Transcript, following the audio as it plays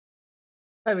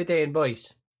How we doing,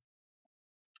 boys?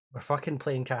 We're fucking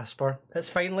playing Casper. It's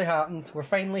finally happened. We're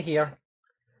finally here.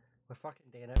 We're fucking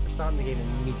doing it. We're starting the game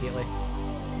immediately.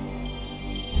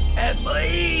 And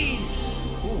boys!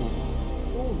 Ooh,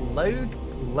 loud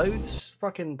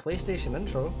fucking PlayStation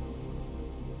intro.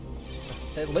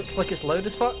 It looks like it's loud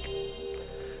as fuck.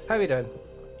 How we doing?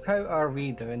 How are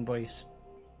we doing, boys?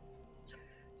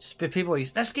 Spippy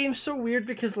boys. This game's so weird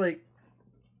because, like,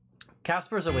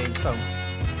 Casper's a Wayne's film.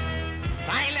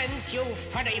 Silence, you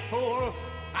furry fool!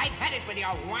 I've had it with your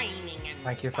whining and...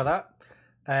 Thank you for that.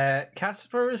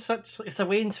 Casper is it's a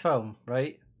Wayne's film,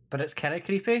 right? But it's kind of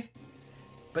creepy.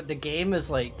 But the game is,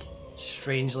 like,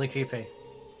 strangely creepy.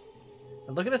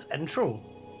 And look at this intro.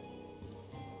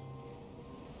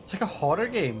 It's like a horror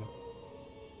game.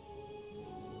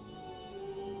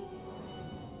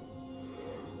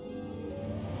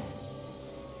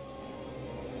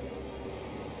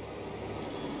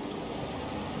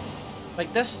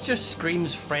 Like, this just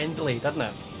screams friendly, doesn't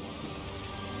it?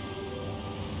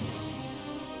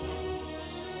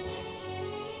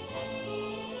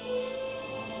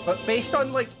 But based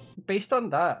on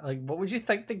that, like, what would you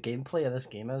think the gameplay of this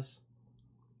game is?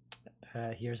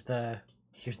 Here's the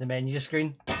menu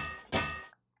screen.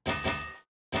 It's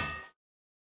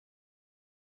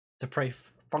a pretty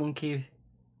funky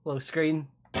little screen.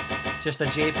 Just a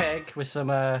JPEG with some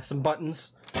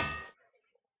buttons.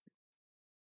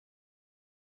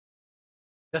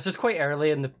 This is quite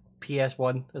early in the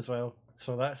PS1 as well,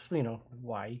 so that's, you know,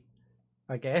 why,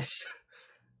 I guess.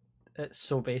 It's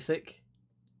so basic.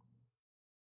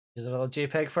 Here's a little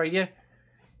JPEG for you.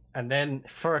 And then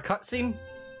for a cutscene,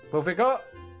 what have we got?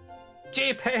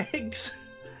 JPEGs!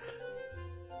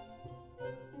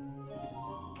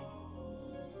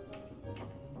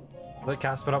 Look,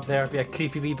 Casper up there, be a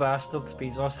creepy wee bastard, but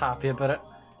he's always happy about it.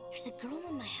 There's a girl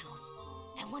in my house.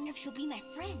 I wonder if she'll be my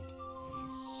friend.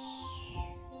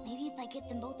 Maybe if I get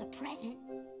them both a present,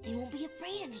 they won't be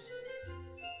afraid of me.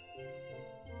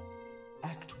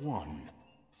 Act 1.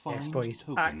 Yes, boys.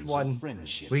 Act 1.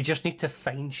 We just need to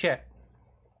find shit.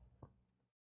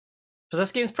 So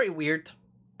this game's pretty weird.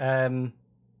 This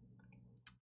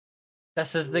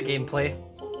is the gameplay.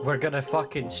 We're gonna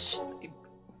fucking...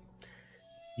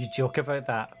 You joke about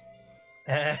that.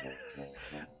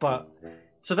 But...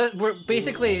 So that we're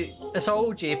basically... It's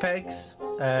all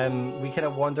JPEGs. We kind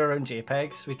of wander around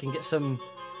JPEGs. We can get some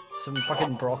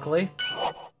fucking broccoli.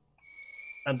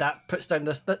 And that puts down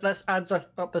this... This adds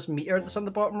up this meter that's on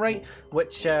the bottom right,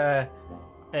 which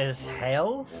is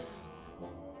health?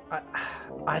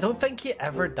 I don't think you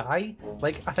ever die.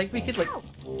 Like, I think we could, like...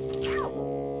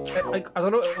 I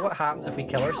don't know what happens if we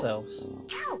kill ourselves.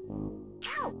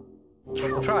 But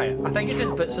we'll try it. I think it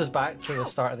just puts us back to the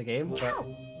start of the game, but...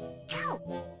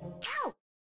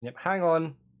 Yep, hang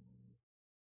on.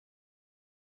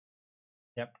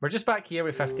 Yep, we're just back here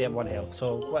with 50 and 1 health,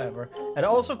 so whatever. And it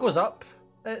also goes up,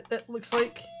 it looks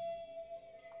like.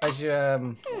 As you, I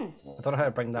don't know how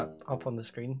to bring that up on the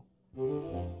screen.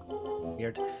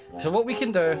 Weird. So what we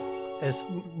can do is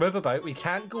move about. We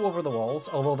can't go over the walls,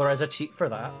 although there is a cheat for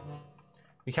that.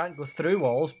 We can't go through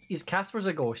walls. Casper's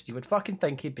a ghost. You would fucking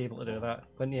think he'd be able to do that,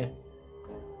 wouldn't you?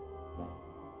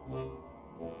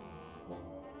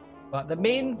 But the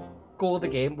main goal of the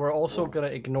game, we're also going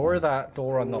to ignore that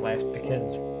door on the left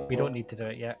because we don't need to do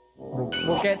it yet.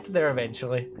 We'll get to there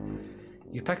eventually.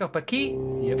 You pick up a key,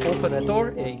 you open a door,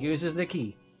 it uses the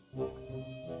key.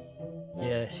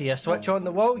 You see a switch on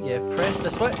the wall, you press the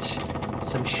switch,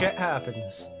 some shit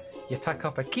happens. You pick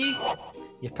up a key,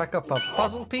 you pick up a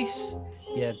puzzle piece,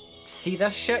 you see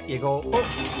this shit, you go, oh,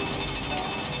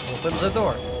 opens the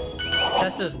door.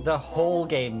 This is the whole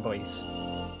game, boys.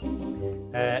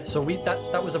 So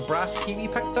that was a brass key we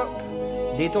picked up.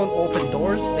 They don't open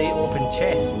doors, they open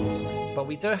chests. But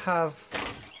we do have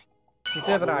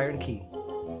an iron key.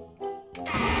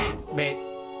 Mate,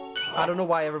 I don't know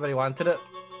why everybody wanted it.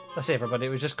 I say everybody, it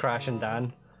was just Crash and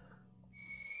Dan.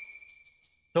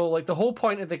 So, like, the whole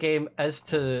point of the game is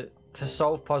to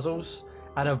solve puzzles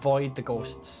and avoid the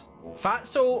ghosts.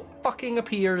 Fatso fucking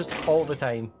appears all the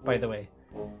time, by the way.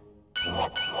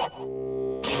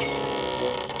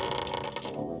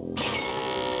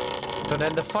 So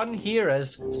then the fun here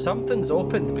is something's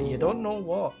opened, but you don't know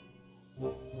what.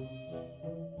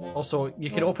 Also, you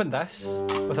can open this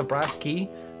with a brass key,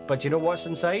 but do you know what's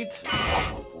inside?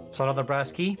 It's another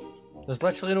brass key. There's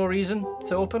literally no reason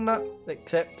to open that,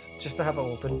 except just to have it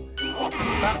open.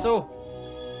 Fatso!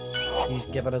 He's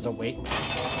giving us a wait. And...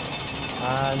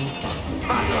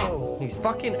 Fatso! He's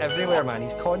fucking everywhere, man.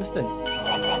 He's constant.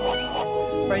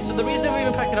 Right, so the reason we've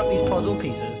been picking up these puzzle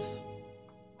pieces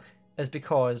is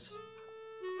because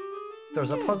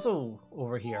there's a puzzle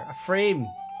over here. A frame.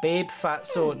 Babe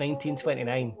Fatso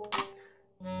 1929.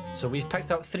 So we've picked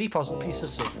up 3 puzzle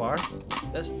pieces so far.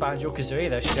 This Banjo-Kazooie,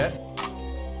 this shit.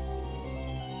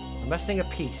 We're missing a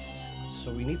piece,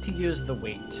 so we need to use the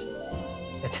weight.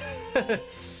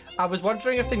 I was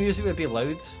wondering if the music would be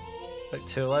loud, like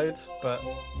too loud, but...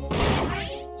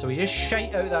 So we just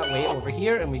shite out that weight over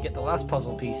here and we get the last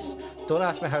puzzle piece. Don't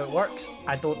ask me how it works,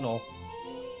 I don't know.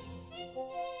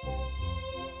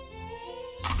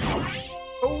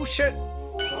 Oh shit!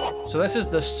 So this is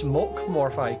the smoke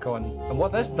morph icon, and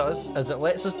what this does is it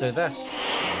lets us do this.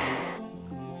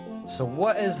 So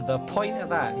what is the point of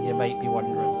that, you might be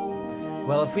wondering?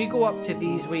 Well, if we go up to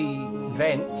these wee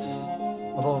vents,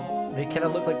 although they kind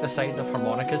of look like the side of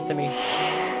harmonicas to me,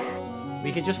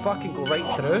 we can just fucking go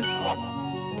right through,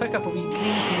 pick up a wee green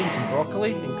tea and some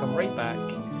broccoli, and come right back.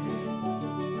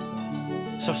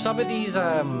 So some of these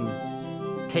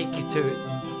take you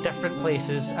to different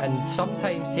places, and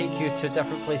sometimes take you to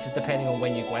different places depending on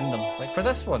when you go in them. Like for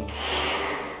this one,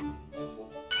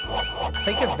 I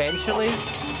think eventually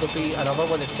there'll be another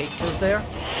one that takes us there,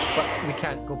 but we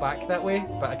can't go back that way,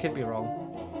 but I could be wrong.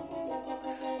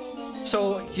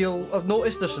 So you'll have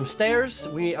noticed there's some stairs.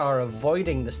 We are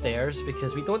avoiding the stairs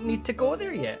because we don't need to go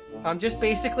there yet. I'm just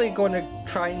basically going to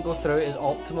try and go through it as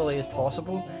optimally as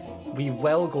possible. We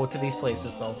will go to these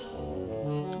places though.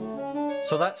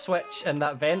 So that switch and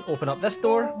that vent open up this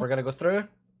door. We're going to go through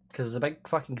because there's a big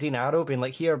fucking green arrow being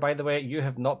like, here, by the way, you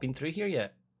have not been through here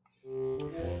yet.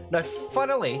 Now,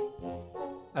 funnily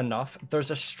enough,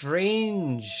 there's a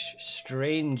strange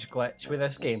glitch with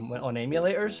this game on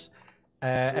emulators.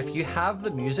 If you have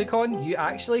the music on, you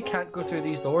actually can't go through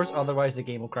these doors, otherwise the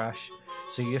game will crash.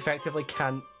 So you effectively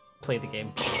can't play the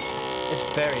game. It's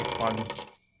very fun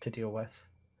to deal with.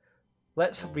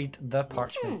 Let's read the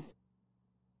parchment.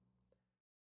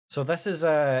 So this is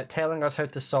telling us how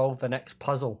to solve the next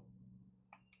puzzle.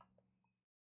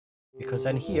 Because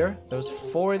in here, there's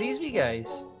 4 of these wee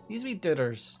guys. These wee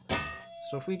dooders.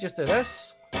 So if we just do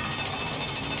this,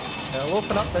 it'll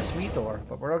open up this wee door.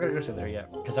 But we're not going to go through there yet.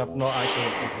 Because I've not actually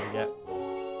looked through here yet.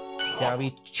 Yeah, a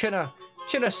wee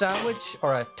tuna sandwich.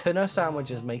 Or a tuna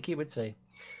sandwich, as Mikey would say.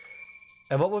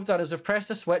 And what we've done is we've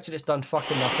pressed a switch and it's done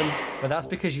fucking nothing. But that's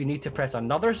because you need to press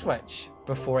another switch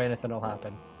before anything will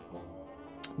happen.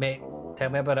 Mate, tell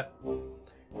me about it.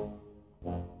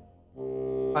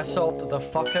 I solved the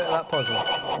fuck out of that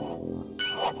puzzle.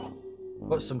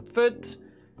 Got some food.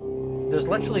 There's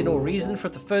literally no reason for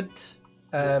the food,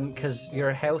 because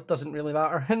your health doesn't really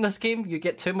matter in this game. You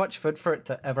get too much food for it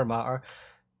to ever matter.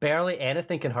 Barely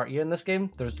anything can hurt you in this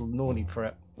game. There's no need for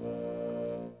it.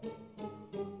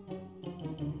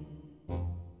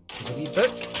 There's a wee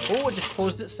book. Oh, it just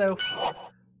closed itself.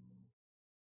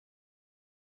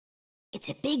 It's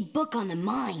a big book on the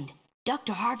mind.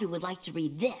 Dr. Harvey would like to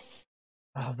read this.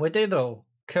 Oh, would they though?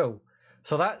 Cool.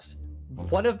 So that's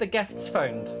one of the gifts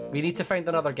found. We need to find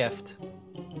another gift.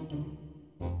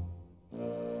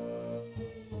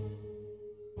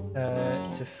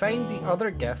 To find the other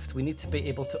gift, we need to be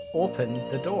able to open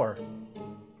the door.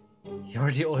 He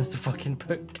already owns the fucking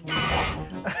book.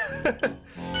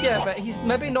 Yeah, but he's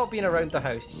maybe not been around the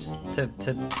house to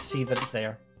see that it's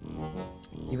there.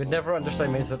 He would never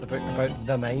understand anything about the book about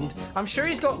the mind. I'm sure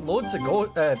he's got loads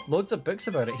of books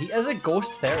about it. He is a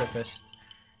ghost therapist.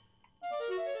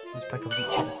 Let's pick up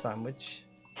a tuna sandwich.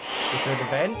 Go through the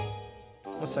vent.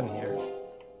 What's in here?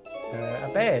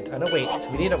 A bed and a weight.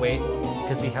 We need a weight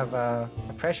because we have a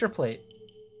pressure plate.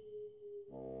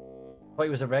 Thought he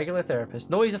was a regular therapist.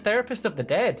 No, he's a therapist of the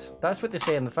dead. That's what they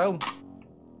say in the film.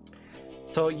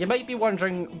 So you might be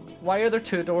wondering, why are there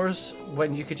 2 doors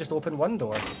when you could just open one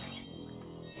door?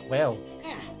 Well,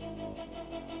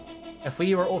 if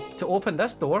we were to open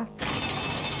this door,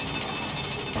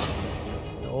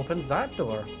 it opens that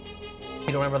door.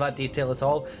 You don't remember that detail at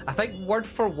all? I think word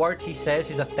for word he says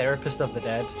he's a therapist of the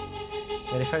dead.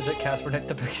 Then he finds out Casper nicked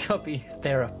the book's copy.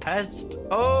 Therapist.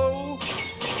 Oh!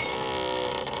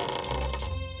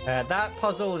 That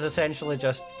puzzle is essentially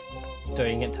just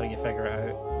doing it till you figure it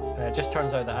out. It just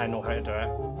turns out that I know how to do it,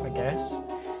 I guess.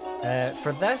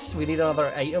 For this, we need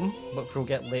another item, which we'll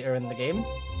get later in the game.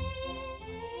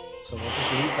 So we'll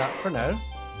just leave that for now.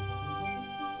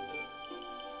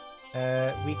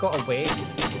 We got a weight,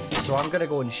 so I'm going to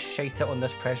go and shite it on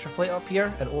this pressure plate up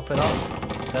here and open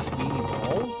up this wee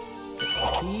wall. Get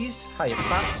some keys. Hiya,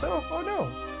 Fatso. Oh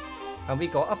no. And we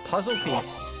got a puzzle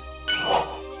piece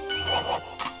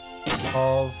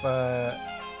of a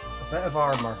bit of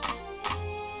armour.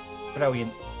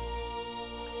 Brilliant.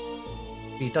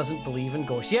 He doesn't believe in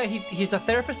ghosts. Yeah, he's a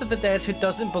therapist of the dead who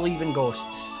doesn't believe in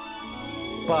ghosts.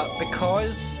 But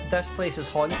because this place is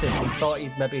haunted, we thought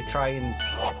he'd maybe try and,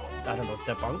 I don't know,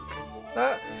 debunk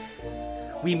that.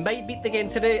 We might beat the game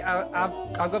today.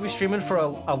 I'm going to be streaming for a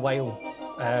while.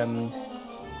 Going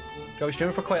to be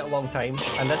streaming for quite a long time.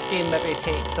 And this game maybe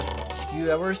takes a few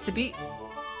hours to beat,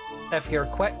 if you're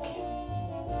quick.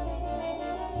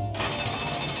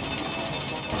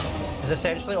 Because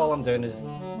essentially all I'm doing is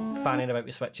fanning about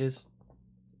with switches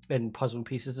and puzzle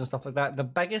pieces and stuff like that. The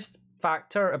biggest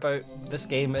factor about this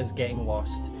game is getting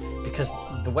lost, because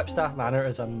the Whipstaff Manor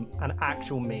is an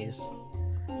actual maze.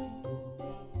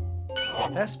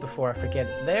 Get this before I forget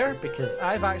it's there, because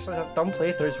I've actually done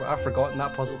playthroughs where I've forgotten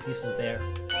that puzzle piece is there.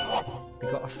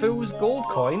 We got a fool's gold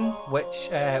coin, which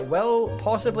will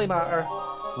possibly matter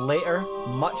later,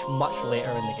 much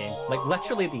later in the game, like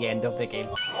literally the end of the game.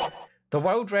 The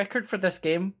world record for this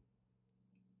game,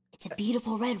 it's a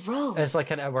beautiful red rose. It's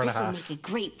like an hour and a half. This will make a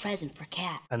great present for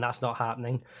Cat. And that's not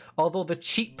happening. Although the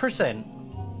cheat percent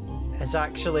is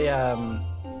actually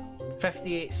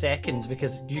 58 seconds,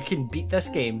 because you can beat this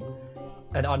game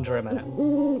in under a minute.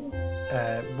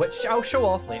 Which I'll show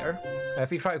off later. If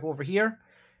we try to go over here,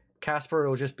 Casper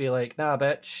will just be like, nah,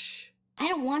 bitch. I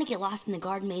don't want to get lost in the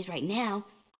garden maze right now.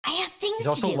 I have things to do.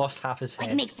 He's also lost half his head.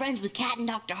 Like make friends with Cat and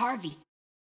Dr. Harvey.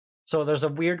 So there's a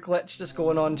weird glitch that's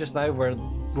going on just now where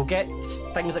we'll get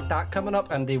things like that coming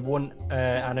up and they won't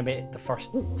animate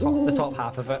the top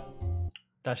half of it.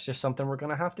 That's just something we're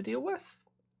going to have to deal with.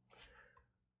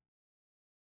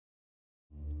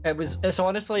 It's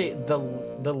honestly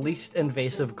the least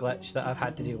invasive glitch that I've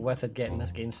had to deal with in getting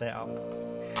this game set up.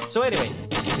 So anyway,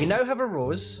 we now have a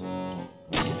rose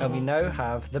and we now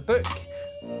have the book.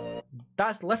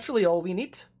 That's literally all we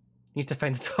need. Need to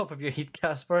find the top of your heat,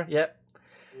 Casper. Yep.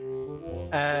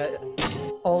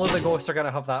 All of the ghosts are going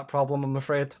to have that problem, I'm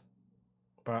afraid.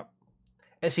 But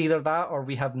it's either that or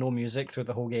we have no music through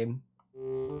the whole game.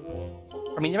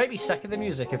 I mean, you might be sick of the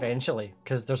music eventually,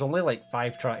 because there's only like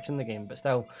 5 tracks in the game, but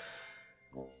still.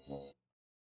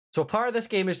 So part of this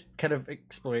game is kind of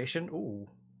exploration. Ooh.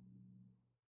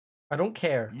 I don't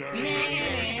care.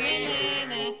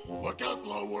 Look out,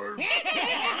 glowworm!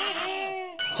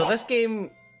 So this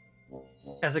game,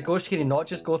 as a ghost, can he not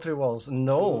just go through walls?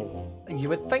 No. You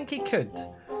would think he could.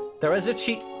 There is a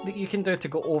cheat that you can do to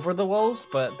go over the walls,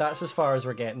 but that's as far as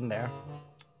we're getting there.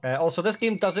 Also, this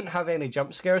game doesn't have any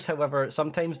jump scares, however,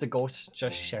 sometimes the ghosts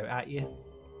just shout at you.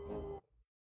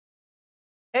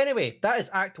 Anyway, that is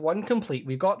Act 1 complete.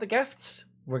 We've got the gifts.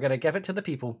 We're going to give it to the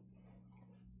people.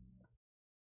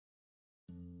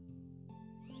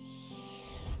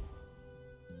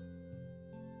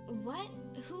 What?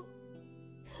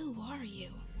 Who are you?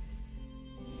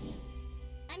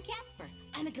 I'm Casper.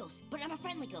 I'm a ghost, but I'm a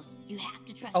friendly ghost. You have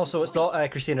to trust Also, me. it's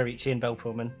not Christina Ricci and Bill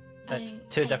Pullman. It's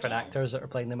two different guess. actors that are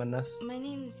playing them in this. My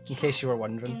name is Kat, in case you were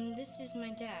wondering. And this is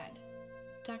my dad,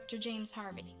 Dr. James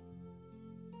Harvey.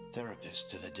 Therapist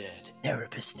to the dead.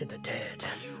 Therapist to the dead.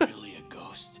 Are you really a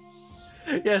ghost?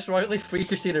 Yes, rightly free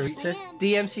Christina Yes, Ricci. I am.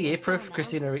 DMCA So proof now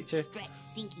Christina ghosts Ricci. Stretch,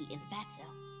 Stinky, and Fatso.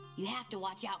 You have to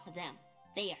watch out for them.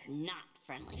 They are not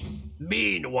friendly.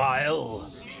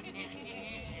 Meanwhile...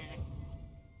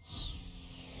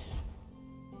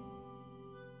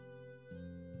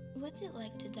 What's it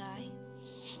like to die?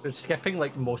 We're skipping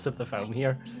like most of the film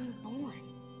here. Being born.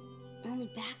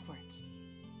 Only backwards.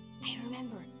 I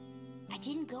remember. I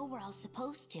didn't go where I was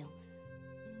supposed to.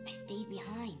 I stayed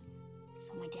behind,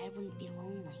 so my dad wouldn't be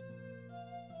lonely.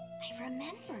 I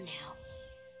remember now.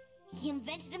 He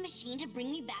invented a machine to bring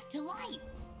me back to life.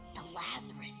 The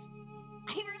Lazarus.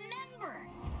 I remember!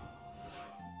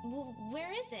 Well,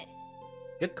 where is it?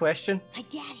 Good question. My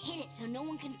dad hid it so no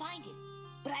one can find it.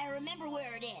 But I remember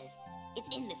where it is. It's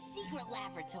in the secret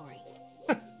laboratory.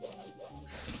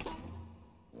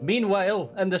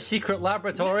 Meanwhile, in the secret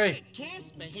laboratory...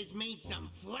 Casper has made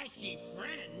some fleshy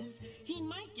friends. He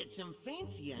might get some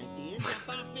fancy ideas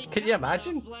about Can you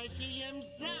imagine? fleshy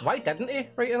himself. Why didn't he?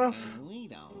 Right enough. And we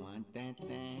don't want that to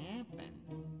happen.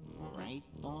 Right,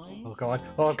 boys? Oh god.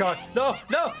 Oh god. No!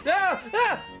 No! No!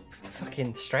 No!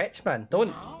 Fucking stretch, man.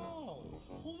 Don't. Oh,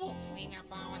 who will clean up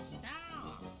our stuff?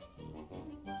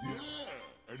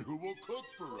 Yeah, and who will cook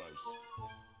for us?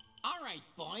 All right,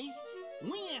 boys.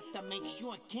 We have to make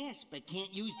sure Casper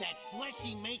can't use that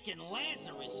fleshy-making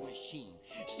Lazarus machine.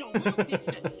 So we'll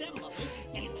disassemble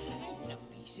it and hide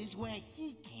the pieces where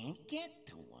he can't get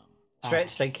to them. Stretch,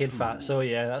 stinking fat. So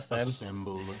yeah, that's them.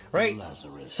 Assemble Right.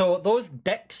 Lazarus. So those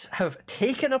dicks have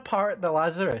taken apart the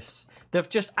Lazarus. They've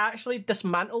just actually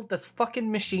dismantled this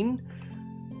fucking machine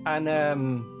and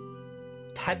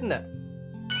hidden it.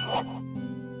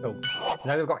 Oh,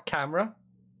 now we've got a camera.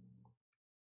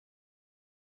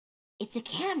 It's a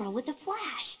camera with a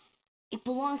flash. It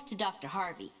belongs to Dr.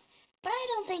 Harvey, but I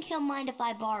don't think he'll mind if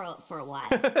I borrow it for a while.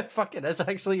 Fuck it is,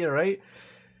 actually, you're right.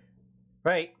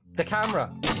 Right, the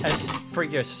camera is for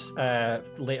use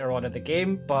later on in the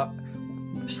game, but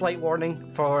slight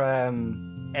warning for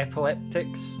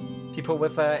epileptics, people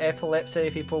with epilepsy,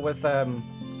 people with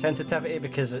sensitivity,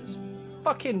 because it's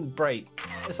fucking bright.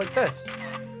 It's like this.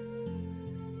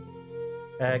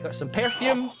 Got some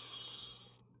perfume.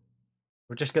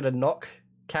 We're just gonna knock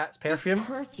Cat's perfume. This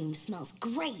perfume smells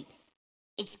great.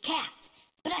 It's Cat's,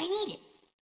 but I need it.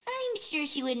 I'm sure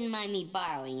she wouldn't mind me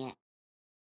borrowing it.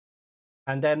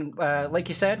 And then, like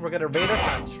you said, we're gonna raid her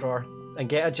pants drawer and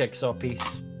get a jigsaw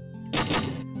piece.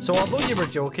 So although you were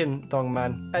joking,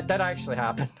 Dongman, it did actually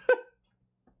happen.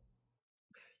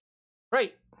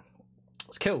 Right.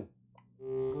 It's cool.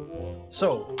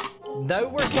 So, now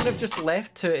we're kind of just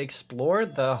left to explore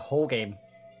the whole game.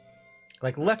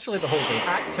 Like, literally the whole game.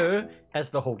 Act 2 is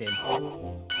the whole game.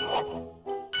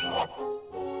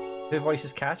 Who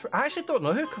voices Casper? I actually don't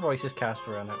know who voices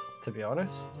Casper in it, to be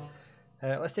honest.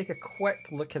 Let's take a quick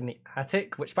look in the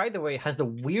attic, which, by the way, has the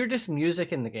weirdest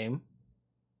music in the game.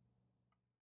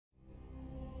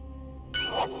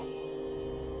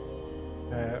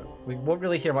 We won't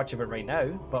really hear much of it right now,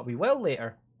 but we will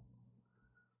later.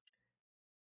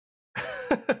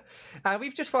 And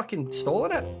we've just fucking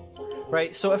stolen it.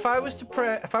 Right, so if I was to go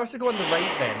on the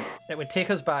right then, it would take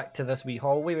us back to this wee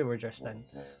hallway we were just in.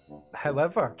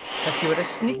 However, if you were a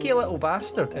sneaky little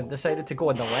bastard and decided to go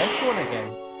on the left one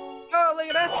again... Oh,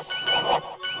 look at this!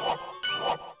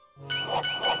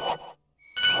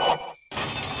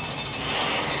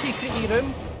 Secret wee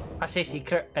room. I say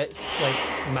secret, it's like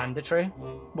mandatory,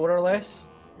 more or less.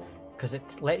 Because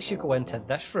it lets you go into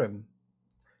this room.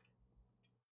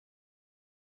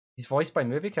 He's voiced by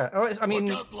Movie Cat. Oh, I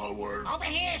mean... Over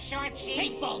here, short sheet. Hey,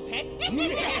 baldhead.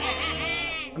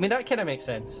 I mean, that kind of makes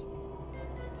sense.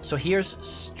 So here's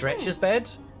Stretch's bed.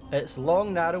 It's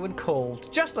long, narrow, and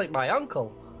cold, just like my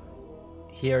uncle.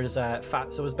 Here's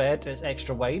Fatso's bed. It's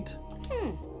extra wide.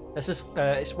 This is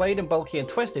it's wide and bulky and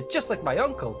twisted, just like my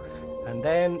uncle. And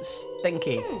then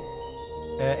Stinky.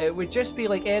 It would just be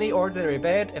like any ordinary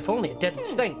bed, if only it didn't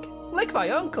stink, like my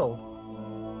uncle.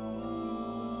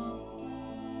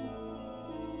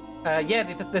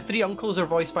 Yeah, the three uncles are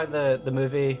voiced by the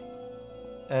movie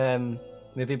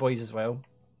boys as well.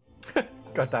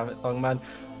 God damn it, Thong Man.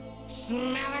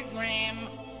 Smellogram.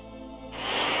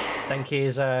 Stinky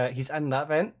is he's in that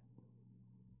vent.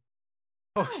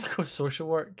 Oh, it's go social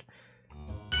work.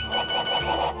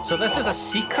 So this is a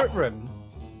secret room,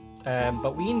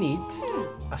 but we need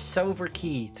a silver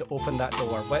key to open that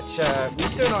door, which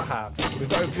we do not have. We've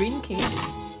got a green key,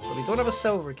 but we don't have a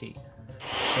silver key.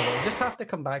 So we'll just have to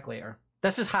come back later.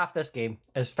 This is half this game,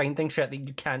 is finding shit that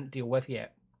you can't deal with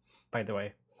yet, by the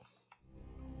way.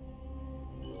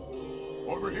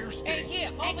 Over here, Steve. Hey,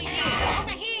 here, over here,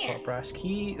 over here. Got a brass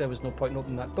key. There was no point in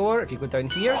opening that door. If you go down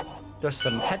here, there's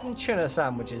some hidden tuna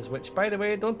sandwiches, which, by the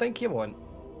way, I don't think you want.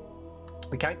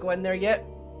 We can't go in there yet,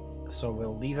 so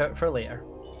we'll leave it for later.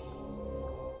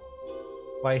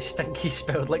 Why is Stinky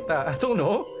spelled like that? I don't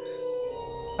know.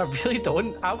 I really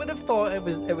don't. I would have thought it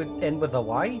would end with a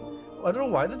Y. I don't know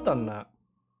why they've done that.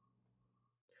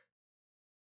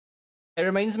 It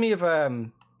reminds me of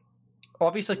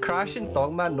obviously Crash and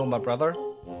Dogman know my brother.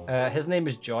 His name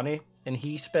is Johnny, and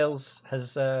he spells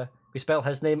his we spell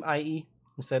his name IE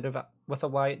instead of with a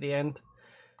Y at the end.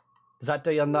 Does that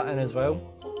do you on that in as well?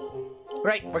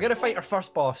 Right, we're gonna fight our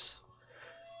first boss.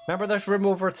 Remember this room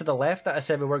over to the left that I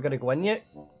said we weren't gonna go in yet?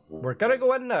 We're gonna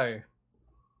go in now.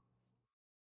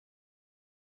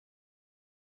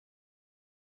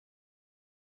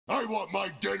 I want my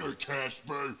dinner,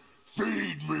 Casper.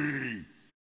 Feed me.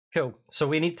 Cool. So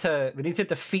we need to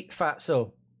defeat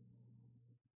Fatso.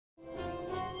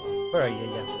 Where are you,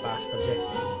 you bastard, you?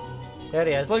 There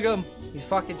he is. Look at him. He's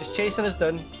fucking just chasing us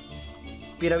down.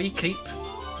 Being a wee creep.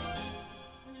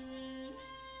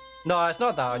 No, it's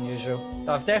not that unusual.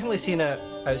 I've definitely seen it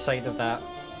outside of that.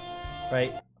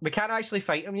 Right. We can't actually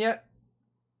fight him yet.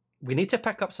 We need to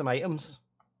pick up some items.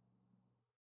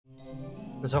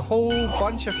 There's a whole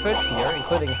bunch of food here,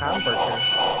 including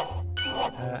hamburgers.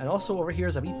 And also over here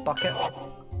is a wee bucket.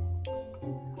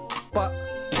 But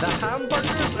the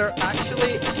hamburgers are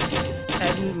actually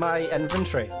in my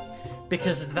inventory.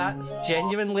 Because that's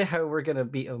genuinely how we're going to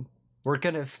beat them. We're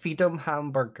going to feed them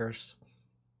hamburgers.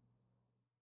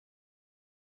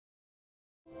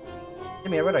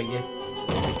 Come here, where are you?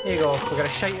 There you go. We're going to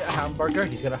shite at a hamburger.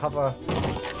 He's going to have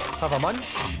a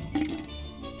munch.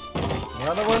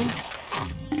 Another one.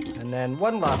 And then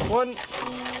one last one.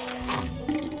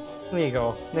 There you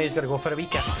go. Now he's got to go for a wee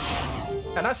kip.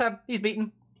 And that's him. He's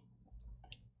beaten.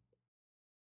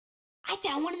 I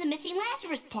found one of the missing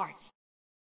Lazarus parts.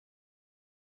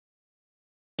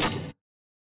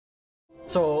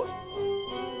 So,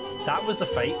 that was a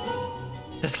fight.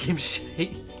 This game's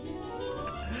shite.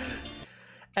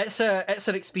 It's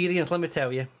an experience, let me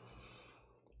tell you.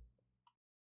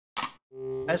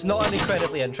 It's not an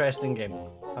incredibly interesting game,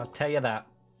 I'll tell you that.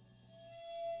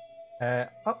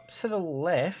 Up to the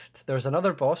left, there's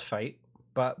another boss fight,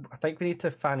 but I think we need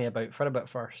to fanny about for a bit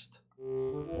first.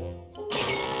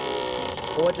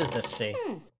 What does this say?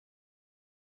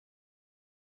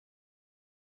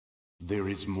 There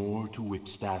is more to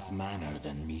Whipstaff Manor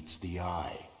than meets the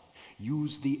eye.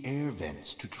 Use the air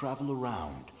vents to travel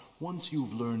around once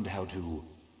you've learned how to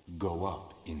go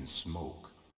up in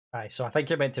smoke. Aye, so I think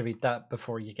you're meant to read that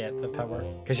before you get the power.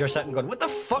 Because you're sitting going, what the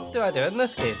fuck do I do in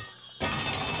this game?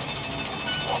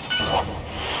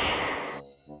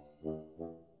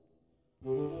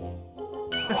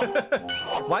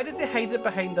 Why did they hide it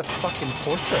behind a fucking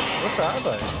portrait? What's that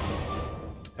about?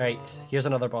 Alright, here's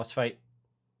another boss fight.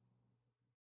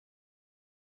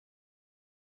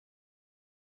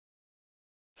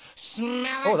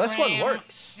 Oh, this one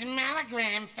works.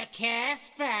 Smellogram for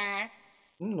Casper.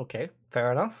 Okay,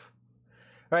 fair enough.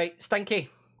 Right, Stinky.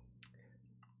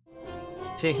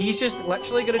 See, he's just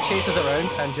literally going to chase us around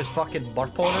and just fucking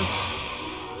burp on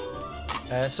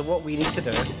us. So what we need to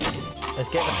do is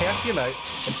get the perfume out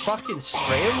and fucking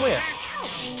spray him with it.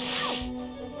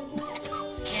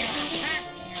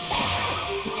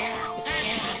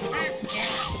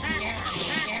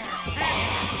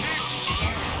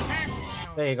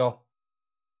 There you go.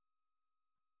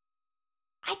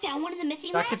 I found one of the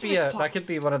missing That Lazarus could be parts. that could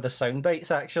be one of the sound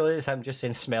bites actually, is him just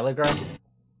saying smellogram.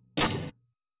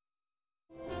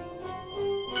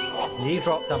 He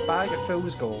dropped a bag of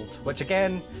fool's gold, which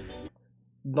again,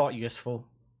 not useful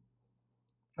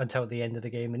until the end of the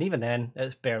game, and even then,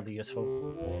 it's barely useful.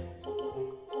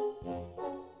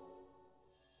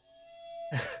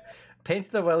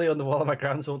 Painted a willy on the wall of my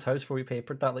grand's old house where we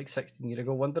papered that like 16 years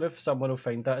ago. Wonder if someone will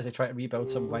find that as they try to rebuild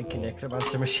some wanky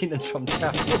necromancer machine in Trump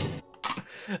Chapel.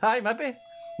 Aye, maybe.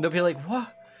 They'll be like,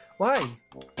 what? Why?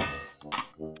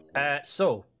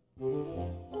 So,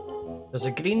 there's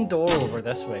a green door over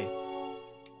this way.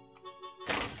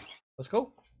 Let's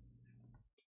go.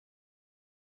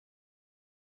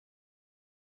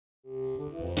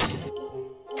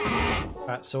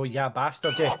 So yeah,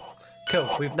 bastard, yeah. Cool,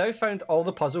 we've now found all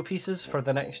the puzzle pieces for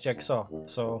the next jigsaw,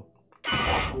 so...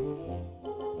 it's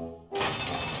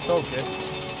all good.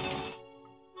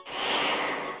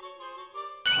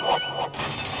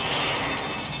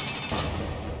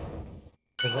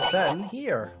 Because it's in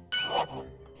here.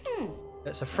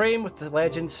 It's a frame with the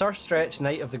legend Sir Stretch,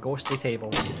 Knight of the Ghostly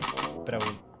Table.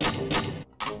 Brilliant.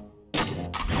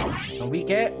 And we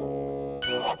get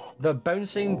the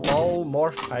bouncing ball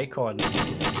morph icon.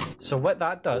 So what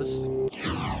that does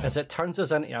is it turns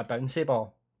us into a bouncy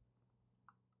ball.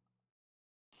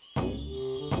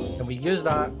 And we use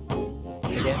that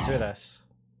to get through this.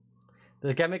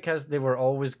 The gimmick is they were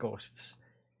always ghosts.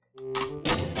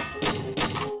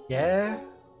 Yeah,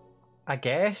 I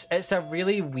guess. It's a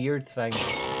really weird thing.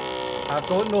 I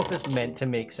don't know if it's meant to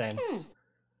make sense.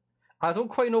 I don't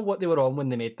quite know what they were on when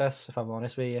they made this, if I'm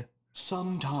honest with you.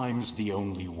 Sometimes the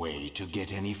only way to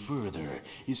get any further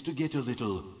is to get a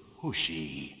little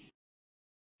pushy.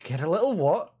 Get a little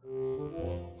what?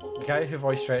 The guy who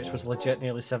voice stretched was legit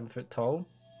nearly 7 foot tall.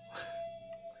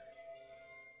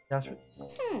 Casper.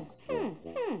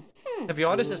 To be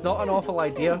honest, it's not an awful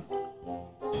idea.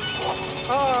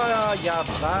 Oh, you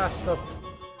bastard.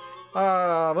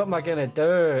 Ah, what am I gonna do?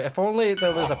 If only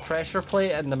there was a pressure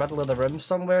plate in the middle of the room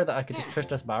somewhere that I could just push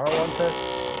this barrel onto.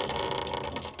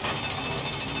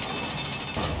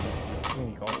 There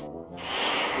you go.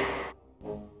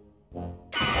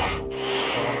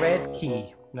 A red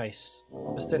key. Nice.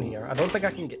 What's in here? I don't think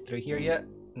I can get through here yet.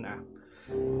 Nah.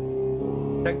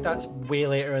 I think that's way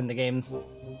later in the game.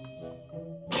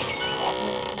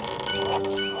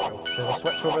 So the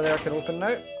switch over there can open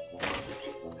now.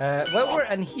 While we're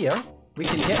in here, we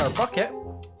can get our bucket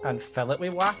and fill it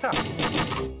with water.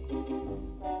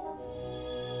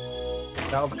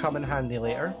 That'll come in handy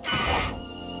later.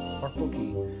 Purple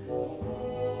key.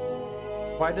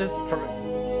 Why does...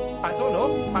 I don't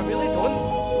know. I really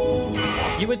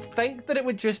don't. You would think that it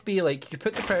would just be like, you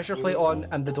put the pressure plate on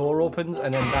and the door opens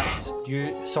and then that's...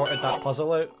 you sorted that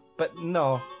puzzle out. But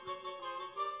no.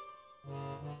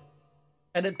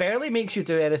 And it barely makes you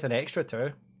do anything extra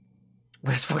too.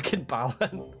 Where's fucking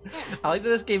Balan? I like that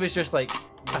this game is just like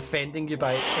offending you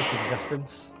by its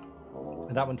existence.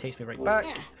 And that one takes me right back.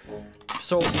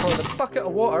 So for the bucket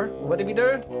of water, what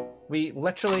do? We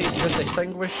literally just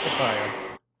extinguish the fire.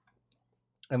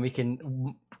 And we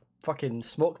can fucking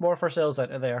smoke more of ourselves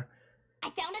out of there. I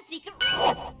found a secret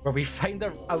room! Where we find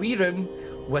a wee room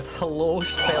with hello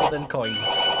spelled in coins.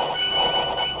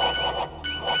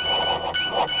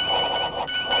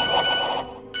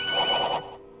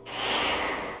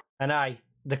 And aye,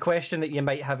 the question that you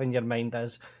might have in your mind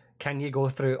is, can you go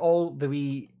through all the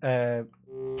wee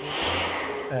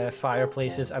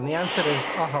fireplaces? And the answer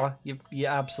is, you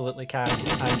absolutely can,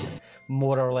 and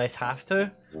more or less have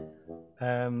to.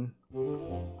 And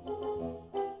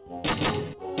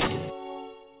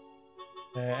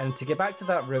to get back to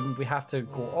that room, we have to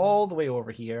go all the way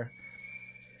over here,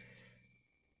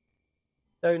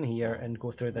 down here, and go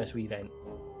through this wee vent.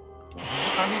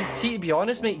 I mean, see, to be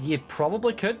honest, mate, you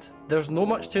probably could. There's no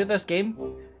much to this game.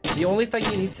 The only thing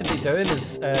you need to be doing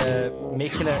is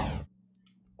making it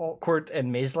awkward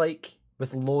and maze-like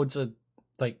with loads of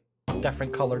like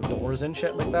different coloured doors and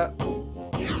shit like that.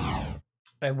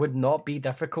 It would not be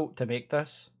difficult to make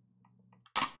this.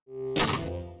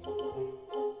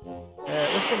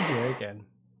 What's in here again?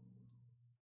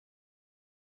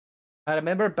 I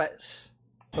remember bits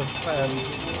of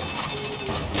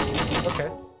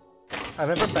okay. I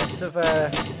remember bits of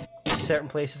certain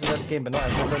places in this game, but not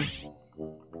everything.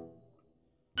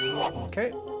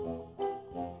 Okay.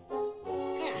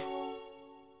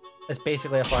 It's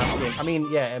basically a flash game. I mean,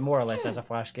 yeah, it more or less is a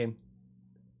flash game.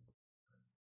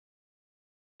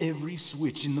 Every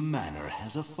switch in the manor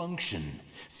has a function.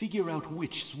 Figure out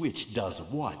which switch does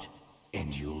what,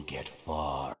 and you'll get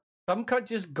far. Some cunt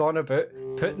just gone about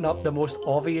putting up the most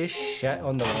obvious shit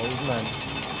on the walls, man.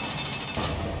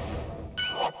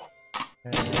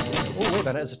 Oh, wait a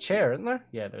minute, there's a chair, isn't there?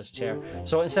 Yeah, there's a chair.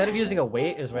 So instead of using a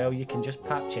weight as well, you can just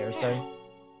pat chairs down.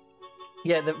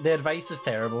 Yeah, the advice is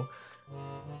terrible.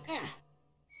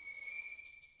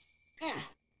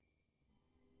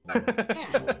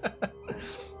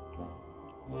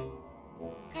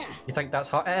 You think that's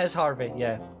It is Harvey,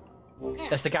 yeah.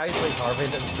 It's the guy who plays Harvey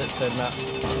that's doing that.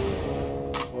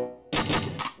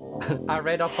 I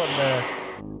read up on the...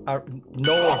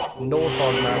 No,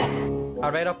 Thornman. I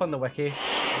read up on the wiki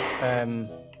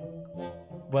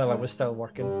while I was still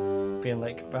working, being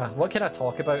like, what can I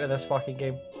talk about in this fucking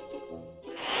game?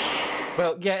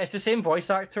 Well, yeah, it's the same voice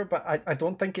actor, but I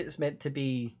don't think it's meant to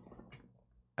be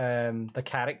the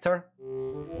character.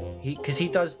 Because he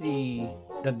does the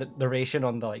narration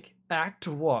on the, like, Act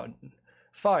 1,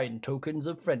 find tokens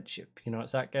of friendship. You know,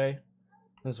 it's that guy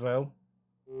as well.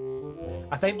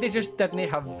 I think they just didn't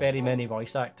have very many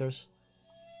voice actors.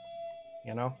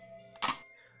 You know?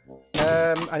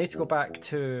 I need to go back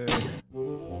to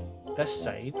this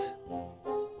side.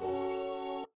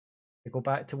 Go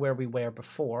back to where we were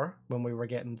before, when we were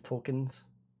getting the tokens.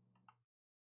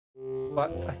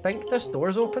 But I think this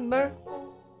door's open now?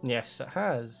 Yes, it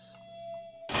has.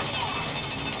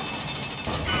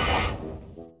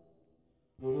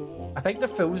 I think the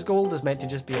fool's gold is meant to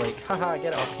just be like, haha,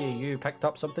 get it up here, you picked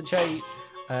up something shite.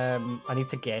 I need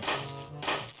to guess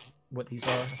what these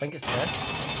are. I think it's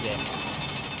this. Yes.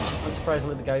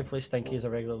 Unsurprisingly, the guy who plays Stinky is a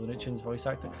regular Looney Tunes voice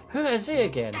actor. Who is he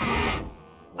again?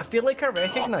 I feel like I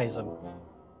recognise him.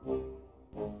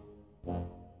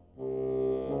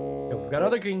 We've got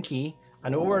another green key. I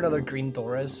know where another green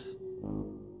door is.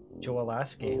 Joe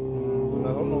Alaski. I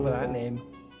don't know that name.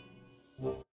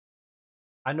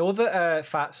 I know that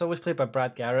Fatso was played by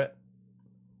Brad Garrett.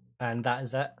 And that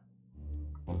is it.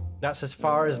 That's as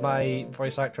far as my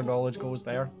voice actor knowledge goes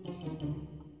there.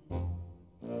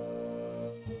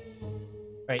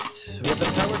 Right, so we have the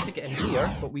power to get in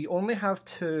here, but we only have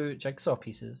 2 jigsaw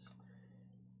pieces.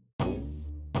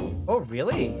 Oh,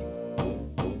 really?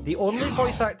 The only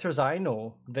voice actors I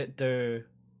know that do,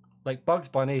 like Bugs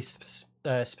Bunny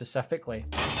specifically,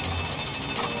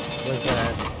 was,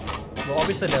 well,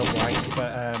 obviously Mel Blanc,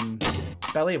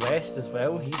 but Billy West as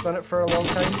well. He's done it for a long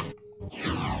time.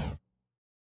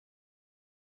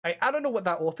 I don't know what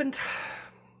that opened.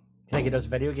 I think he does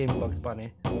video game Bugs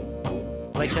Bunny.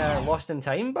 Like Lost in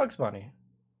Time Bugs Bunny.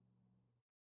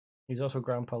 He's also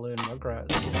Grandpa Lou in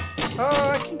Rugrats. Oh,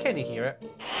 I can kind of hear it.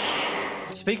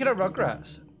 Speaking of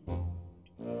Rugrats,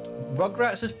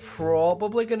 Rugrats is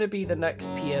probably going to be the next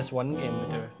PS1 game we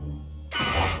do.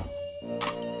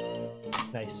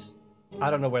 Nice.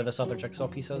 I don't know where this other jigsaw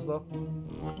piece is though.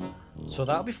 So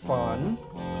that'll be fun.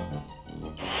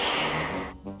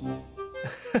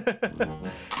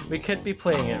 We could be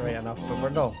playing it right enough, but we're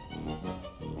not.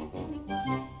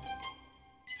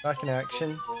 Back in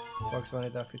action. Bugs Bunny,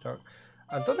 Daffy Duck.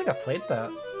 I don't think I played that.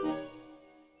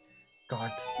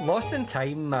 God. Lost in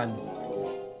Time, man.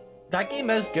 That game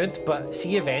is good, but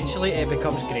see, eventually it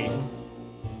becomes great.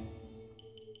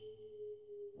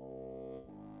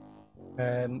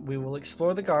 We will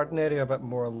explore the garden area a bit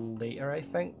more later, I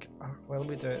think. Or will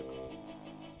we do it?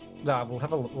 Nah, we'll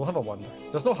have a wander.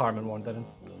 There's no harm in wandering.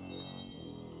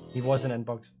 He wasn't in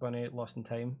Bugs Bunny Lost in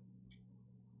Time.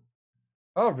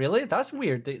 Oh, really? That's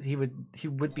weird. That he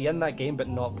would be in that game but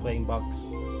not playing Bugs.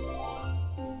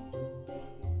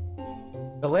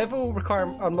 The level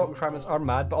requirements are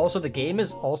mad, but also the game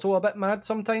is also a bit mad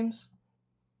sometimes.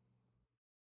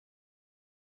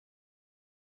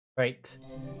 Right.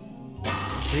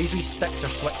 So these wee sticks are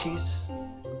switches.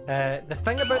 The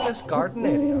thing about this garden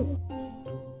area,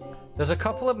 there's a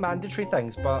couple of mandatory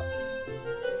things, but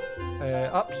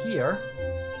up here,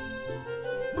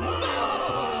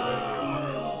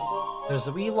 there's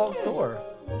a wee locked door.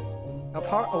 A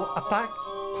back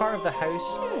part of the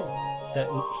house that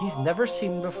he's never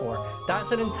seen before.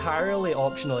 That's an entirely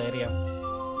optional area.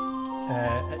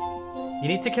 You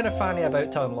need to kind of fanny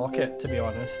about to unlock it, to be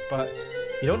honest, but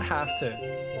you don't have to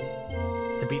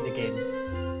beat the game.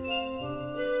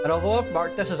 And although I've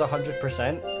marked this as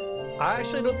 100%, I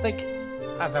actually don't think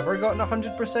I've ever gotten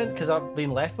 100% because I've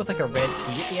been left with like a red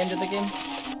key at the end of the game.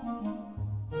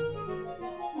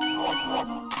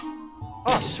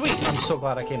 Oh, sweet! I'm so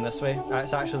glad I came this way.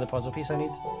 It's actually the puzzle piece I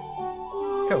need.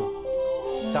 Cool.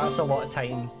 That's a lot of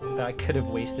time that I could have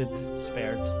wasted,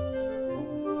 spared.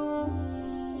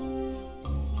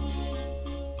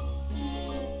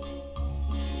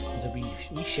 There's a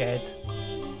wee shed.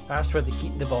 That's where they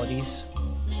keep the bodies.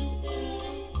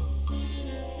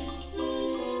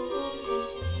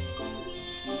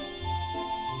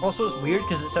 Also, it's weird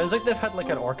because it sounds like they've had like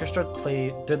an orchestra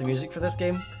do the music for this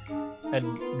game,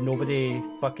 and nobody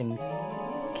fucking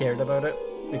cared about it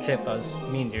except us,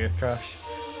 me and you, Crash.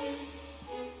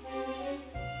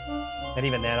 And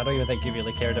even then, I don't even think you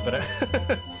really cared about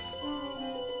it.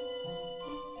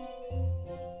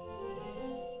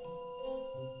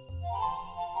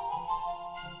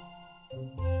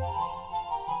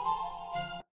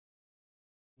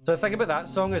 So the thing about that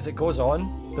song is it goes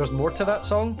on, there's more to that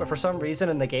song, but for some reason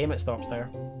in the game it stops there.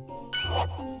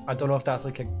 I don't know if that's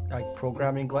like a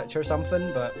programming glitch or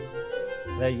something, but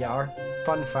there you are.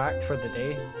 Fun fact for the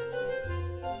day.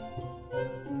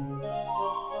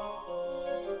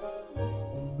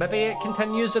 Maybe it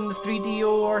continues in the 3DO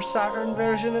or Saturn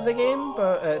version of the game,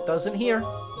 but it doesn't here.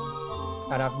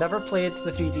 And I've never played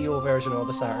the 3DO version or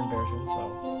the Saturn version,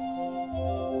 so...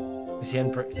 Was he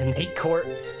in Night Court?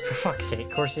 For fuck's sake,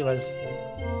 of course he was.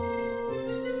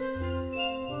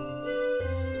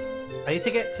 I need to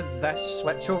get to this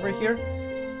switch over here,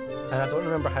 and I don't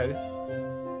remember how.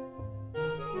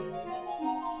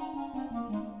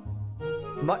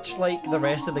 Much like the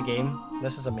rest of the game,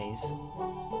 this is a maze.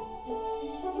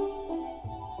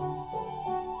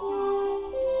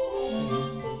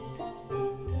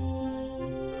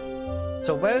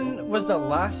 So when was the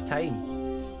last time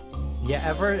you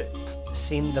ever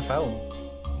seen the film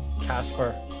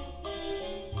Casper?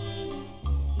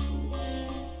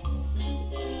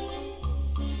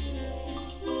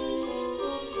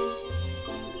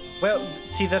 Well,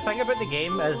 see, the thing about the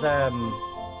game is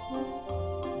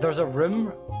there's a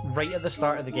room right at the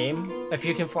start of the game. If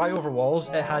you can fly over walls,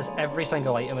 it has every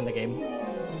single item in the game.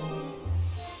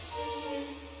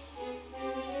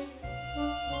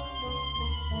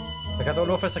 Like, I don't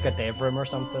know if it's like a dev room or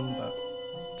something, but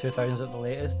 2000s at the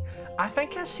latest. I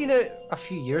think I seen it a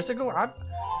few years ago. I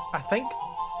think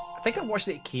I watched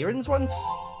it at Kieran's once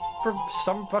for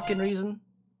some fucking reason.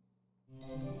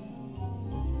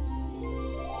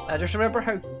 I just remember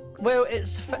how well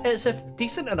it's a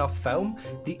decent enough film.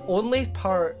 The only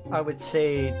part I would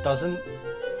say doesn't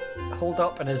hold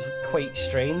up and is quite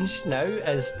strange now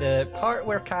is the part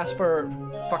where Casper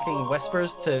fucking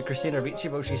whispers to Christina Ricci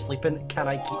while she's sleeping, "Can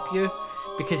I keep you?"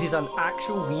 Because he's an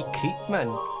actual wee creep, man.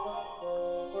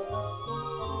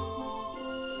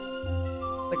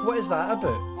 Like, what is that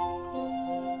about?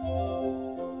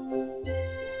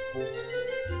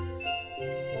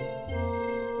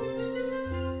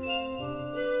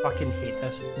 Fucking hate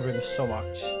this room so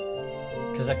much.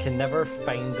 Because I can never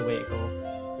find the way to go.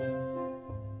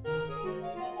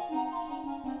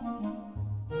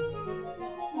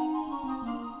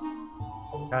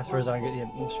 Casper's angry.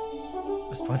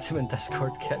 Respond to him in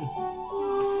Discord, kitten.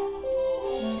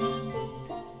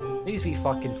 These wee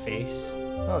fucking face.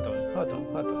 Hold on.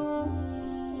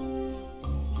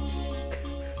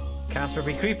 Casper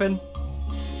be creeping.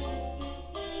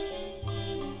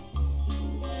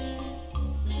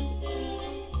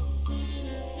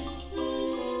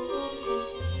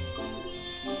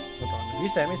 Hold on, have you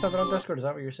sent me something on Discord? Is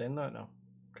that what you're saying? No.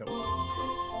 Cool.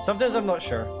 Sometimes I'm not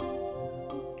sure.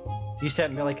 You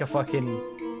sent me like a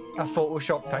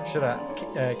Photoshop picture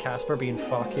at Casper being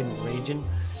fucking raging.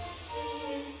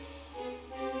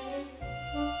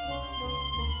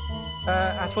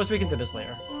 I suppose we can do this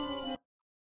later.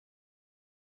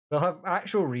 We'll have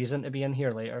actual reason to be in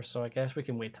here later, so I guess we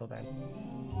can wait till then.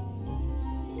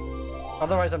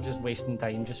 Otherwise I'm just wasting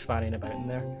time just fanning about in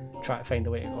there, trying to find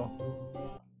a way to go.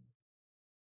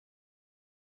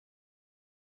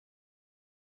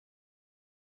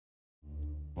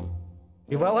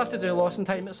 We will have to do Lost in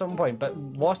Time at some point, but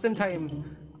Lost in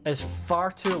Time is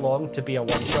far too long to be a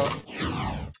one-shot.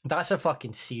 That's a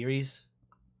fucking series,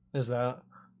 is that?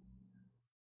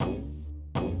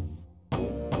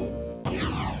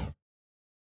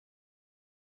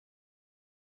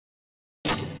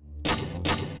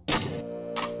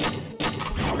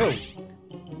 Oh,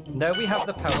 now we have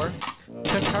the power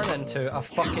to turn into a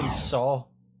fucking saw.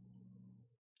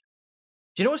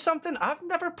 Do you know something? I've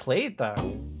never played that.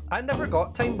 I never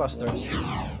got Time Busters.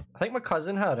 I think my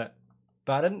cousin had it,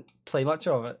 but I didn't play much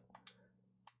of it.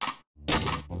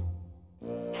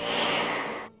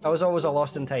 I was always a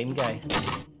Lost in Time guy.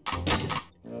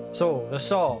 So, the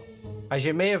saw, as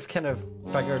you may have kind of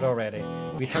figured already,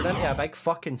 we turn into a big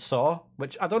fucking saw,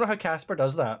 which I don't know how Casper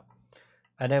does that.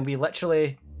 And then we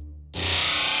literally do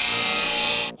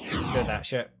that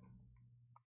shit.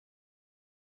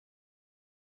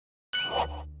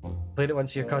 Played it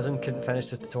once your cousin couldn't finish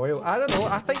the tutorial. I don't know,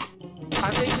 I think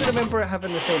we remember it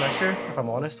having the same issue, if I'm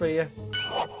honest with you.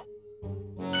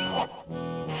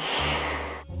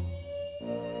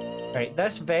 Right,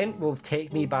 this vent will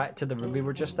take me back to the room we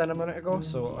were just in a minute ago,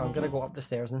 so I'm gonna go up the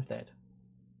stairs instead.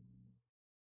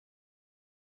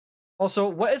 Also,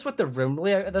 what is with the room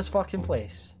layout of this fucking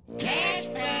place?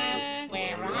 Casper,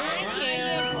 where are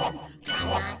you? Come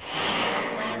on,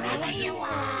 wherever you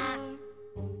are.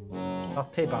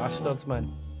 Dirty bastards,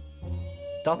 man.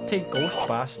 Dirty ghost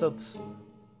bastards.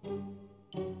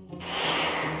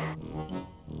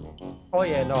 Oh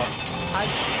yeah, no. I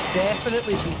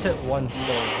definitely beat it once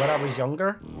though, when I was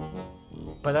younger.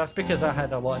 But that's because I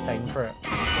had a lot of time for it.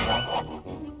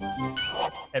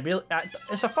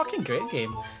 It's a fucking great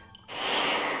game.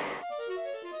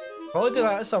 Probably do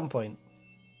that at some point.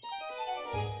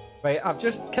 Right, I've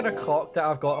just kind of clocked that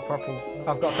I've got a couple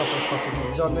of purple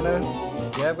keys on me now.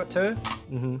 Yeah, I've got two.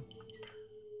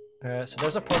 So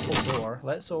there's a purple door.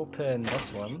 Let's open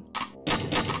this one.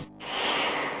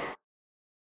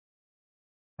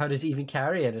 How does he even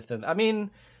carry anything? I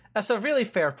mean, that's a really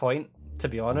fair point, to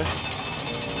be honest.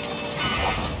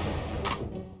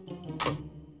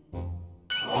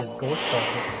 His ghost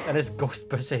pockets and his ghost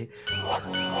pussy.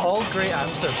 All great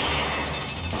answers.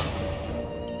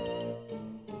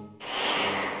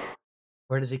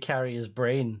 Where does he carry his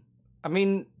brain? I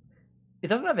mean, he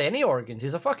doesn't have any organs.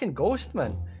 He's a fucking ghost,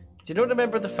 man. Do you not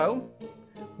remember the film?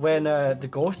 When the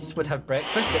ghosts would have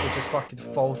breakfast, it would just fucking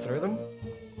fall through them.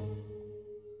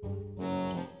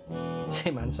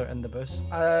 Same answer in the bus.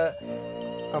 I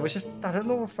don't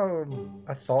know if I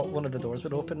thought one of the doors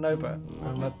would open now, but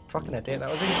I'm a fucking idiot. That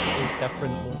was a completely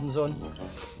different loading zone.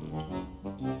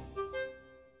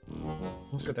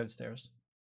 Let's go downstairs.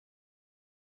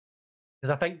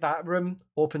 Because I think that room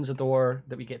opens a door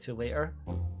that we get to later.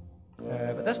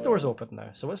 But this door's open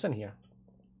now, so what's in here?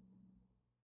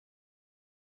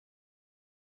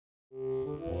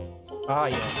 Ah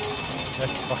yes,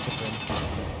 this fucking room.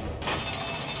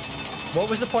 What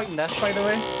was the point in this, by the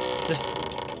way? Just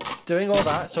doing all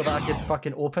that so that I could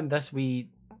fucking open this wee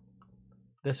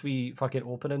fucking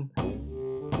opening.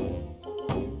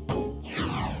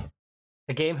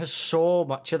 The game has so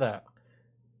much of that.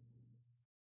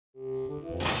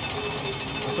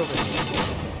 What's over here?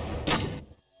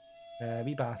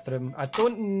 Wee bathroom. I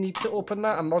don't need to open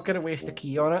that. I'm not going to waste a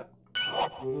key on it.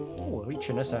 Oh, a wee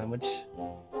tuna sandwich.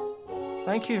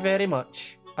 Thank you very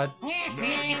much. I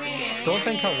don't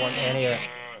think I want any of it.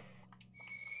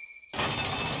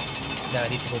 Now I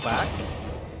need to go back.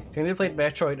 Have you played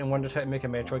Metroid and wondered how to make a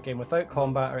Metroid game without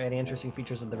combat or any interesting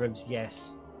features in the rooms?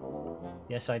 Yes.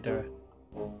 Yes, I do.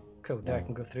 Cool, now I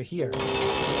can go through here.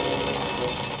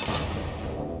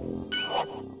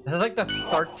 It's like the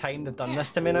third time they've done this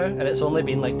to me now, and it's only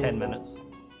been like 10 minutes.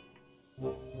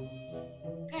 Oh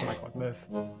my god, move.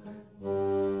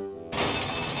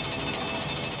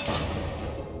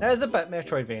 That is a bit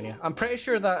Metroidvania. I'm pretty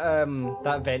sure that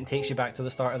that vent takes you back to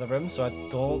the start of the room, so I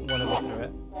don't want to go through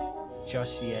it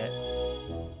just yet.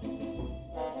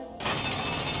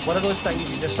 One of those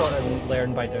things you just sort of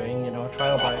learn by doing, you know,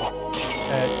 trial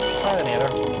and error,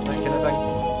 that kind of thing.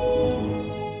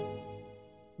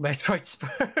 Metroid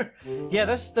Spur. Yeah,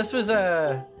 this was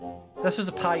a This was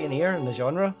a pioneer in the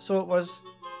genre, so it was.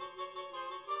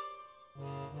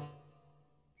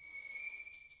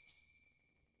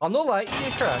 I'll not lie to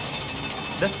you, Crash.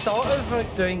 The thought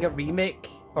of doing a remake,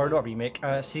 or not remake,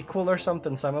 a sequel or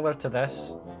something similar to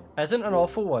this, isn't an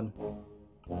awful one.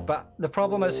 But the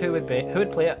problem is who would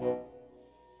play it?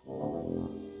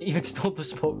 Even stole the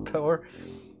smoke power.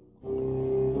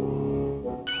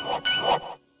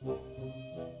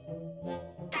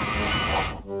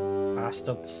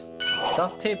 Bastards.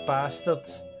 Dirty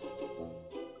bastards.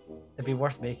 It'd be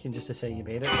worth making just to say you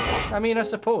made it. I mean, I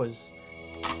suppose.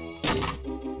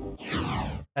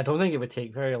 I don't think it would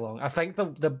take very long. I think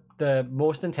the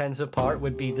most intensive part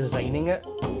would be designing it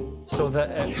so that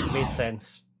it made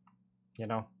sense. You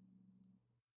know?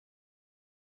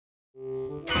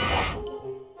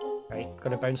 Right,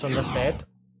 gonna bounce on this bed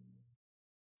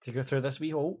to go through this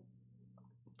wee hole.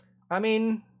 I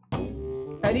mean,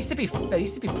 it needs to be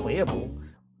playable.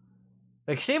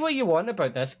 Like, say what you want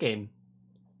about this game.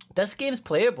 This game's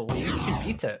playable. You can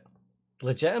beat it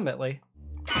legitimately.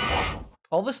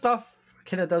 All the stuff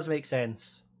kind of does make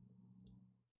sense.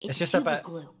 It's just a bit.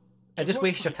 Glue. It just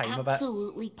wastes your time a bit.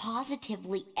 Absolutely,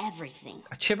 positively everything.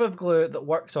 A tube of glue that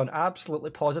works on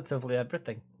absolutely positively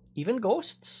everything, even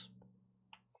ghosts.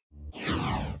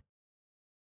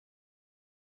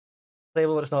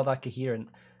 Playable, but it's not that coherent.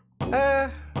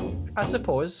 I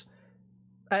suppose.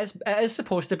 It is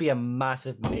supposed to be a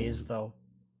massive maze, though,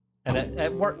 and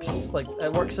it works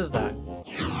as that.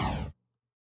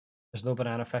 There's no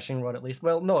banana fishing rod, at least.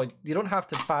 Well, no, you don't have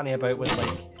to fanny about with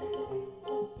like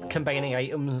combining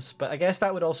items, but I guess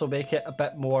that would also make it a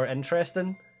bit more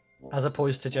interesting, as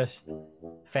opposed to just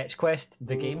fetch quest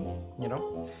the game. You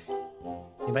know,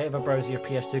 you might have a browse your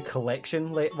PS2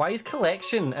 collection. Like, why is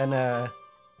collection in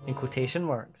quotation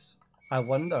marks? I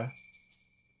wonder.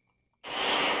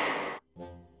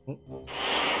 Do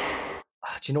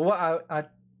you know what I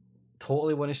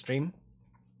totally want to stream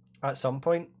at some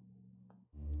point?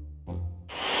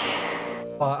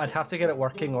 But I'd have to get it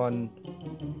working on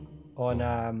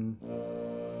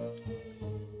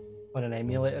an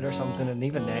emulator or something, and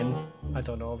even then, I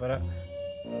don't know about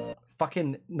it.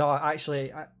 Fucking no,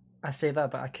 actually, I say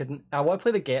that, but I couldn't. I want to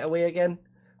play the Getaway again,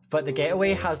 but the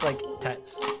Getaway has like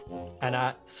tits, and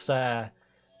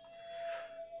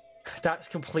that's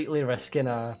completely risking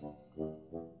a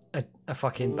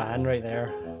fucking ban right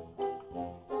there.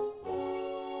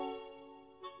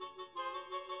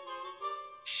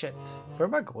 Shit, where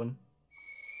am I going?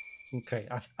 Okay,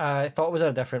 I thought it was in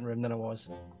a different room than it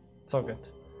was. It's all good.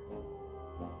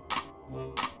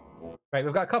 Right,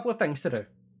 we've got a couple of things to do.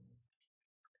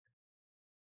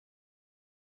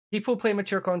 People play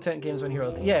mature content games on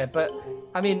Hero. Yeah, but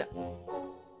I mean,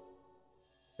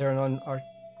 they're an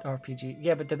RPG.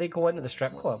 Yeah, but did they go into the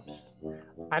strip clubs?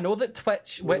 I know that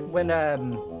Twitch when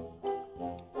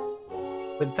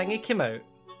Thingy came out,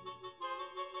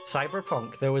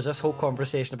 Cyberpunk, there was this whole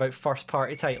conversation about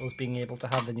first-party titles being able to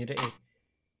have the nudity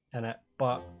in it,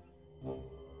 but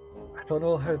I don't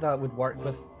know how that would work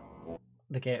with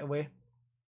the Getaway,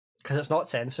 because it's not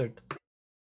censored,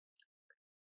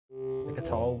 like,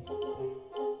 at all.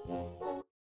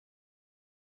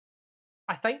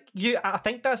 I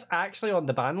think that's actually on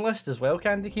the ban list as well,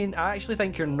 Candy Cane. I actually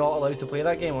think you're not allowed to play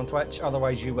that game on Twitch,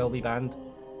 otherwise you will be banned.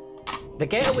 The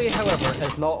Getaway, however,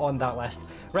 is not on that list.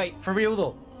 Right, for real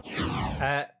though.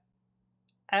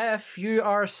 If you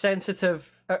are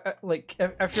sensitive, like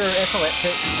if you're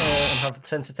epileptic and have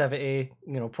sensitivity,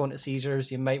 you know, prone to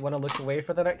seizures, you might want to look away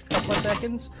for the next couple of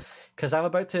seconds, because I'm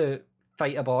about to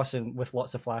fight a boss with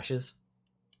lots of flashes.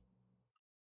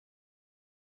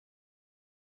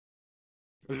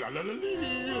 It's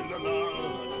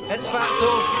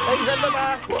Fatso! He's in the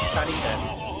bath! And he's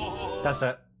dead. That's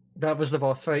it. That was the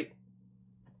boss fight.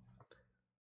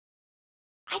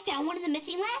 I found one of the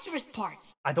missing Lazarus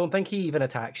parts. I don't think he even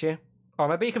attacks you. Or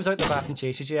maybe he comes out the bath and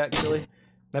chases you, actually.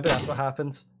 Maybe that's what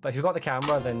happens. But if you've got the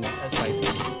camera, then it's fine.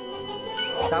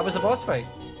 That was the boss fight.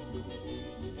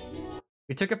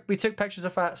 We took pictures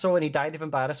of Fatso and he died of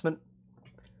embarrassment.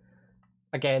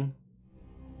 Again.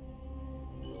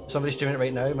 Somebody's doing it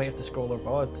right now, might have to scroll their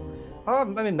VOD.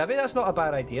 Oh, I mean, maybe that's not a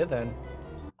bad idea then.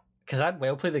 Because I'd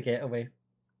well play the Getaway.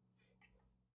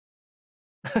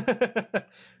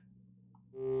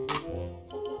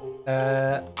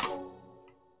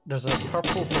 There's a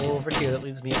purple door over here that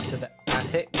leads me up to the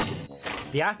attic.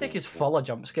 The attic is full of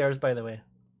jump scares, by the way.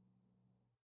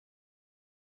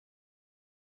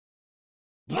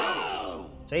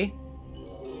 See?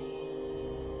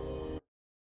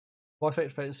 Boss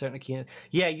fights fighting certain key.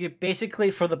 Yeah, you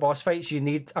basically, for the boss fights, you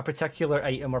need a particular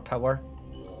item or power.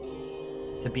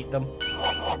 to beat them.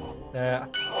 Yeah,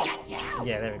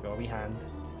 there we go, wee hand.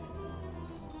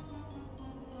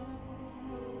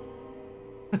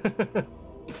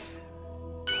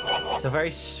 It's a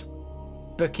very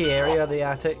spooky area, the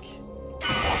attic.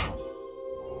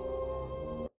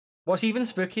 What's even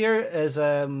spookier is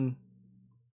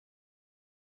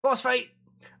boss fight.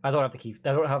 I don't have the key.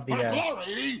 I don't have the. For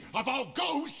glory about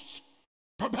ghosts,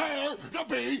 prepare to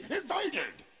be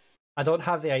invaded. I don't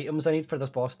have the items I need for this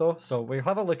boss though, so we'll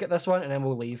have a look at this one and then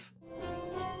we'll leave.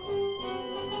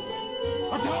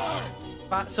 Attack!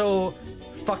 Fatso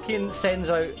fucking sends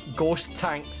out ghost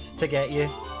tanks to get you.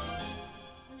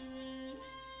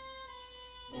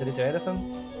 Did they do anything?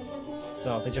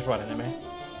 No, they just run into me.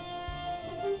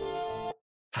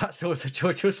 Fatso's a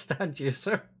JoJo stand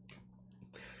user.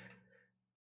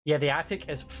 Yeah, the attic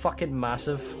is fucking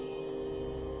massive.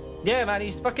 Yeah, man,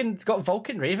 he's fucking got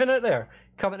Vulcan Raven out there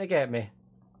coming to get me.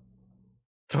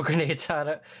 Throw grenades at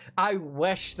it. I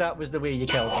wish that was the way you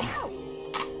killed him.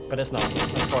 But it's not,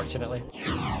 unfortunately.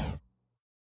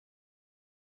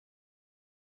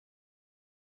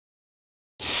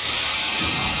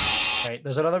 Right,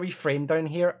 there's another wee frame down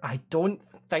here. I don't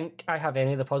think I have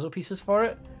any of the puzzle pieces for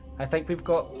it. I think we've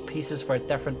got pieces for a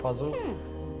different puzzle.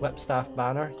 Whipstaff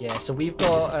banner. Yeah, so we've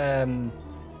got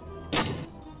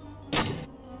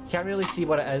can't really see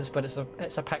what it is, but it's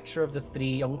a picture of the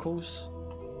three uncles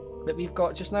that we've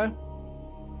got just now.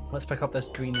 Let's pick up this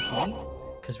green key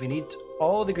because we need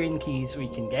all the green keys we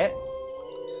can get.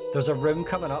 There's a room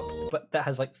coming up, but that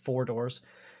has like 4 doors.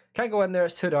 Can't go in there,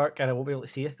 it's too dark, and I won't be able to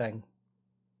see a thing.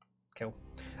 Cool.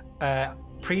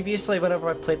 Previously, whenever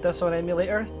I played this on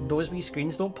emulator, those wee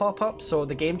screens don't pop up, so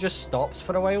the game just stops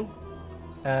for a while.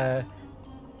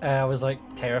 I was like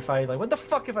terrified, like what the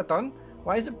fuck have I done?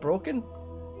 Why is it broken?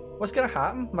 What's gonna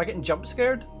happen? Am I getting jump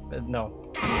scared?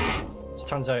 No. Just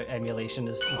turns out emulation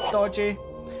is dodgy.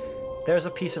 There's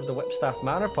a piece of the Whipstaff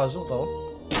Manor puzzle though.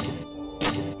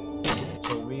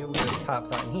 So we'll just pop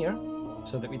that in here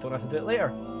so that we don't have to do it later.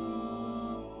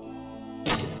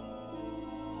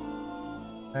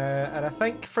 And I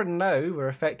think for now we're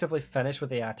effectively finished with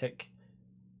the attic.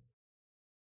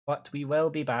 But we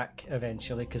will be back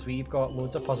eventually because we've got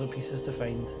loads of puzzle pieces to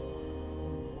find.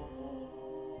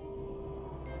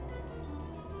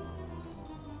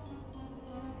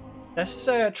 This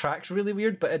track's really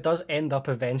weird, but it does end up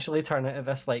eventually turning into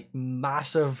this like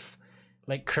massive,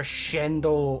 like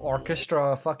crescendo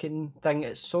orchestra fucking thing.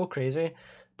 It's so crazy,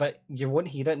 but you won't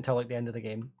hear it until like the end of the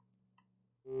game.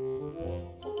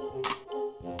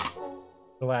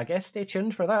 So I guess stay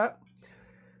tuned for that.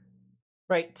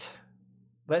 Right,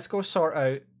 let's go sort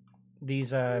out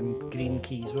these green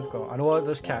keys we've got. I know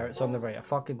there's carrots on the right. I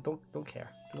fucking don't care.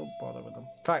 Don't bother with them.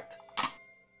 In fact,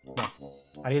 no.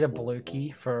 I need a blue key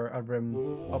for a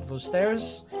room up those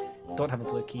stairs. Don't have a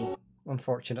blue key,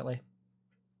 unfortunately.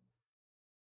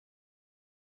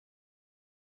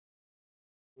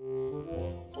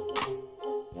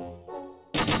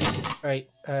 Right,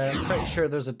 I'm pretty sure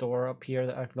there's a door up here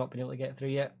that I've not been able to get through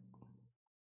yet.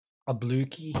 A blue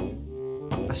key.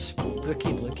 A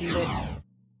spooky blue key, mate.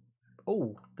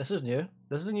 Oh, this is new.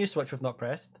 This is a new switch we've not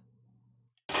pressed.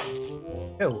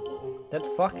 Oh, did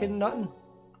fucking nothing.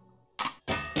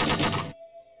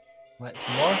 Let's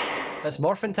morph. It's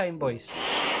morphin' time, boys.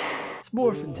 It's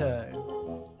morphin' time.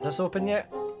 Is this open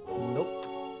yet? Nope.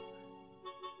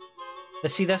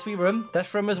 See this wee room?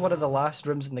 This room is one of the last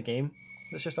rooms in the game.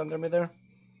 It's just under me there.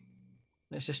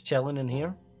 It's just chilling in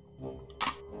here.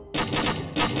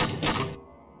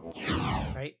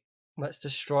 Right. Let's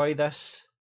destroy this.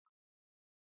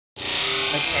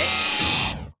 Like X.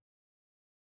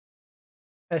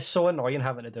 It's so annoying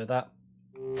having to do that.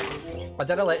 I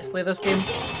did a Let's Play this game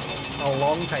a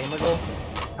long time ago,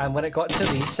 and when it got to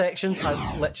these sections,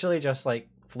 I literally just like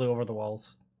flew over the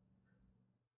walls.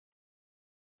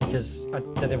 Because I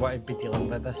didn't want to be dealing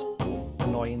with this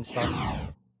annoying stuff.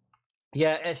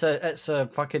 Yeah, it's a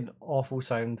fucking awful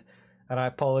sound, and I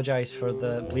apologise for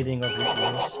the bleeding of your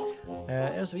ears.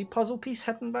 There's a wee puzzle piece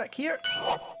hidden back here.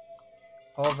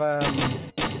 Of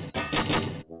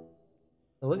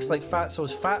it looks like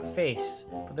Fatso's fat face,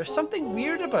 but there's something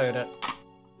weird about it.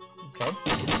 Okay.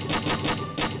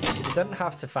 You didn't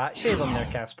have to fat shame him there,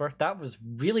 Casper. That was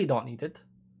really not needed.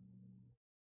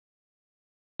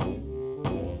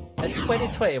 It's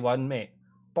 2021, mate.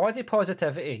 Body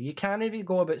positivity. You can't even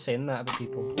go about saying that about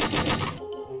people.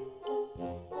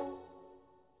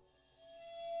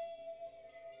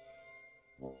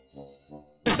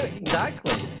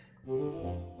 Exactly.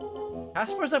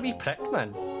 Casper's a wee prick,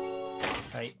 man.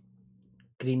 Right.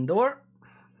 Green door.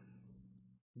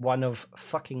 One of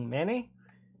fucking many.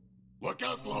 Look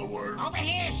out, glowworm! Over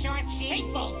here, short sheet. Hey,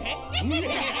 bullpen.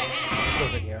 It's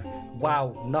over here.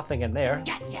 Wow, nothing in there.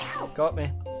 Got me.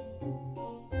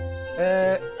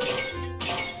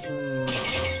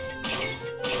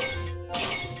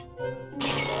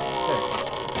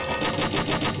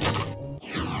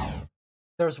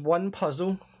 There's one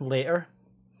puzzle later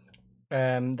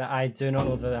that I do not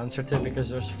know the answer to because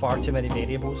there's far too many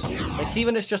variables. Like, see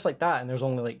when it's just like that and there's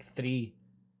only like 3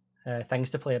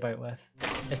 things to play about with.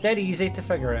 It's dead easy to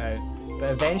figure it out, but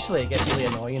eventually it gets really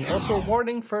annoying. Also,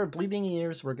 warning for bleeding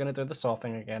ears, we're gonna do the saw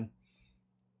thing again.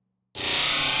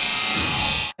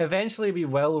 Eventually we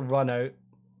will run out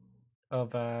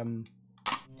of them,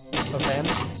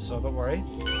 so don't worry.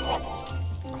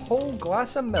 A whole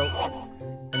glass of milk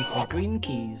and some green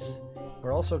keys.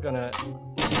 We're also gonna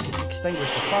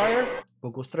extinguish the fire.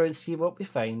 We'll go through and see what we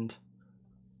find.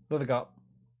 What have we got?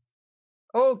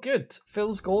 Oh, good.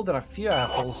 Phil's gold and a few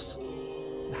apples.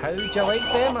 How do you like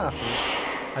them apples?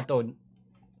 I don't.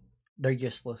 They're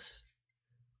useless.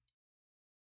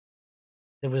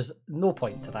 There was no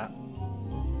point to that.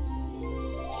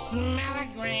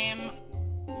 Mellogram.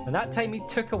 And that time he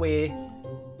took away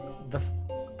the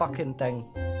fucking thing.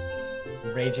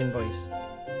 Raging boys.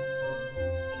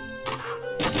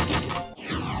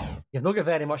 You've not got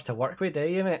very much to work with, do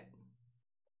you, mate?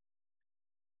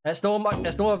 It's not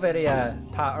a very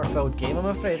patter-filled game, I'm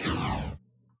afraid.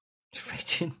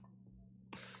 Raging.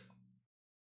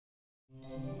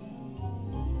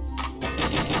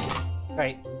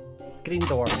 Right, green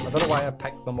door. I don't know why I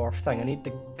picked the morph thing. I need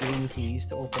the green keys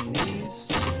to open these.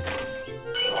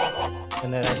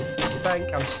 And then I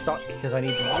think I'm stuck because I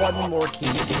need one more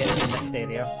key to get to the next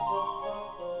area.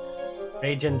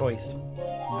 Raging, boys.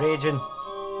 Raging.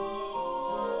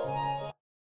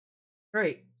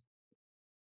 Right.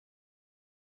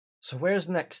 So where's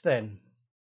next then?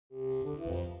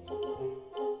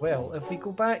 Well, if we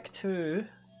go back to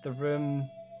the room...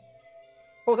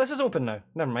 Oh, this is open now.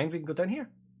 Never mind, we can go down here.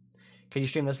 Can you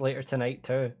stream this later tonight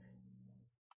too?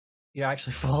 You're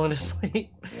actually falling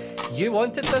asleep. You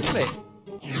wanted this, mate.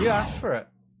 You asked for it.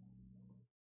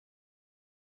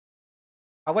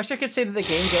 I wish I could say that the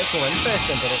game gets more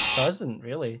interesting, but it doesn't,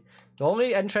 really. The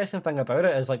only interesting thing about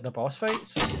it is, like, the boss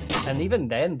fights. And even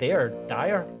then, they're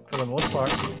dire, for the most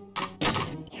part.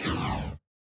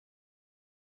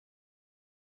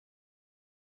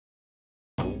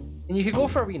 And you could go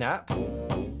for a wee nap.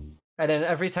 And then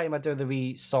every time I do the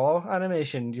wee saw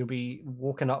animation, you'll be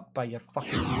woken up by your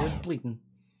fucking ears bleeding.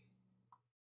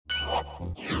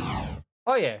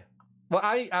 Oh yeah. Well,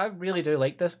 I really do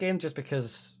like this game just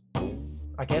because,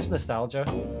 I guess, nostalgia.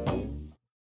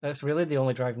 That's really the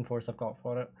only driving force I've got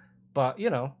for it. But, you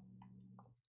know.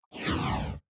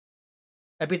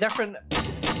 It'd be different,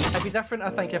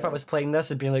 I think, if I was playing this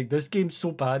and being like, this game's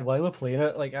so bad, why am I playing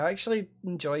it? Like, I actually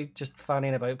enjoy just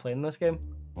fanning about playing this game.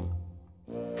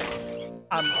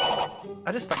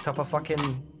 I just picked up a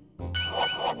fucking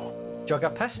jug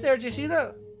of piss there, do you see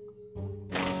that?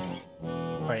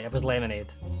 Right, it was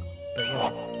lemonade. But, you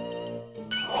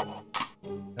know.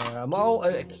 I'm all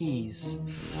out of keys.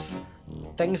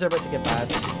 Things are about to get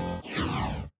bad.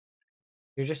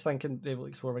 You're just thinking able to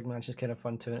explore Big Mansion's kind of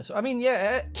fun too. So I mean,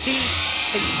 yeah, see,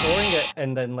 exploring it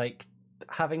and then like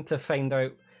having to find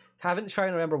out, having to try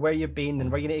and remember where you've been and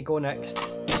where you need to go next.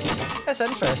 It's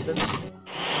interesting.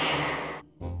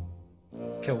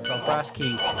 Cool, got a brass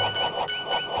key.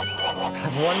 I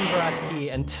have 1 brass key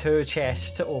and 2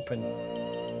 chests to open.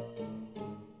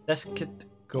 This could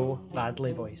go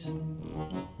badly, boys.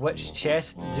 Which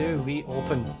chest do we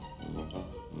open?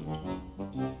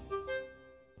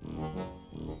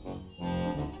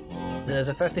 There's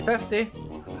a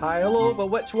 50-50. High or low, but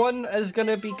which one is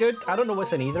gonna be good? I don't know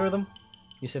what's in either of them.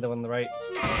 You say the one on the right.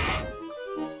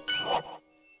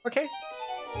 Okay.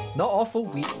 Not awful.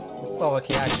 Oh,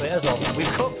 okay, actually it is awful.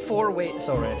 We've got 4 weights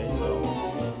already,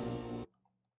 so...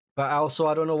 But also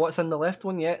I don't know what's in the left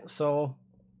one yet, so...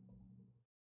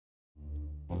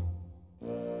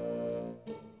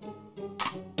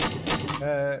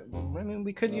 I mean,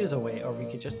 we could use a weight, or we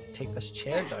could just take this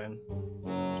chair down.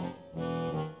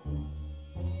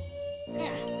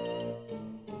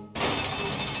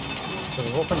 So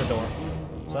we've opened the door,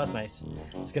 so that's nice.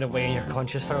 It's gonna weigh your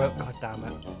conscience for a while. God damn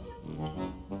it.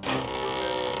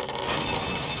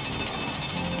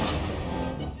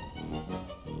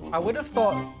 I would have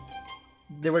thought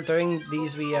they were doing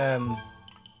these wee,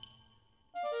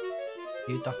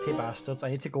 you dirty bastards.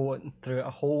 I need to go through a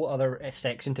whole other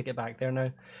section to get back there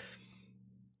now.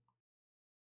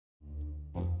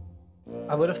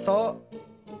 I would have thought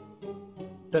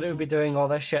that it would be doing all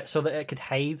this shit so that it could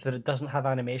hide that it doesn't have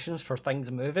animations for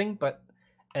things moving, but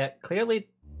it clearly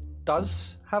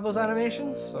does have those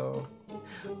animations, so...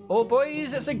 Oh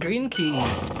boys, it's a green key!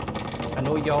 I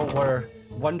know y'all were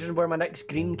wondering where my next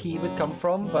green key would come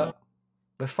from, but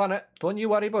we've fun it. Don't you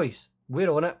worry, boys. We're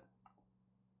on it.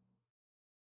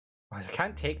 I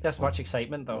can't take this much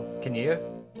excitement though, can you?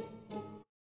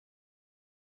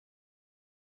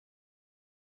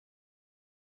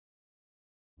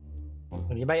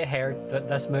 Well, you might have heard that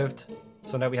this moved,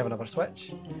 so now we have another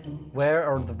switch. Where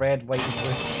are the red, white, and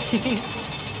blue keys?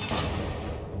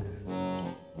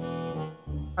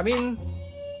 I mean,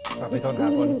 well, we don't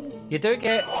have one. You do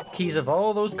get keys of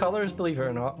all those colours, believe it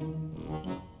or not.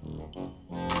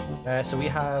 So we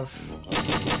have...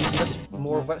 Is this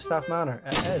more of Whipstaff Manor?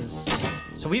 It is.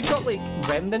 So we've got like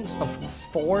remnants of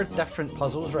 4 different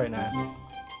puzzles right now.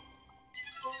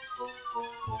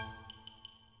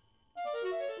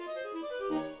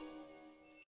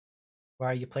 Why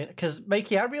are you playing it? Because,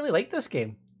 Mikey, I really like this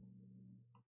game.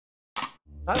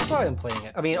 That's why I'm playing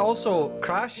it. I mean, also,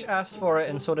 Crash asked for it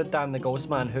and so did Dan the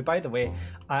Ghostman, who, by the way,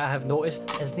 I have noticed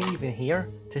isn't even here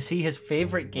to see his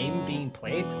favourite game being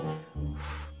played.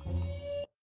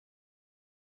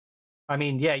 I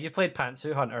mean, yeah, you played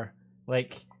Pantsu Hunter,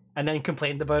 like, and then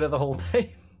complained about it the whole time.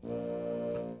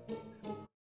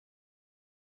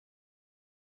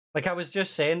 Like, I was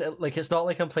just saying, like, it's not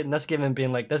like I'm playing this game and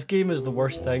being like, this game is the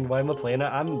worst thing, why am I playing it?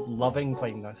 I'm loving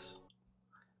playing this.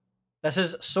 This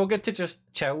is so good to just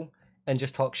chill and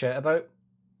just talk shit about.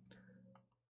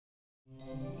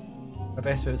 My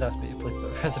best bit was asked me to play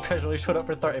Prince of Persia, only showed up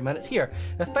for 30 minutes. Here,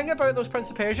 the thing about those Prince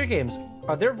of Persia games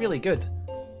are they're really good.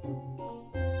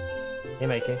 Hey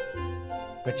Mikey,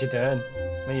 what you doing?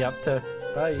 What are you up to?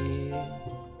 Bye.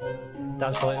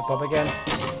 Dad's probably at the pub again.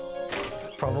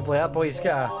 Probably. That boy's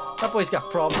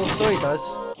got problems, so he does.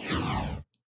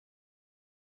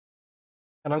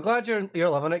 And I'm glad you're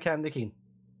loving it, Candy Keen.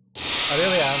 I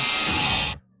really am.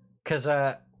 Cause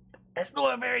it's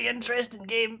not a very interesting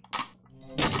game.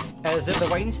 Is it the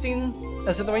Weinstein?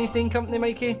 Is it the Weinstein Company,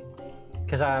 Mikey?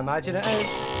 Cause I imagine it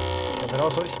is. It would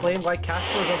also explain why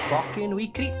Casper's a fucking wee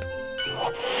creep.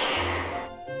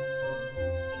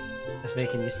 It's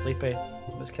making you sleepy.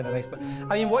 That's kind of nice, but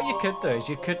I mean, what you could do is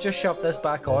you could just shove this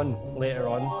back on later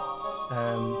on,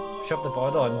 shove the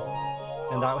VOD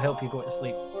on, and that'll help you go to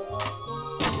sleep.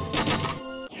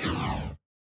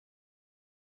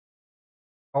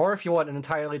 Or if you want an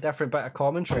entirely different bit of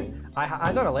commentary,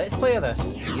 I done a Let's Play of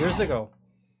this years ago,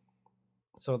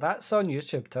 so that's on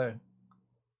YouTube too.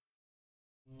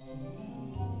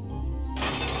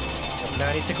 Now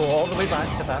I need to go all the way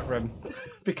back to that room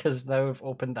because now I've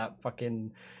opened that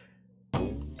fucking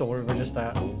door we were just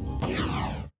at.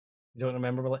 You don't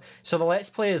remember? So the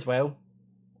Let's Play as well.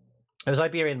 It was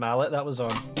Iberian Mallet that was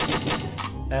on.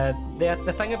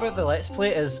 The thing about the Let's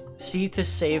Play is, see, to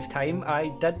save time,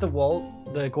 I did the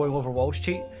going over walls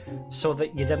cheat so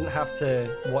that you didn't have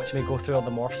to watch me go through all the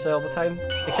morphs all the time.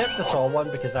 Except the Saw one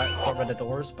because that got rid of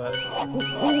doors, but...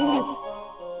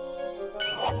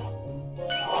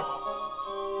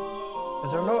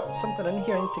 Is there not something in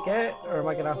here I need to get? Or am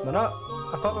I gonna have to not?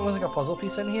 I thought there was like a puzzle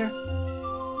piece in here.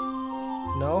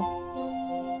 No?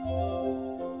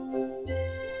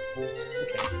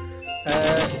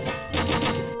 Okay.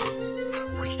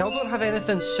 We still don't have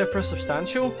anything super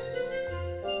substantial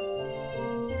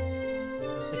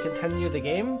to continue the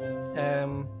game.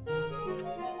 I'm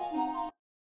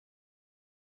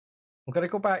gonna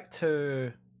go back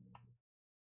to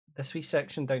this wee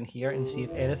section down here and see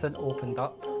if anything opened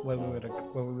up when we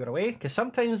were away, because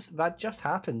sometimes that just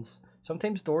happens.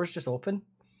 Sometimes doors just open.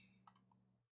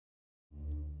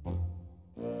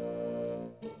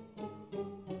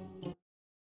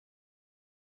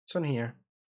 What's in here?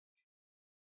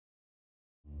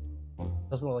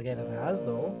 Doesn't look like anything has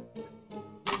though.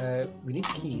 We need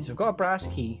keys. We've got a brass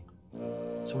key,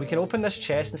 so we can open this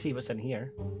chest and see what's in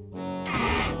here.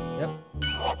 Yep,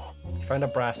 found a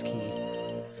brass key.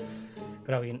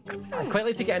 Brilliant. I'd quite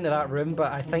like to get into that room,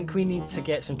 but I think we need to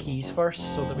get some keys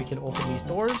first so that we can open these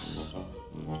doors.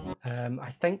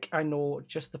 I think I know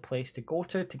just the place to go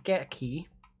to get a key.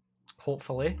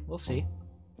 Hopefully. We'll see.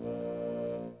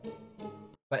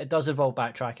 But it does involve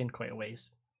backtracking quite a ways.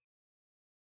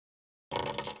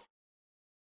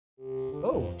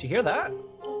 Oh, did you hear that?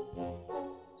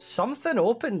 Something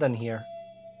opened in here.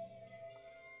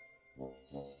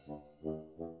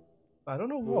 I don't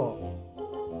know what.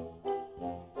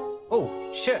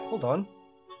 Oh, shit, hold on.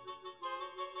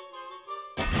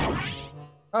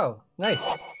 Oh, nice.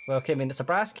 Well, okay, I mean, it's a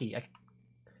brass key. I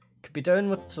could be down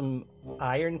with some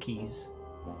iron keys.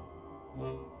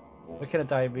 What kind of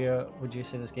diarrhea would you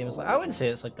say this game is like? I wouldn't say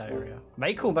it's like diarrhea.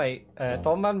 Michael might,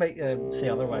 Thornman might say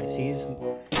otherwise. He's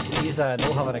not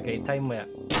having a great time with it.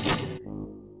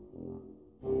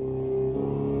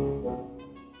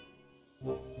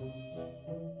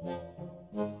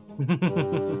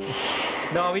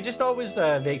 No, we just always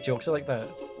make jokes like that,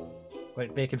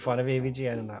 like making fun of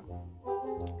AVGN and that.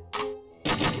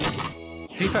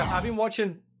 To be fair, I've been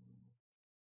watching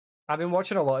a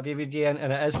lot of AVGN,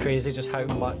 and it is crazy just how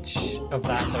much of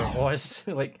that there was.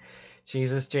 Like,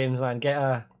 Jesus, James, man, get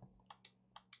a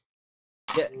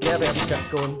bit of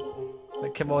script going.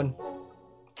 Like, come on,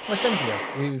 what's in here?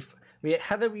 We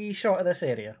had a wee shot of this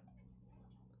area.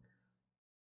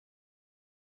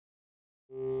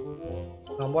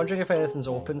 I'm wondering if anything's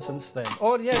open since then.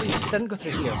 Oh yeah, we didn't go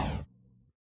through here.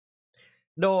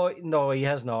 No, he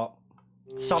has not.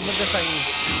 Some of the things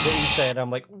that he said, I'm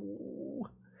like, ooh,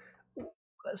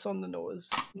 that's on the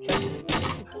nose.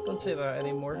 Don't say that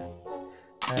anymore.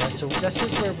 So this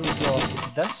is where we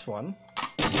dropped this one.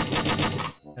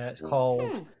 It's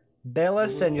called Bella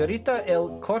Señorita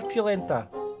El Corpulenta.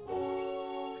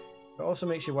 It also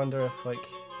makes you wonder if, like,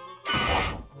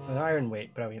 an iron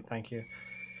weight. Brilliant, thank you.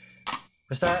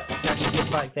 Was that actually good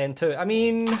back then too? I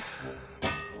mean,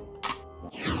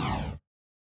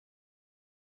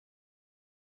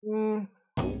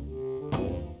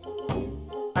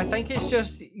 I think it's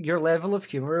just your level of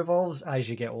humor evolves as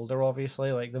you get older.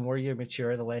 Obviously, like the more you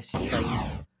mature, the less of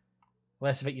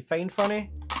it you find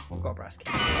funny. I've got a brass key.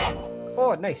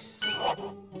 Oh, nice.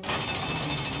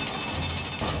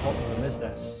 What room is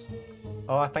this?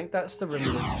 Oh, I think that's the room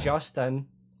we were just in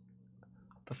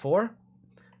before.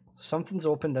 Something's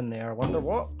opened in there. I wonder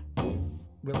what?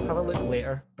 We'll have a look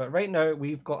later. But right now,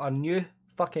 we've got a new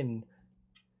bit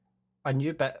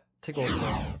to go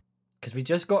through. Because we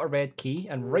just got a red key,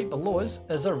 and right below us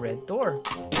is a red door.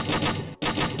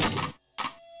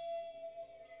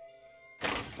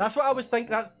 That's what I was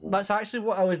thinking. That's actually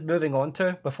what I was moving on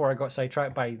to before I got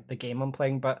sidetracked by the game I'm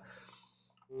playing. But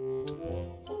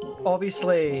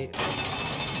obviously,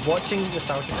 watching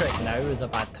Nostalgia Critic now is a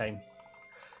bad time.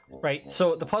 Right,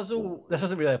 so the puzzle, this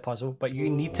isn't really a puzzle, but you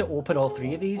need to open all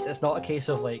three of these. It's not a case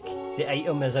of like, the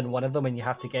item is in one of them and you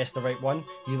have to guess the right one.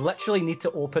 You literally need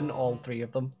to open all three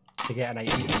of them to get an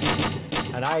item.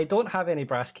 And I don't have any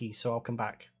brass keys, so I'll come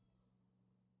back.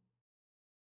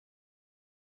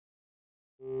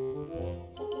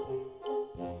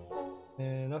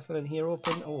 Nothing in here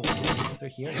open. Oh, go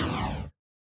through here now.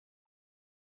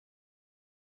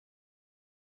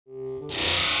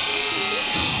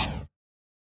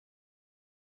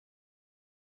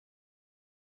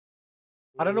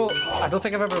 I don't know, I don't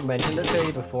think I've ever mentioned it to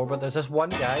you before, but there's this one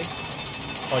guy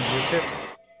on YouTube.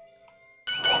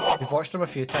 We've watched him a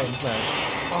few times now.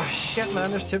 Oh shit, man,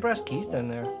 there's two brass keys down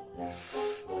there.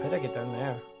 How'd I get down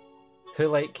there? Who,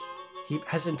 like,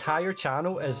 his entire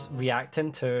channel is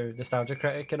reacting to Nostalgia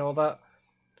Critic and all that,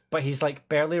 but he's like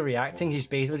barely reacting, he's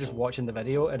basically just watching the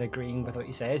video and agreeing with what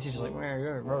he says. He's just like,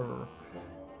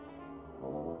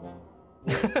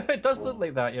 it does look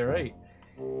like that, you're right.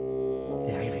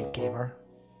 The irate gamer.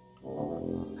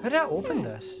 How did I open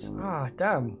this? Ah,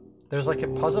 damn. There's like a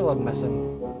puzzle I'm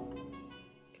missing.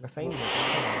 Can I find it?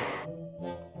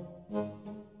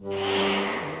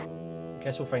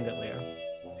 Guess we'll find it later.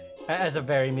 It is a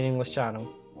very meaningless channel.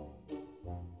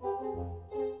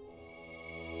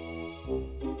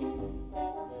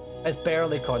 It's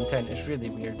barely content, it's really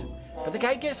weird. But the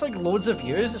guy gets like loads of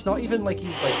views. It's not even like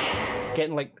he's like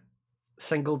getting like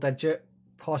single digit,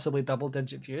 possibly double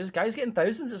digit views. Guy's getting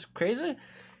thousands, it's crazy.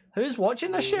 Who's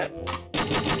watching this shit?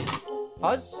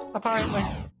 Us, apparently.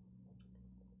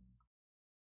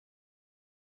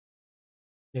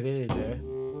 Maybe they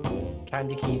do.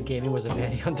 Candy Key Gaming was a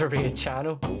very underrated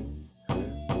channel.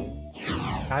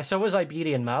 So was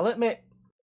Iberian Mallet, mate.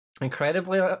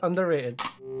 Incredibly underrated.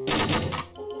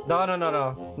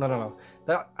 No.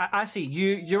 I see.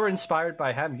 You were inspired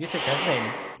by him. You took his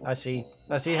name. I see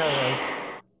how it is.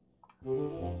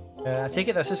 I take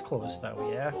it this is closed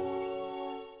though, yeah?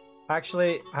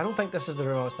 Actually, I don't think this is the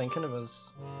room I was thinking it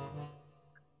was.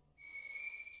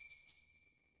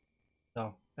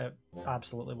 No, it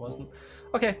absolutely wasn't.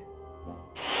 Okay.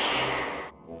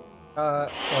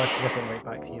 Let's get it right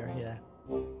back here, yeah.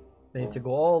 They need to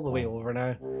go all the way over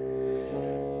now.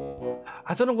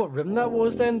 I don't know what room that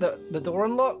was then, that the door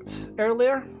unlocked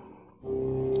earlier.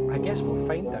 I guess we'll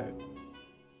find out.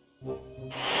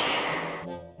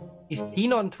 He's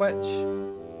keen on Twitch.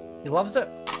 He loves it.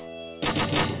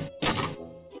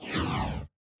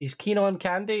 He's keen on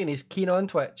candy and he's keen on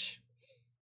Twitch.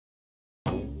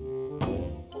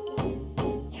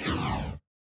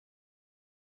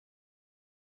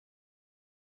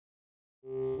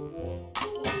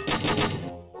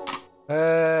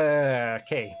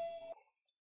 Okay.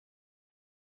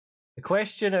 The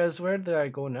question is, where do I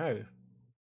go now?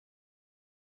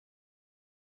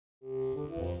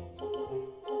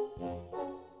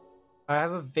 I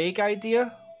have a vague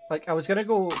idea. Like, I was gonna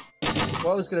go... What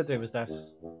I was gonna do was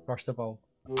this, first of all.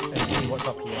 And see what's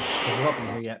up here. Because we're not been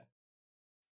here yet.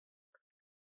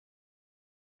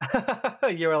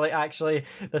 You were like, actually,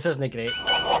 this isn't great.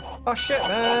 Oh shit,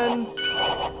 man!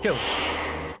 Cool.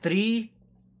 It's three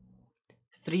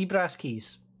brass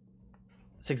keys.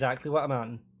 That's exactly what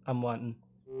I'm wanting.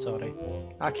 Sorry.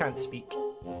 I can't speak.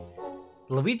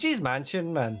 Luigi's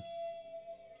Mansion, man.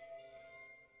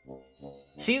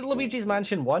 See Luigi's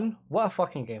Mansion 1? What a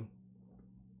fucking game.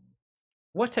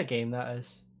 What a game that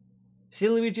is. See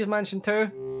Luigi's Mansion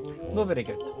 2? Not very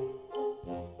good.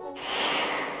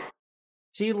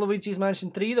 See Luigi's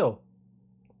Mansion 3 though?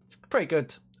 It's pretty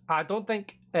good. I don't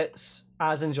think it's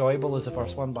as enjoyable as the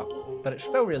first one, but it's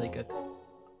still really good.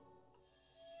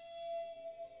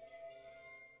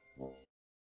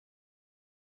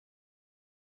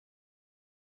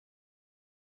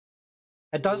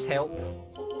 It does help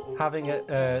having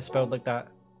it spelled like that,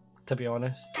 to be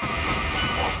honest.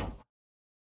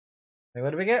 Hey,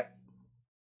 what do we get?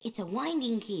 It's a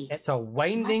winding key. It's a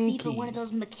winding key. Must be for one of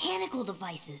those mechanical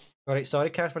devices. Alright,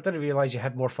 sorry Casper, I didn't realise you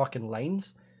had more fucking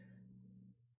lines.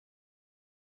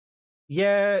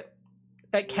 Yeah,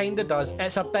 it kinda does.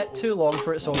 It's a bit too long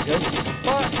for its own good,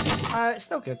 but it's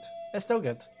still good. It's still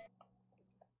good.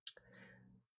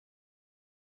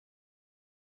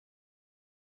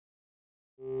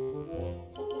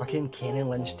 Fucking Kenny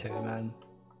Lynch too, man.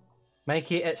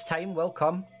 Mikey, its time will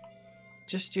come.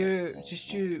 Just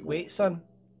you wait, son.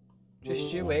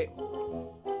 Just you wait.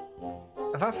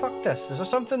 Have I fucked this? Is there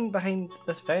something behind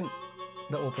this vent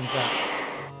that opens that?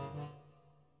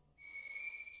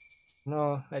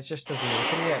 No, it just doesn't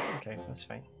open yet. Okay, that's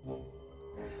fine.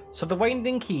 So the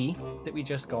winding key that we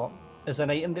just got is an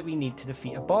item that we need to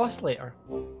defeat a boss later.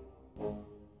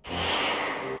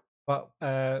 But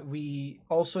we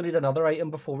also need another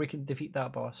item before we can defeat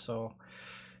that boss, so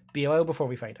be a while before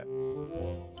we find it.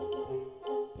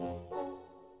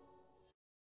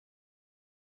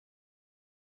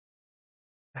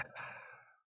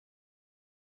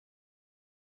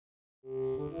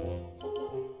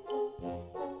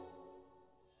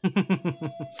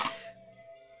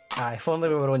 Aye, if only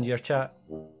we were on your chat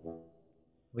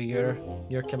with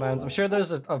your commands. I'm sure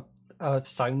there's a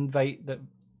sound bite that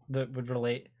would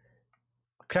relate.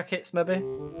 Crickets, maybe?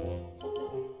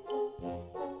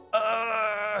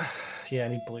 Yeah, I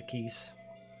need blue keys.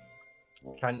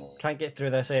 Can't get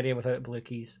through this area without blue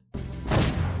keys.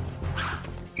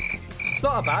 It's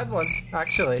not a bad one,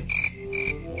 actually.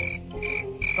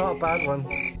 Not a bad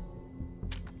one.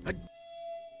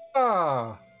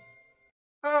 Ah!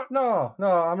 Oh, no,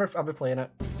 I'm replaying it.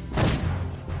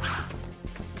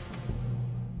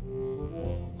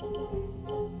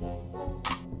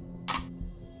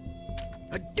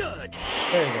 Good.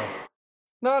 There you go.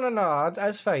 No,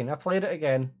 that's fine. I played it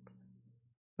again.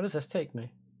 Where does this take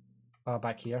me? Oh,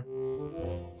 back here.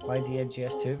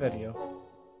 YDNGS2 video.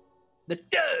 The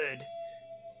dude!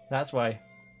 That's why.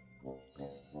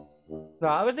 No,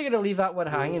 I wasn't gonna leave that one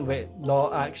hanging with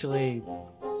not actually,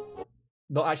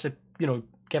 you know,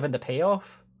 giving the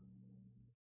payoff.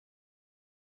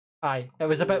 Aye, it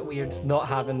was a bit weird not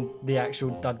having the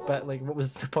actual dud bit. Like, what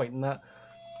was the point in that?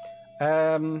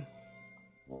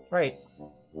 Right.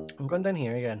 I'm going down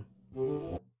here again.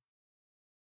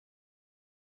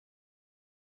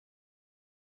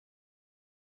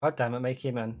 God damn it,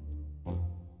 Mikey, man.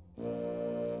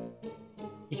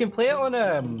 You can play it on,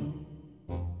 I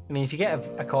mean, if you get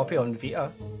a copy on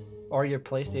Vita, or your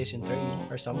PlayStation 3,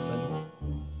 or something.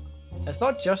 It's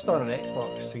not just on an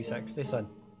Xbox 360, son.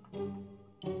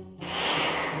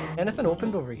 Anything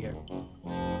opened over here?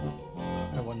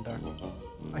 I wonder.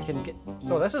 I can get...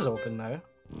 Oh, this is open now.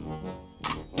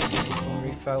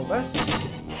 Refill this.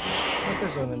 What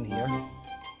goes on in here?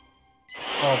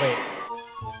 Oh, wait.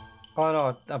 Oh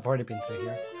no, I've already been through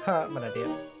here. Ha, I'm an idiot.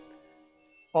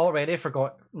 Already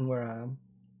forgotten where I am.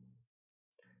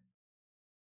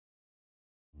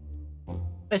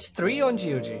 It's 3 on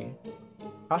GOG.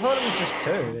 I thought it was just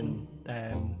 2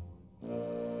 and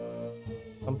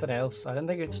something else. I didn't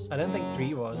think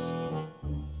 3 was.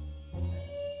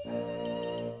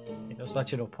 There's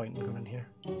literally no point in going here.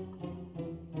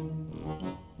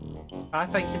 I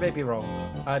think you may be wrong.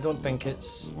 I don't think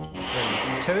it's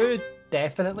 3. 2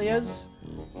 definitely is,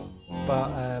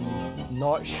 but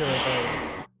not sure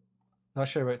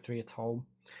about 3 at all.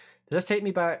 Does this take me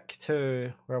back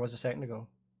to where I was a second ago?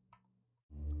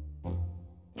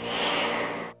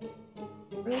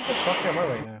 Where the fuck am I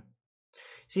right now?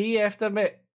 See you after,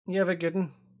 mate. You have a good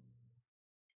one.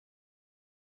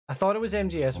 I thought it was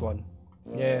MGS1.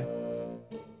 Yeah.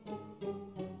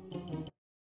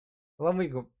 Well, then we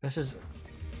go. This is...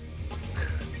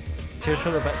 Cheers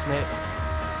for the bits, mate.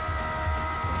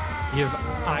 You've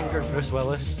angered Bruce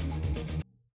Willis.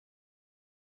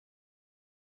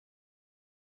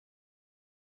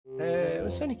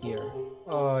 What's in here?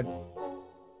 Oh...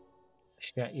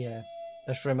 Shit, yeah.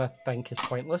 This room I think is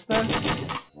pointless now.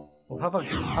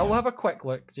 I'll have a quick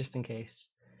look, just in case.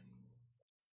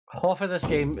 Half of this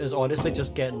game is honestly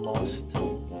just getting lost. I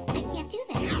can't do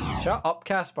that. Shut up,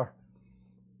 Casper.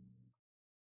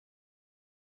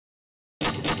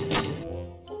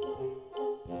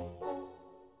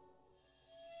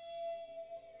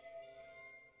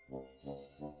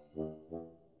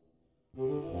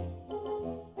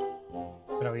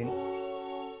 Brilliant.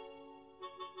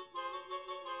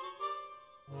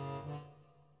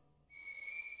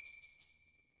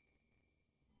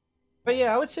 But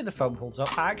yeah, I would say the film holds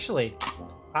up. Actually,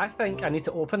 I think I need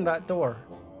to open that door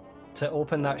to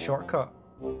open that shortcut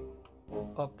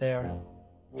up there.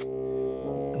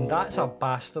 And that's a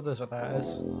bastard is what that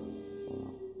is.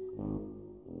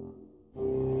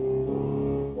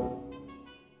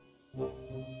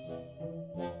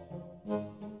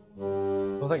 I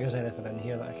don't think there's anything in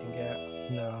here that I can get.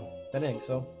 No, I don't think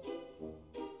so.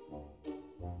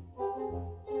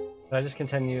 Did I just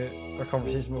continue our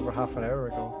conversation over half an hour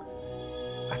ago?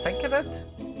 I think I did.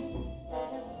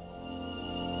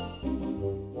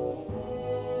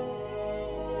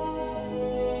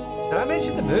 Did I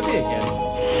mention the movie again?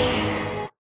 I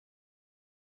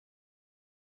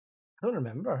don't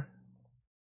remember.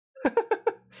 I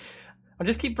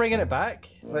just keep bringing it back.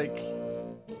 Like...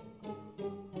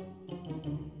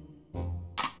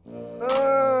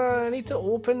 I need to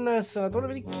open this and I don't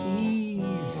have any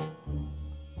keys.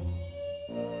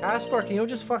 Casper, can you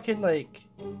just fucking like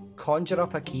conjure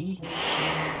up a key?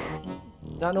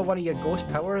 Is that not one of your ghost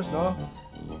powers? No?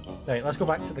 Right, let's go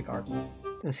back to the garden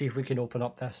and see if we can open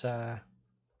up this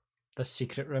this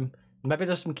secret room. Maybe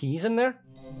there's some keys in there?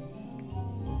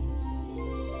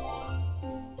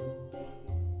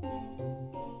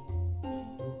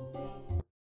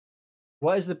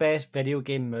 What is the best video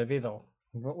game movie though?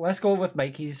 Let's go with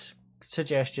Mikey's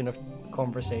suggestion of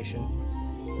conversation.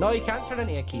 No, you can't turn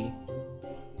into a key.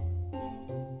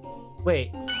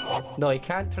 Wait, no, he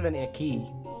can't turn into a key.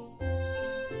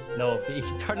 No, but he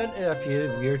can turn into a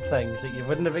few weird things that you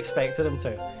wouldn't have expected him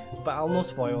to. But I'll not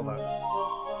spoil that.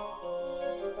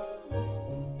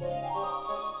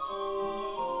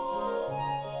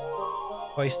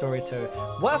 Toy Story 2.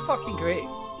 What a fucking great...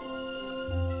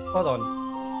 Hold on.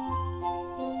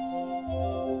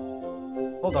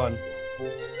 Hold on.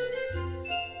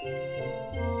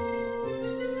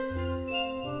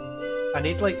 I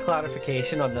need like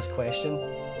clarification on this question.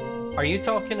 Are you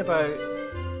talking about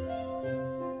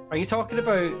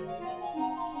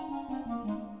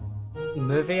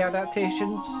movie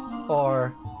adaptations,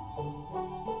 or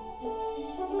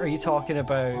are you talking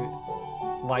about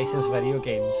licensed video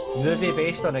games? Movie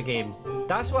based on a game.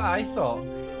 That's what I thought.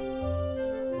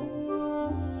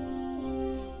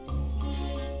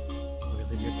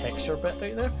 Leave your texture bit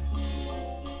right there.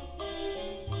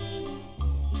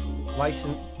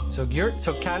 License. So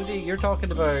Candy, you're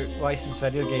talking about licensed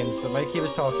video games, but Mikey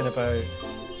was talking about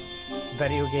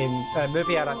video game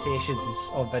movie adaptations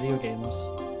of video games.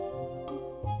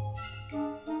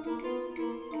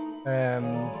 I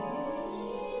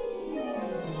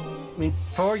mean,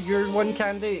 for your one,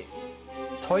 Candy,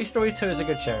 Toy Story 2 is a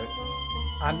good shout.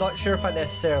 I'm not sure if I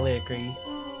necessarily agree,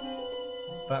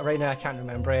 but right now I can't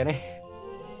remember any.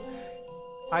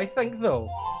 I think though,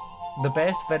 the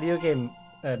best video game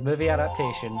movie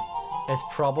adaptation is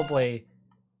probably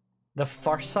the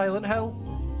first Silent Hill.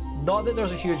 Not that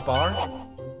there's a huge bar,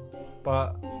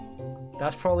 but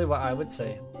that's probably what I would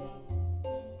say.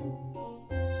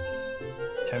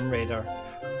 Tomb Raider.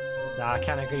 Nah, I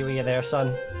can't agree with you there,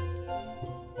 son.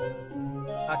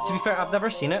 To be fair, I've never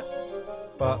seen it,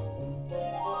 but...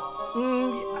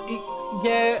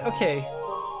 yeah, okay.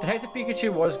 Detective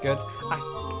Pikachu was good.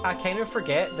 I kind of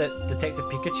forget that Detective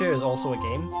Pikachu is also a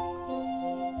game,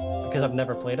 because I've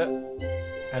never played it,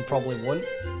 and probably won't.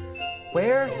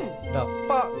 Where the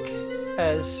fuck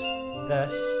is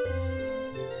this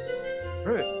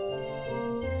route?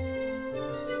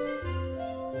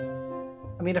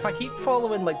 I mean, if I keep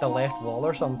following like the left wall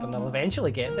or something, I'll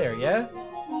eventually get there, yeah?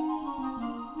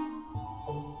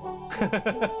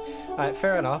 Alright,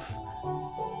 fair enough.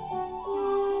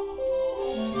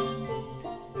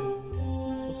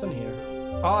 What's in here?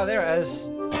 Oh, there it is.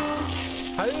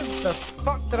 How the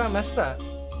fuck did I miss that?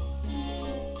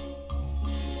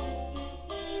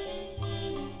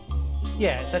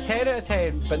 Yeah, it's a 10 out of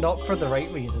 10, but not for the right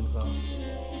reasons though.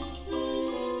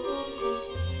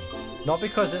 Not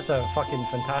because it's a fucking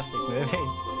fantastic movie.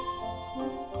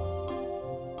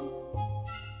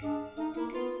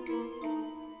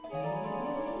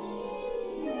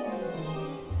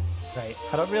 Right,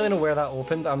 I don't really know where that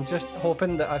opened. I'm just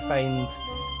hoping that I find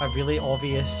a really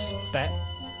obvious bit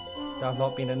that I've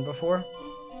not been in before.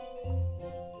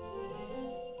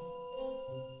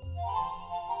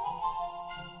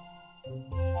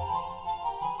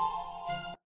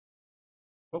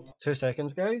 Oh, 2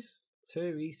 seconds, guys.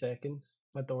 2 wee seconds.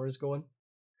 My door is going.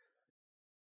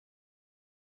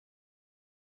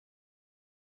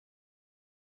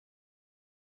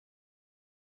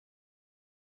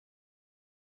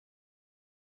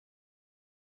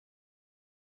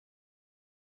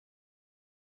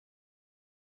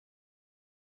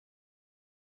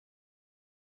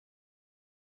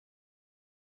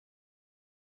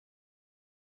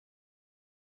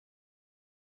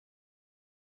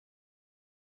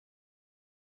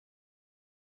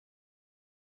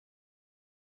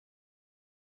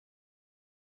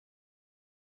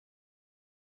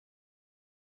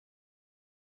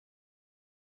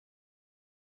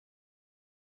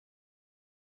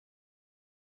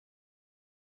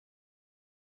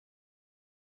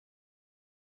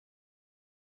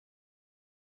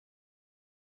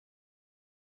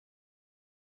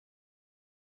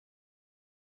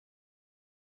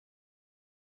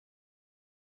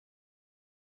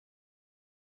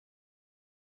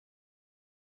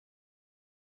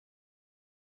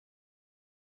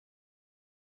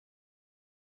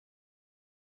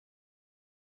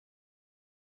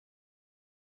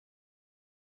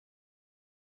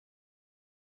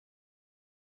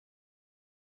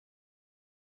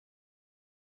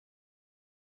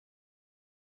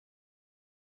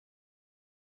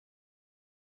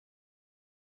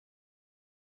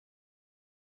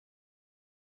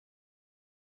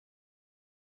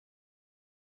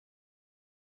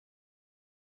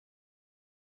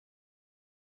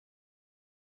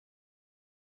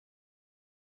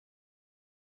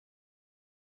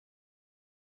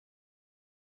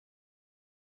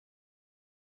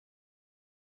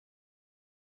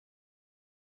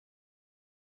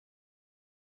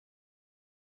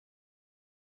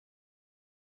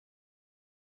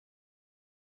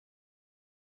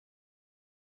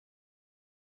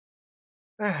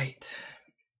 Right.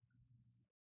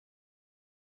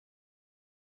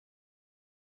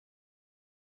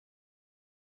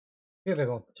 Here we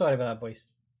go. Sorry about that, boys.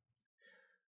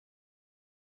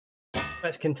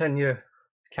 Let's continue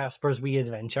Casper's wee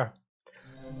adventure.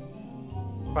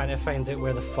 Trying to find out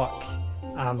where the fuck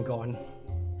I'm gone.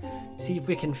 See if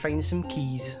we can find some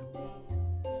keys.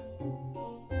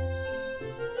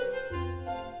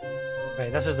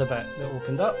 Right, this is the bit that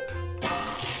opened up.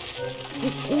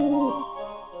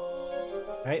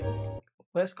 Right,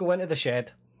 let's go into the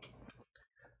shed.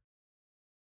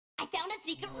 I found a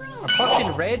secret room. A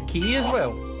fucking red key as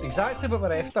well. Exactly what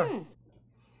we're after.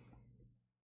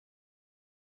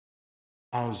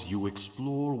 As you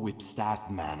explore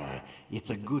Whipstaff Manor, it's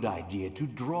a good idea to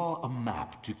draw a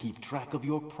map to keep track of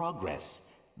your progress.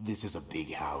 This is a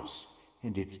big house,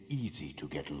 and it's easy to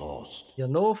get lost. You're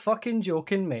no fucking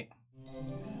joking, mate.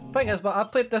 Thing is, but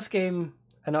I've played this game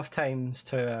enough times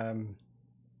to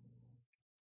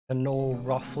know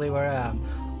roughly where I am.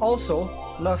 Also,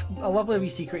 a lovely wee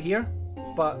secret here,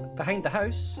 but behind the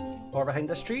house, or behind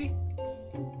this tree,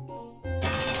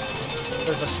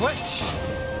 there's a switch.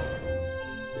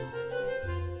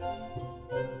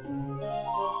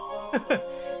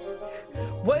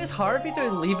 What is Harvey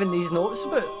doing leaving these notes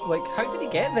about? Like, how did he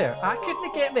get there? I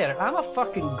couldn't get there. I'm a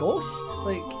fucking ghost.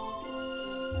 Like...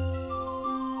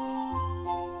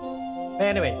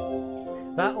 Anyway,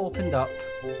 that opened up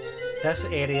this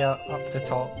area up the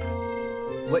top,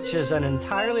 which is an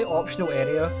entirely optional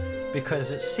area because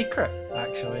it's secret,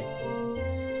 actually.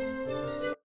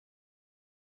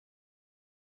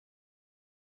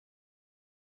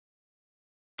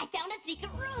 I found a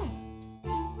secret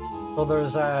room. So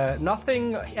there's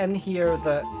nothing in here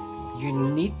that you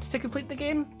need to complete the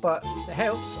game, but it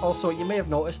helps. Also, you may have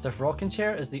noticed this rocking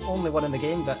chair is the only one in the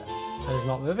game that is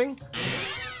not moving.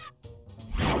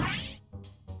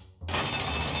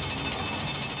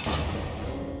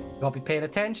 Gotta be paying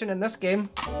attention in this game.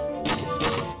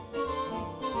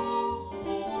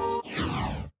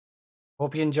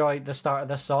 Hope you enjoyed the start of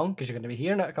this song, because you're going to be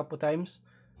hearing it a couple of times.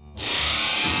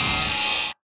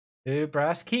 2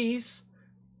 brass keys.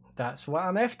 That's what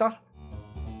I'm after.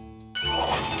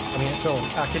 I mean, so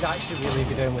I could actually really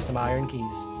be doing with some iron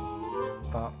keys.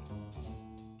 But...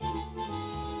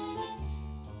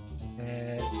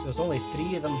 There's only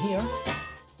 3 of them here.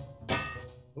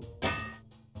 Oop.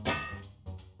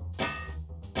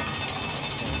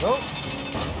 There we go.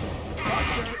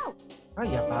 Ah,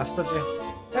 you bastard, you.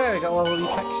 There we got a little wee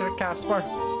picture of Casper.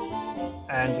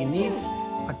 And we need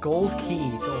a gold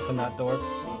key to open that door.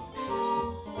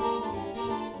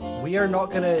 We are not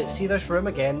going to see this room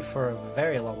again for a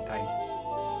very long time.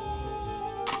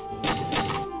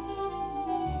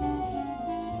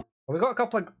 We got a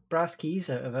couple of brass keys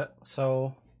out of it,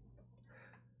 so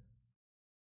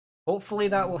hopefully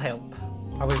that will help.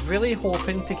 I was really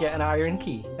hoping to get an iron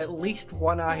key, at least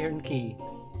one iron key.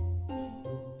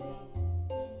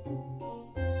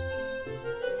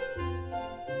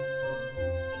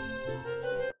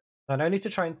 I now need to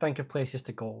try and think of places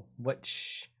to go,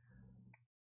 which...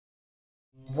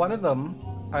 One of them,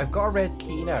 I've got a red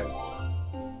key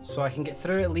now, so I can get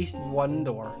through at least one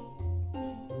door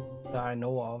that I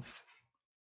know of.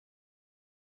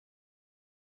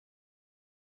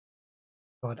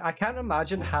 God, I can't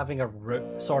imagine having a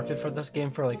route sorted for this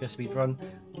game for like a speedrun.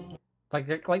 Like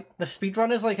the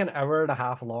speedrun is like an hour and a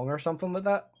half long or something like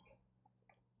that.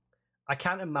 I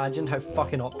can't imagine how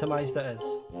fucking optimized it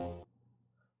is.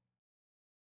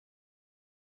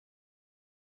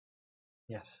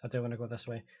 Yes, I do want to go this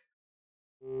way.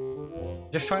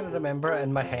 Just trying to remember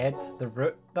in my head the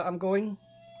route that I'm going.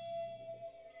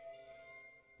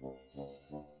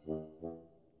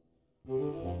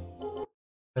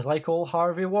 Because like old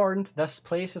Harvey warned, this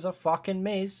place is a fucking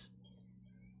maze.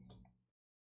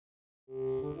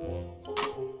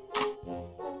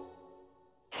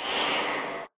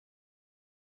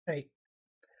 Right.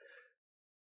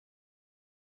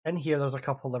 In here there's a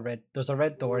couple of there's a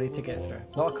red door I need to get through.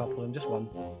 Not a couple of them, just one.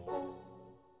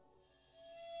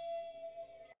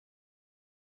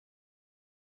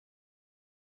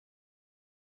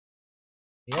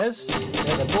 He is.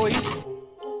 There's the boy.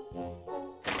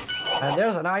 And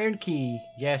there's an iron key.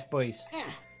 Yes, boys.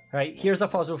 Right, here's a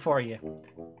puzzle for you.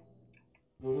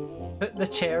 Put the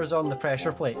chairs on the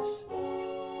pressure plates.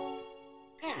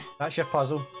 That's your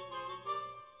puzzle.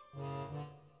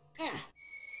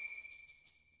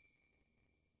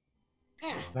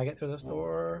 Can I get through this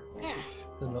door?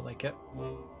 Doesn't look like it.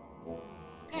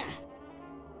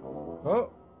 Oh!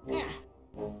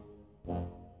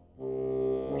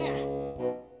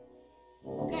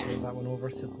 Move that one over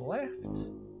to the left.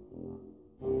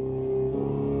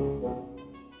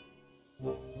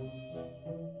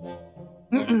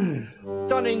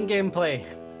 Stunning gameplay!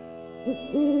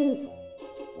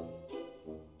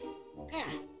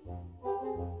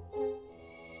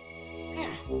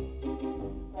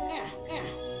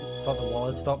 Thought the wall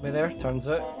had stopped me there, turns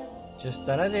out just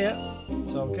an idiot.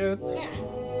 It's all good.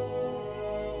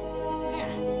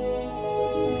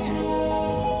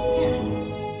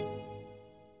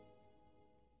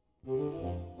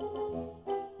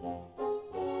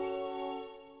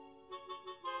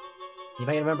 You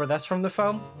might remember this from the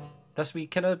film, this wee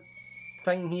kind of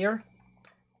thing here,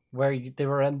 where they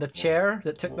were in the chair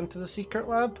that took them to the secret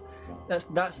lab.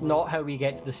 That's not how we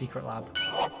get to the secret lab,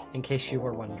 in case you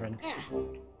were wondering.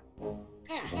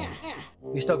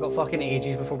 We still got fucking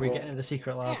ages before we get into the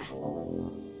secret lab.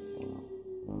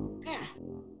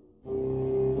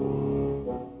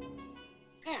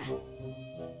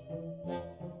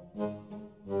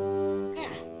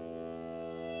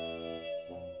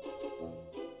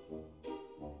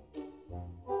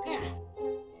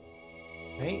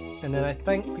 Right, and then I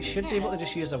think we should be able to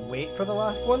just use a weight for the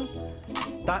last one.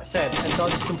 That said, it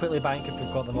does completely bank if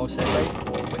we've got them all set right,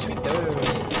 which we do.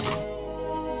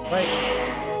 Right.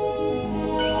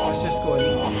 Let's just go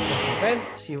and this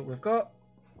event, see what we've got.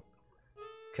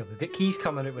 Okay, we've got keys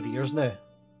coming out with ears now.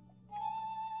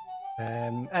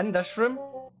 In this room.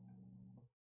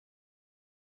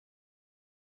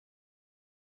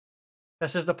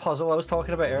 This is the puzzle I was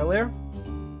talking about earlier.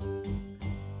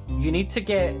 You need to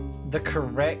get the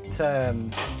correct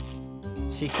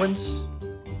sequence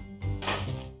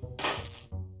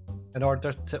in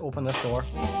order to open this door.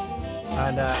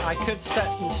 And I could sit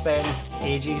and spend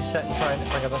ages sitting trying to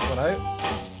figure this one out.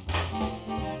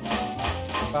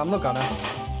 But I'm not gonna.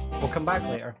 We'll come back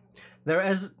later.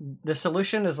 The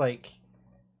solution is like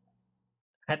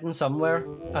hidden somewhere.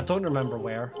 I don't remember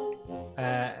where.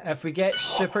 If we get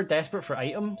super desperate for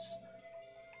items,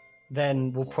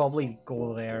 then we'll probably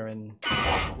go there and,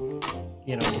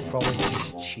 you know, we'll probably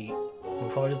just cheat. We'll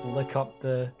probably just look up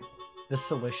the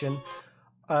solution.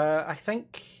 I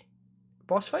think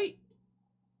boss fight?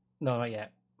 No, not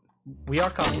yet. We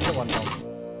are coming to one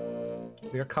though.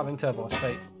 We are coming to a boss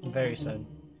fight very soon.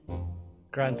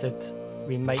 Granted,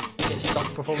 we might get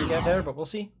stuck before we get there, but we'll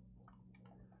see.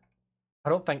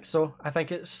 I don't think so. I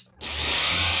think it's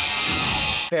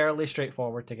fairly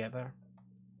straightforward to get there.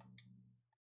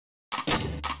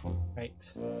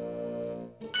 Right.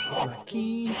 My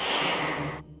key.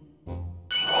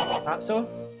 That so?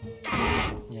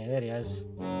 Yeah, there he is.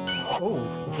 Oh,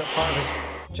 we've got part of his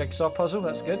jigsaw puzzle,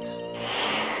 that's good.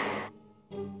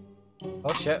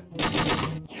 Oh shit.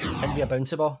 Can be a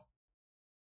bouncy ball.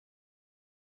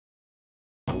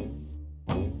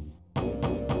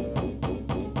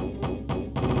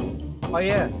 Oh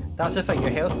yeah, that's the thing,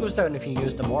 your health goes down if you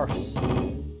use the morphs.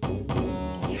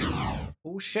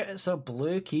 Oh shit, it's a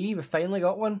blue key, we finally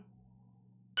got one.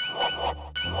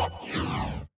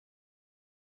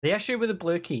 The issue with the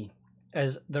blue key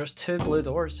is there's two blue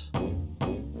doors.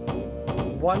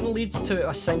 One leads to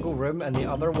a single room and the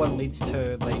other one leads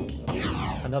to like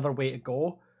another way to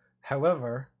go.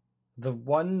 However, the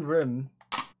one room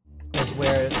is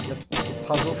where the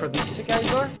puzzle for these two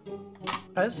guys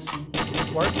is.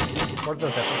 Words are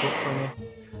difficult for me.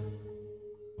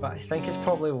 But I think it's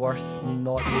probably worth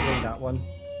not using that one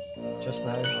just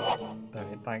now.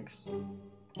 Alright, thanks.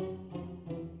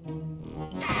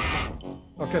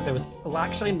 Oh good, there was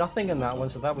actually nothing in that one,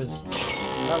 so that was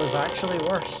actually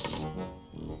worse.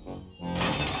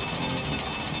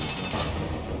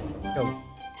 Go.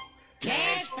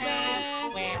 Casper,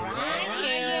 where are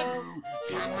you?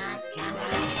 Come on,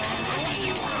 wherever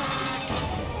you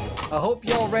are. I hope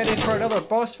y'all ready for another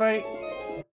boss fight,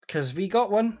 cause we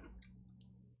got one.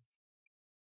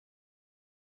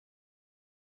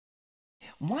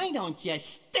 Why don't you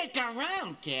stick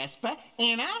around, Casper,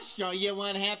 and I'll show you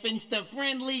what happens to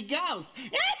friendly ghosts.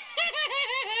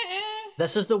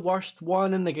 This is the worst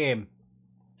one in the game.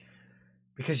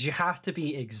 Because you have to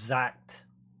be exact.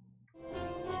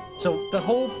 So the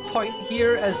whole point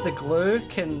here is the glue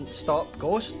can stop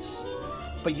ghosts,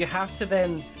 but you have to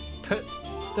then put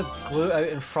the glue out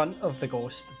in front of the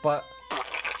ghost, but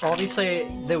obviously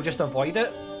they'll just avoid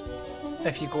it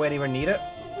if you go anywhere near it.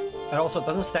 And also it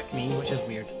doesn't stick me, which is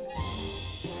weird.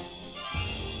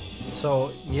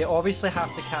 So you obviously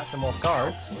have to catch them off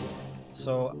guard.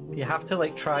 So you have to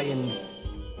like try and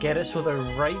get it so they're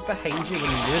right behind you when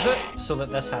you use it, so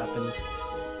that this happens.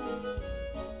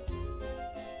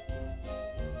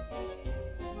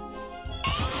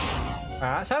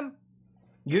 That's him.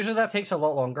 Usually that takes a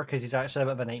lot longer because he's actually a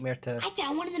bit of a nightmare I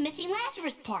found one of the missing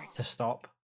Lazarus parts. to stop.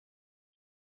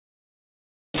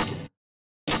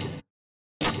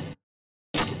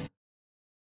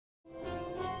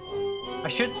 I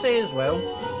should say as well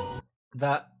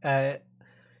that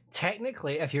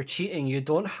technically if you're cheating you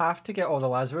don't have to get all the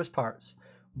Lazarus parts,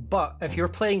 but if you're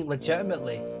playing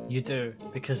legitimately you do,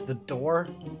 because the door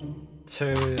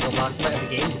to the last bit of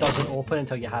the game doesn't open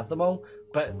until you have them all.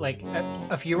 But like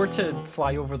if you were to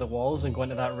fly over the walls and go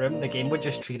into that room, the game would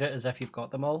just treat it as if you've got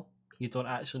them all. You don't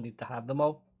actually need to have them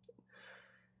all.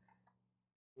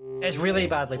 It's really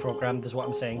badly programmed is what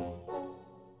I'm saying.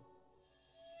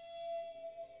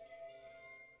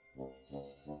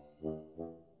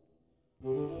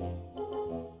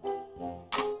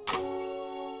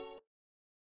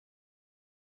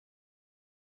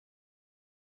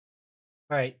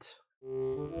 Right.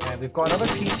 We've got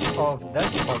another piece of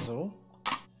this puzzle.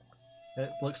 It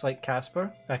looks like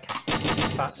Casper.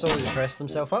 Fatso has dressed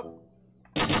himself up.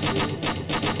 He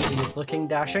is looking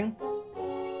dashing.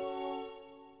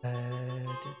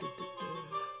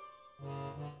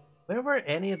 Where were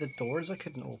any of the doors I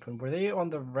couldn't open? Were they on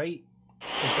the right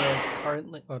of where I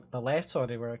currently, or the left,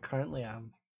 sorry, where I currently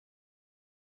am?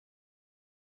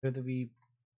 Where the wee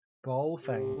ball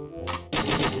thing?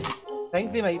 I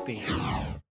think they might be.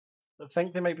 I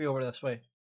think they might be over this way.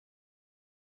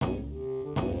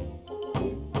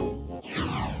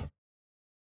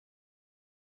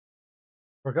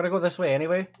 We're gonna go this way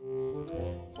anyway,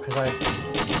 because I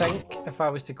think if I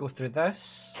was to go through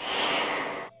this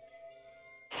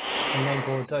and then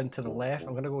go down to the left,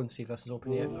 I'm gonna go and see if this is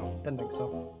open yet. No, didn't think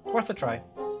so. Worth a try.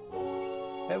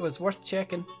 It was worth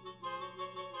checking.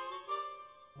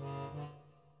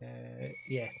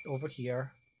 Yeah, over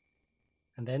here.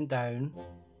 And then down.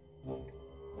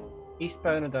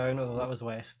 Eastbound and down, although that was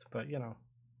west, but you know.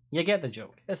 You get the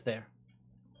joke. It's there.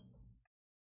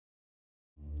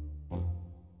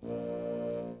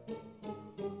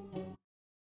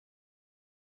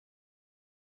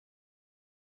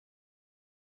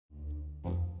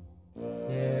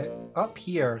 Yeah, up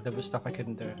here there was stuff I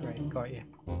couldn't do. Right, got you.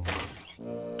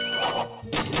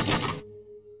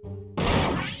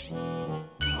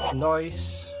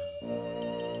 Nice.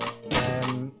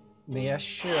 The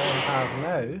issue I have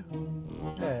now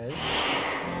is,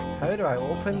 how do I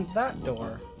open that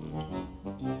door?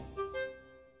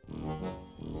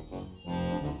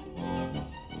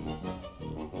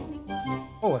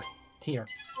 Oh, Here.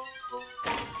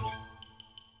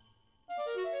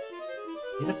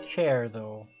 Need a chair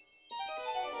though.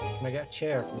 Can I get a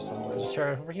chair from somewhere? Is a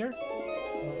chair over here?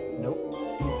 Nope.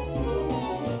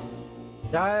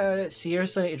 Did I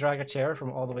seriously need to drag a chair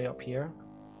from all the way up here?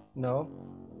 No.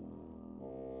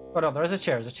 Oh no, there is a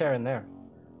chair. There's a chair in there.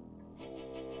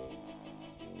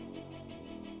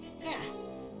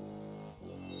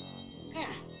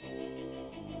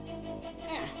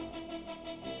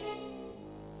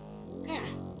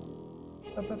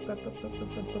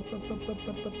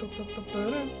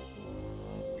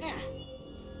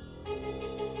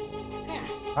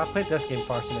 I've played this game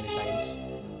far too many times.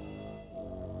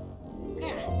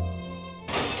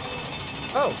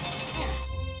 Oh!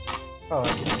 Oh,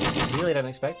 I really didn't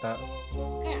expect that.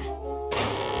 What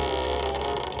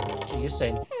are you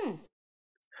saying?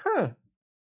 Huh.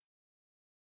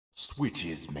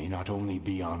 Switches may not only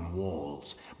be on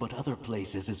walls, but other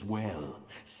places as well.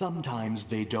 Sometimes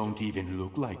they don't even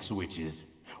look like switches.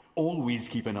 Always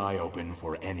keep an eye open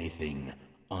for anything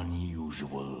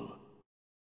unusual.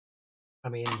 I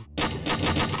mean,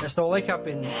 it's not like I've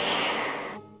been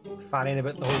fanning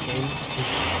about the whole game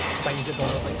with things that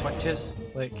don't look like switches.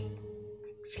 Like,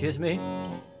 excuse me?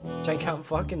 Think I'm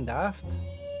fucking daft?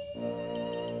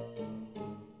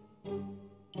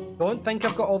 Don't think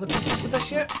I've got all the pieces for this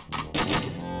shit?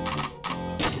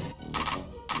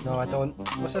 No, I don't.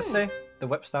 What's this say? The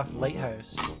Whipstaff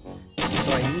Lighthouse.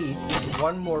 So I need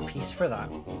one more piece for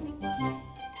that.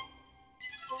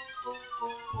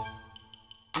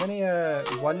 How many,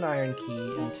 one iron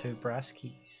key and 2 brass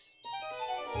keys.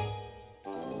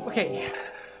 Okay.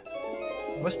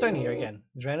 What's down here again?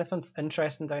 Is there anything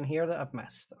interesting down here that I've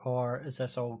missed? Or is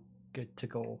this all good to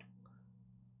go?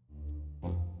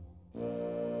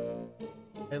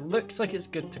 It looks like it's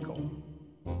good to go.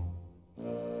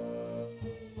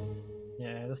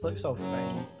 Yeah, this looks all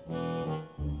fine.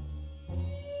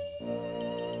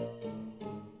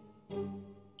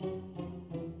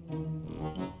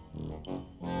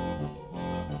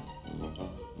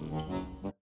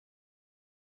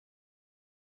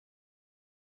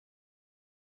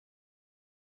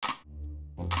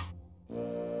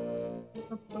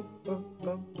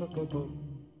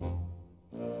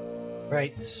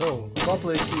 Right, so, got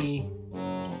blue key.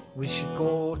 We should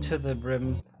go to the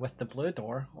room with the blue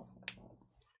door.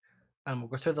 And we'll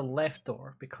go through the left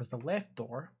door, because the left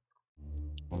door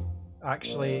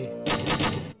actually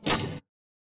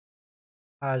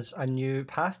has a new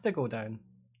path to go down.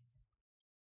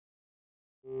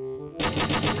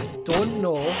 I don't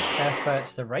know if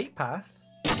it's the right path,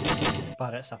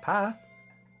 but it's a path.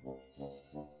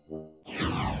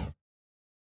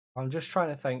 I'm just trying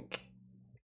to think.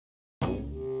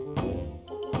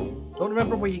 Don't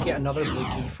remember where you get another blue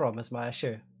key from is my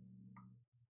issue.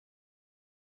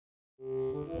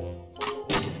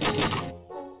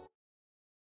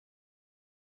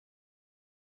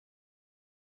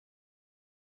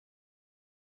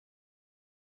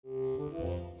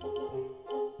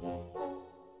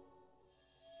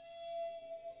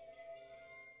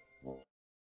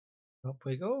 Up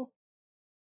we go.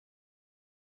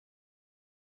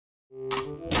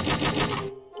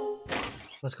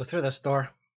 Let's go through this door.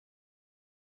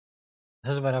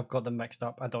 This is when I've got them mixed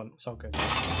up. I don't. It's all good.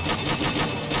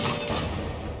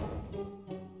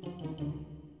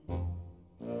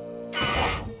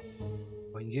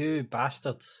 Oh, you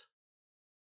bastards.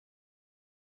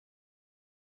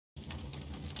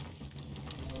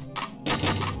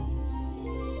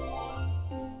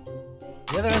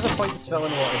 Yeah, there is a point in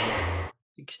spilling water here.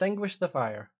 Extinguish the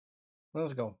fire.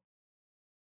 Let's go.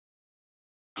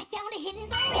 I found a hidden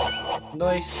door.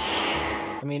 Nice.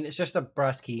 I mean, it's just a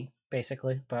brass key,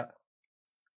 basically, but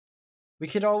we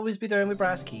could always be doing with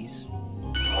brass keys.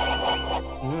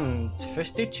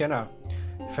 Fusty China.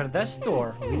 For this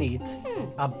door, we need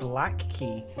a black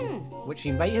key, which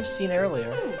we might have seen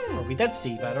earlier, or we did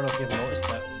see, but I don't know if you've noticed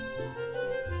it.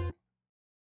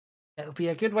 It'll be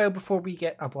a good while before we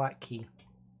get a black key.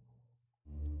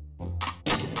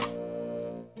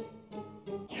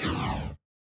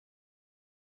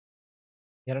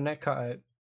 Internet cut out.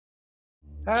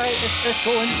 Alright, it's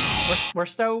going. We're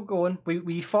still going.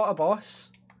 We fought a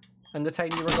boss in the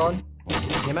time you were gone.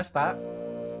 You missed that.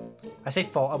 I say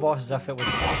fought a boss as if it was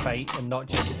a fight and not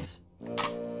just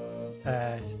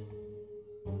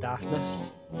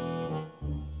daftness.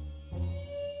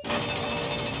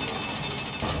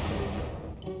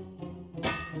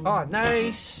 Oh,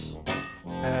 nice!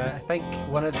 I think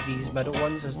one of these middle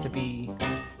ones is to be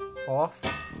off.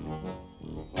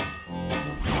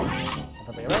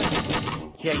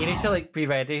 Yeah, you need to like be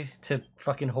ready to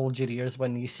fucking hold your ears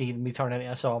when you see me turn into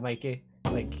a saw, Mikey.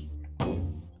 Like,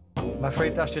 I'm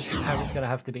afraid that's just how it's gonna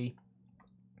have to be.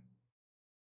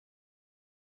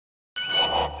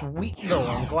 Sweet though,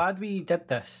 I'm glad we did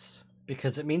this,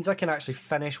 because it means I can actually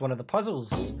finish one of the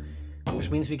puzzles, which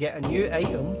means we get a new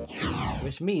item,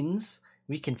 which means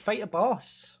we can fight a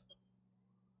boss.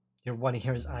 Your one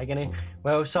here is agony.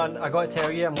 Well, son, I gotta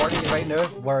tell you, I'm warning you right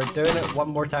now, we're doing it one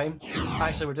more time.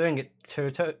 Actually, we're doing it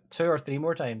two or three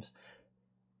more times.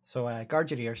 So,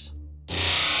 guard your ears.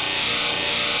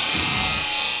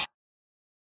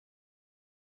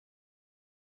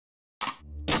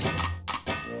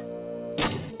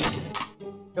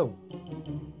 Go.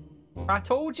 I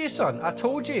told you, son. I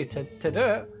told you to do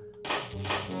it.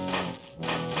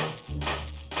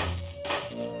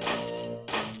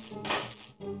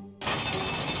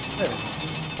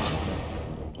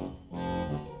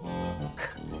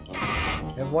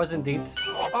 It was indeed.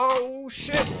 Oh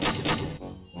shit!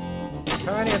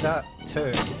 How many of that?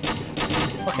 Two.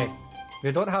 Okay.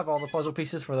 We don't have all the puzzle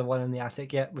pieces for the one in the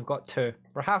attic yet. We've got two.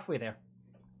 We're halfway there.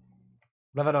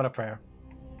 Living on a prayer.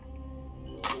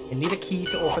 I need a key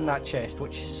to open that chest,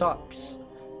 which sucks.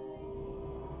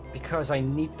 Because I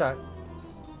need that.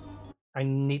 I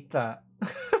need that.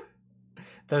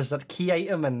 There's that key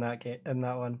item in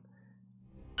that one.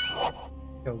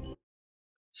 Go.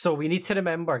 So we need to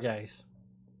remember, guys.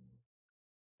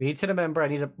 We need to remember. I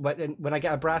need when I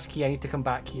get a brass key, I need to come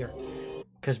back here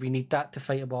because we need that to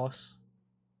fight a boss.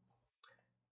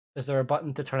 Is there a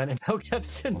button to turn into Mel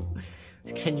Gibson?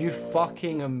 Can you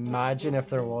fucking imagine if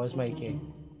there was, Mikey?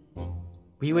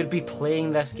 We would be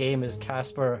playing this game as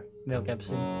Casper, Mel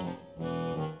Gibson.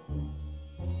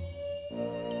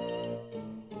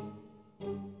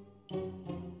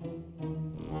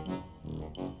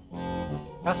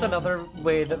 That's another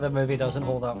way that the movie doesn't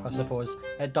hold up, I suppose.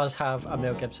 It does have a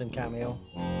Mel Gibson cameo.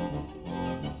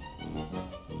 I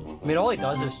mean, all he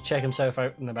does is check himself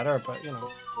out in the mirror, but, you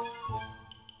know.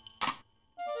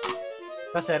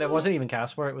 That said, it wasn't even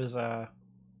Casper, it was,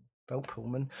 Bill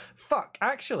Pullman. Fuck,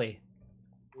 actually.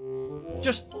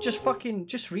 Just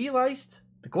realised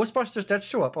the Ghostbusters did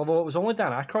show up, although it was only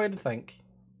Dan Aykroyd, I think.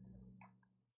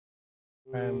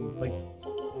 Like,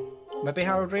 maybe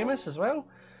Harold Ramis as well?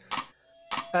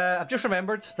 I've just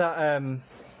remembered that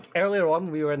earlier on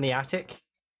when we were in the attic,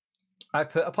 I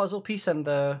put a puzzle piece in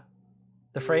the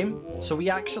frame, so we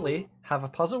actually have a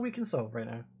puzzle we can solve right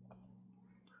now.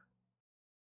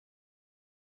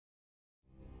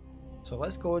 So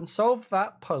let's go and solve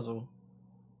that puzzle.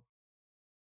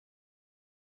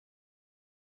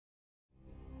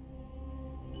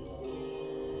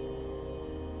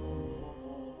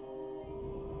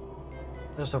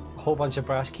 There's a whole bunch of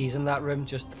brass keys in that room,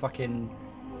 just fucking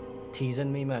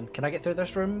teasing me, man. Can I get through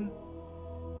this room?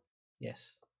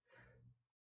 Yes.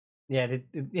 Yeah,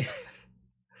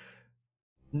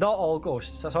 not all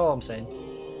ghosts, that's all I'm saying.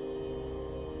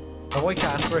 My boy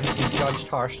Casper has been judged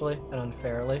harshly and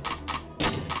unfairly.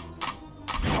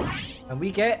 And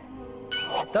we get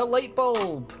the light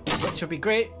bulb, which would be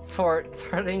great for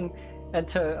turning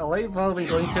into a light bulb and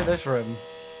going through this room.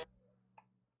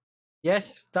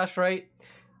 Yes, that's right.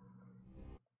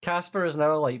 Casper is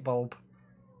now a light bulb.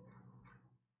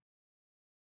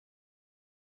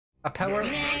 A power.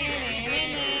 Can't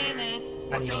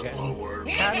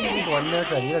even go in there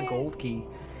because I need a gold key.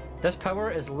 This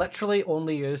power is literally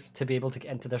only used to be able to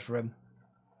get into this room.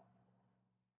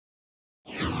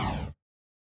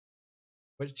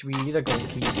 Which we need a gold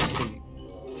key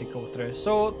to go through.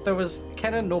 So there was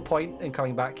kind of no point in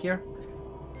coming back here.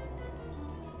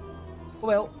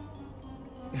 Well,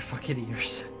 your fucking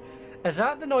ears. Is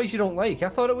that the noise you don't like? I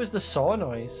thought it was the saw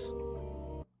noise.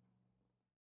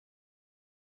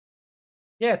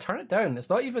 Yeah, turn it down. It's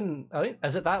not even...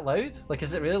 is it that loud? Like,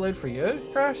 is it really loud for you,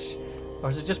 Crash? Or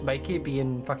is it just Mikey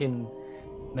being fucking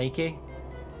Mikey?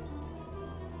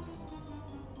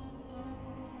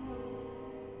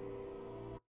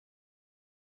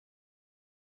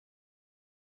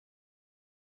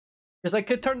 Because I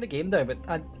could turn the game down, but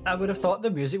I would have thought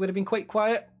the music would have been quite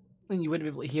quiet, and you wouldn't be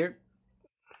able to hear it.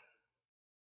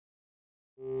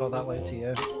 Not that loud to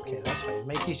you. Okay, that's fine.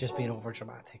 Mikey's just being over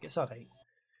dramatic. It's alright.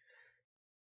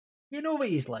 You know what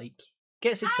he's like.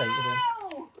 Gets excited.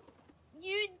 Ow!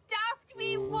 You daft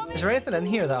wee woman! Is there anything in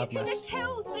here that I've You could missed? have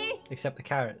killed me! Except the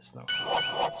carrots. No.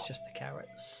 It's just the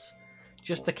carrots.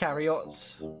 Just the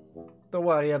carrots. Don't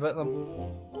worry about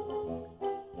them.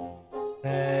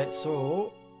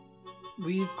 So...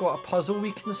 we've got a puzzle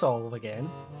we can solve again.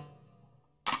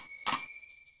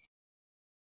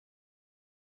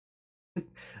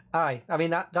 Aye, I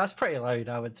mean that's pretty loud,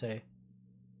 I would say.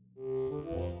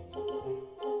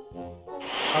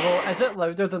 Although, is it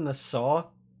louder than the saw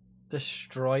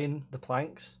destroying the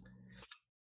planks?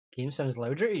 Game sounds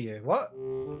louder to you. What?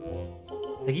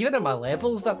 Like, even in my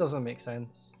levels, that doesn't make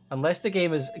sense. Unless the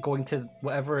game is going to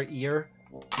whatever ear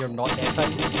you're not deaf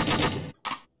in.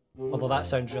 Although that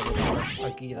sounds really loud,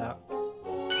 I'll give you that.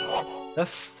 The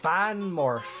fan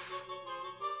morph.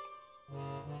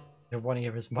 Your one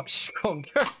ear is much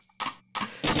stronger.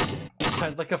 You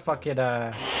sound like a fucking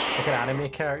like an anime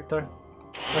character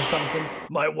or something.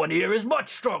 My one ear is much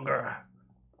stronger.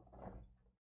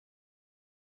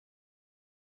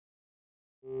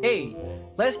 Hey,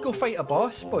 let's go fight a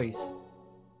boss, boys.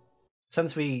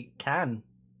 Since we can.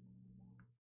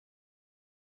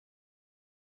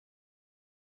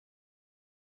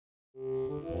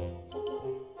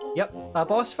 Yep, a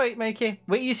boss fight, Mikey.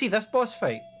 Wait till you see this boss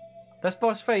fight. This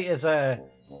boss fight is a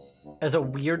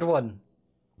weird one.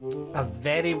 A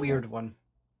very weird one.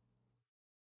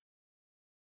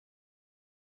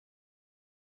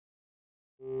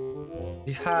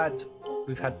 We've had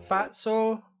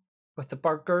Fatso with the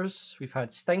burgers, we've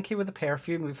had Stinky with the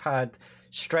perfume, we've had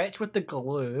Stretch with the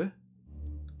glue,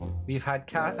 we've had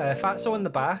Fatso in the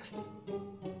bath.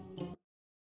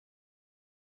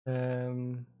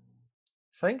 I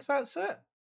think that's it.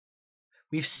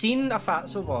 We've seen a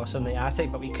Fatso boss in the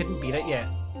attic, but we couldn't beat it yet.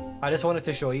 I just wanted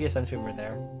to show you since we were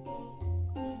there.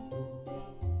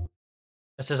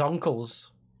 This is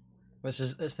uncles.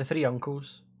 It's the three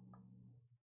uncles.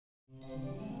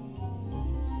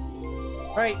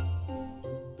 Right.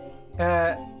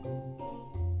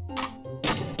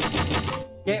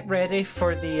 Get ready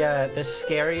for the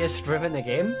scariest room in the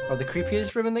game, or the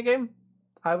creepiest room in the game,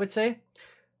 I would say.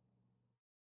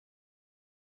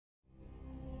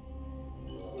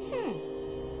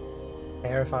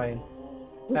 Terrifying.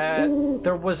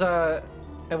 There was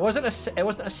it wasn't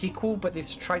a sequel, but they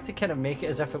tried to kind of make it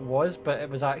as if it was, but it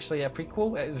was actually a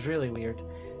prequel. It was really weird,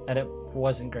 and it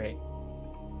wasn't great.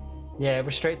 Yeah, it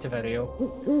was straight to video.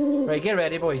 Right, get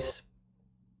ready, boys.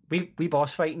 We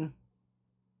boss fighting.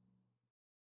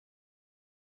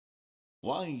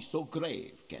 Why so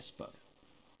grave, Casper?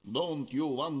 Don't you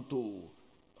want to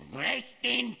rest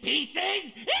in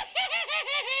pieces?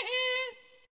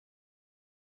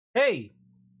 Hey!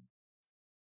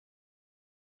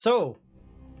 So,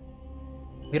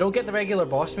 we don't get the regular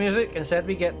boss music, instead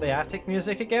we get the attic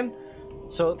music again.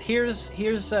 So here's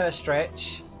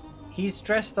Stretch. He's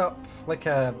dressed up like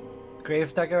a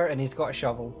gravedigger and he's got a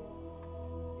shovel.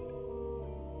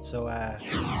 So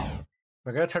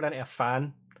we're gonna turn into a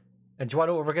fan. And do you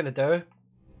wanna know what we're gonna do?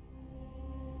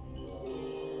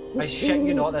 I shit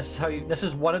you not, this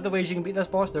is one of the ways you can beat this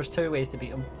boss. There's two ways to beat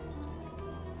him.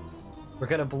 We're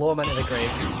gonna blow him into the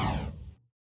grave.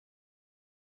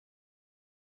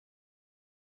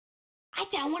 I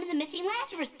found one of the missing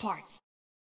Lazarus parts.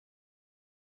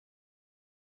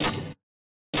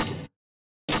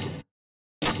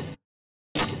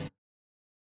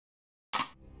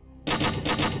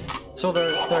 So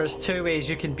there's two ways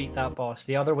you can beat that boss.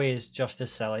 The other way is just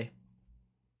as silly.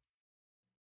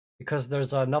 Because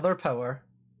there's another power,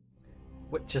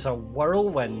 which is a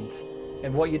whirlwind.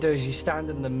 And what you do is you stand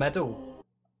in the middle.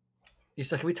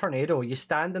 It's like a wee tornado. You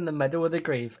stand in the middle of the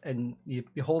grave and you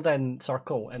hold in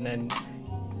circle, and then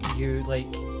he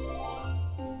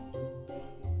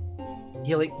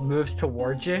moves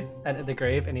towards you into the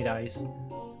grave and he dies.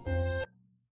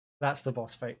 That's the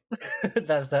boss fight.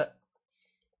 That's it.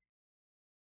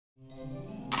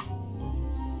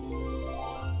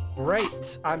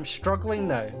 Right, I'm struggling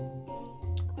now.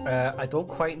 I don't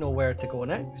quite know where to go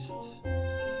next.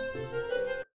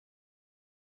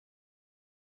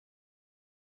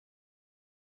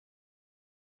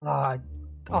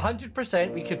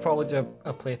 100% we could probably do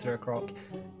a playthrough of Croc.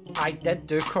 I did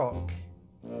do Croc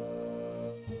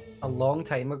a long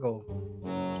time ago.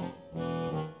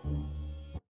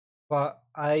 But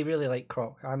I really like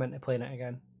Croc. I'm into playing it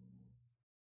again.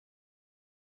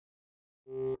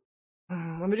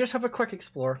 Let me just have a quick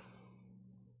explore.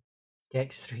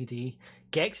 Gex 3D.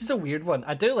 Gex is a weird one.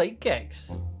 I do like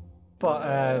Gex, but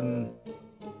I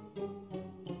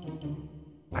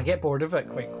get bored of it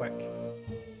quite quick.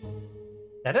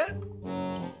 Did it?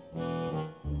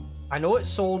 I know it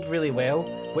sold really well,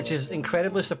 which is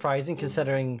incredibly surprising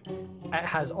considering it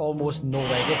has almost no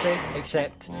legacy,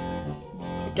 except,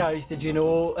 guys, did you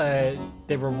know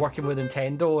they were working with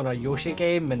Nintendo on a Yoshi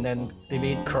game and then they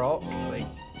made Croc? Like,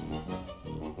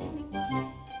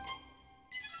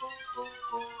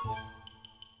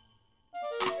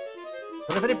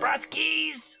 don't have any brass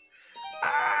keys!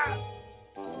 Ah!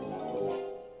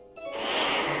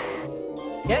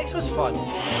 Gex was fun,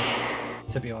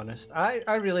 to be honest.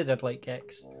 I really did like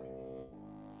Gex.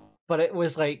 But it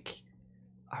was like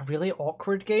a really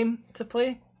awkward game to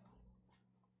play.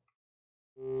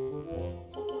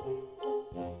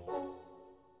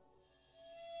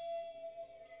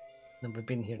 Then we've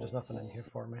been here, there's nothing in here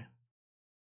for me.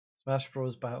 Smash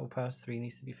Bros. Battle Pass 3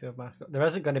 needs to be full of mascot. There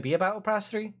isn't going to be a Battle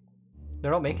Pass 3? They're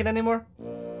not making anymore?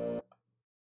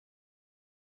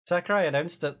 Sakurai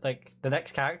announced that, like, the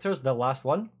next character is the last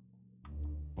one.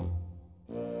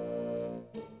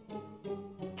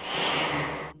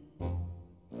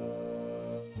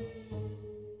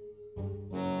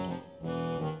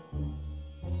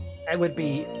 It would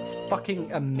be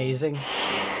fucking amazing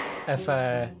if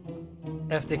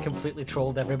they completely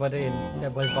trolled everybody and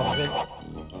it was Bubsy.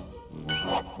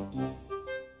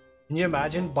 Can you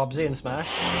imagine Bubsy and Smash?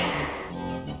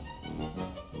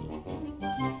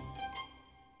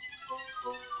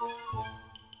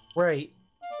 Right.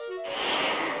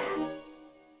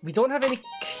 We don't have any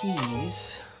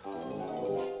keys.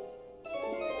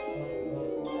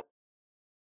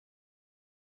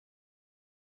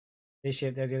 They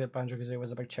shaped the idea that Banjo-Kazooie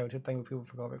was a big childhood thing, but people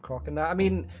forgot about Croc and that. I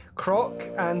mean,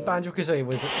 Croc and Banjo-Kazooie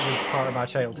was part of my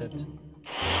childhood.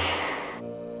 I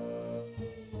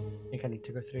think I need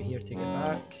to go through here to get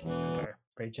back. There,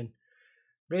 raging.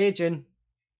 Raging!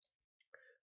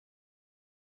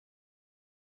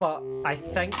 But I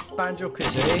think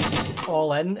Banjo-Kazooie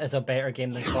All In is a better game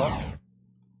than Croc.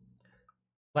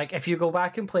 Like, if you go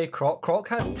back and play Croc, Croc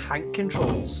has tank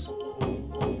controls.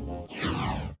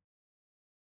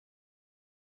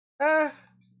 I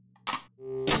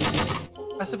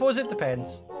suppose it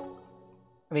depends.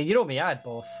 I mean, you know me, I had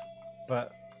both,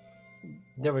 but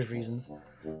there was reasons,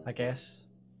 I guess.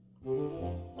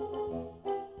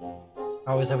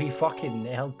 I was a wee fucking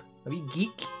nerd, a wee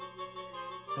geek.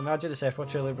 Imagine a Sephiroth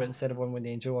trailer, but instead of one with the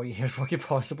angel, all you hear is what could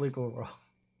possibly go wrong.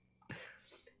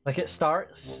 Like, it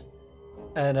starts,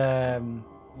 and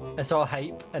it's all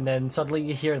hype, and then suddenly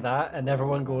you hear that, and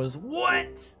everyone goes,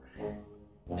 "What?"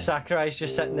 Sakurai's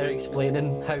just sitting there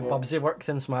explaining how Bubsy works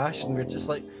in Smash, and we're just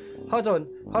like, hold on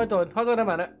a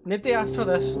minute. Nobody asked for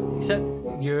this. Except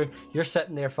you're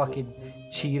sitting there fucking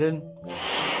cheering.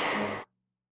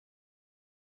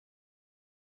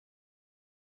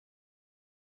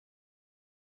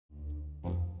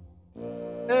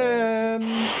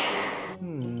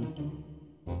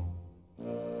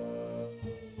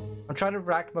 I'm trying to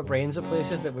rack my brains of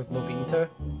places that we've not been to,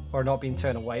 or not been to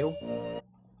in a while.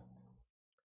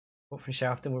 Up from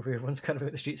Shafton where everyone's kind of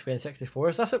about the streets playing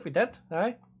 64s. That's what we did,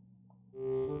 aye?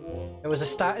 It was a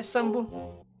status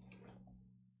symbol.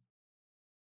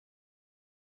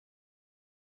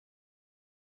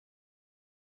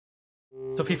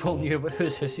 So people knew about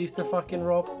whose hussies to fucking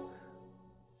rob.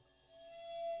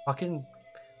 Fucking...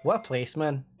 what a place,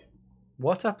 man.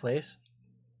 What a place.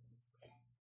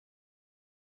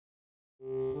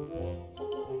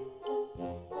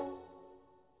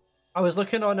 I was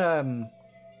looking on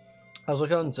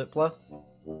Zoopla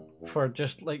for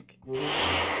just like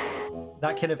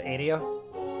that kind of area,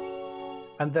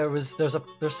 and there's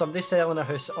somebody selling a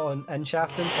house in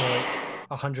Shafton for like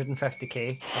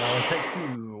 150k, and I was like,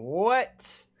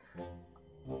 what?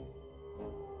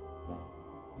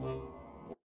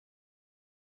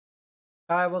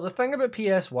 Well, the thing about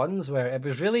PS1s where it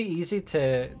was really easy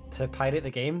to pirate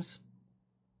the games.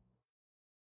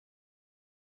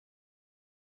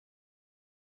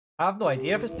 I have no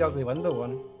idea if it's the ugly window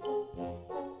one.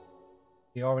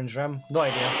 The orange rim. No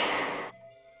idea.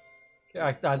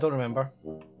 I don't remember.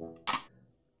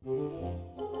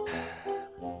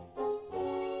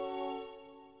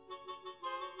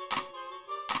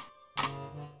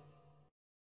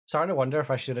 Starting to wonder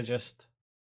if I should have just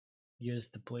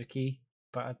used the blue key,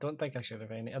 but I don't think I should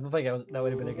have any. I don't think that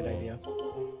would have been a good idea.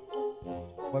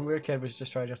 When we were a kid, we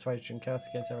just tried to justify Dreamcast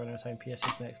against everyone at the time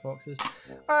PSX and Xboxes.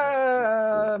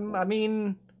 I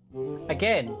mean,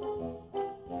 again,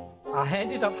 I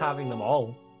ended up having them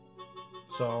all,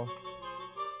 so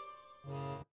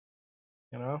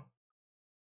you know.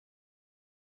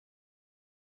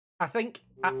 I think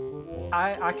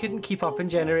I couldn't keep up in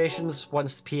generations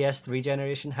once the PS3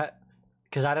 generation hit,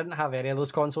 because I didn't have any of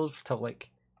those consoles till like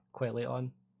quite late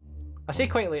on. I say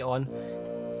quite late on.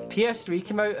 PS3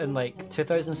 came out in like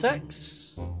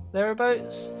 2006,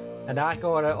 thereabouts, and I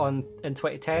got it in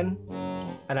 2010,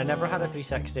 and I never had a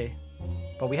 360,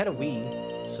 but we had a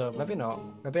Wii, so maybe not.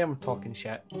 Maybe I'm talking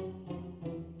shit.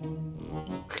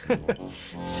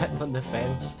 Sitting on the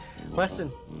fence. Listen,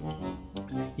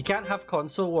 you can't have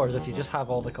console wars if you just have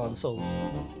all the consoles.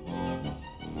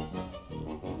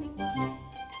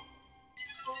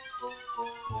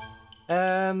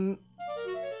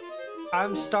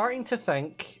 I'm starting to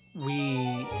think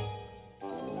we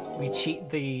cheat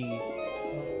the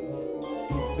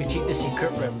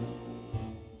secret room.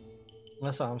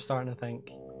 That's what I'm starting to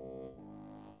think.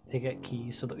 To get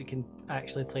keys so that we can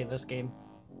actually play this game.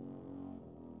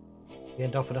 You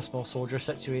end up in a small soldier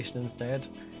situation instead.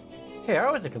 Hey,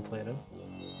 I wasn't complaining.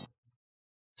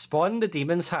 Spawn the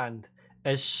Demon's Hand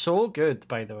is so good,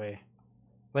 by the way.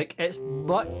 Like, it's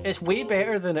way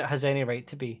better than it has any right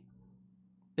to be.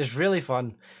 It's really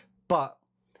fun, but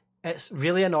it's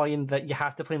really annoying that you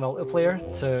have to play multiplayer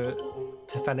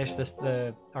to finish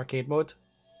the arcade mode.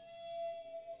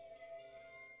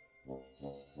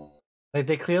 Like,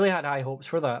 they clearly had high hopes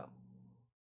for that.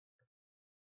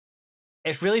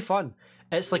 It's really fun.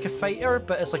 It's like a fighter,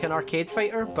 but it's like an arcade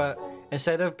fighter, but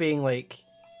instead of being like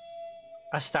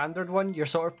a standard one, you're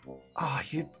sort of... Oh,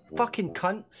 you fucking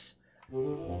cunts.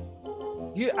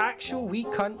 You actual wee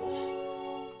cunts.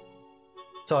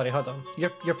 Sorry, hold on.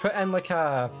 You're put in like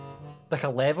a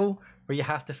level where you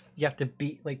have to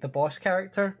beat like the boss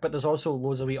character, but there's also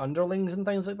loads of wee underlings and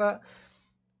things like that.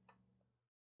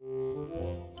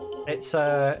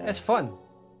 It's fun.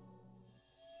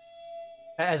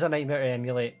 It is a nightmare to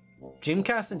emulate.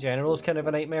 Dreamcast in general is kind of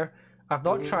a nightmare. I've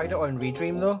not tried it on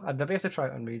Redream though. I'd maybe have to try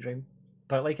it on Redream.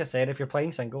 But like I said, if you're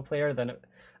playing single player, then it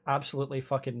absolutely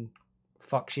fucking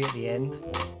fucks you at the end.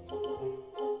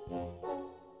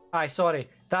 Aye, sorry.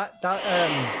 That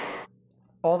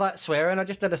all that swearing I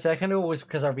just did a second ago was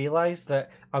because I realised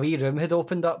that a wee room had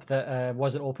opened up that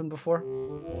wasn't open before.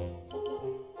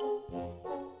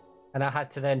 And I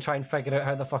had to then try and figure out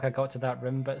how the fuck I got to that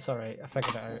room, but it's alright, I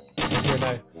figured it out. I'm here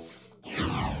now.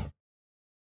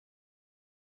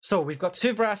 So, we've got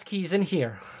 2 brass keys in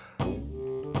here.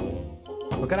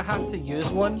 We're gonna have to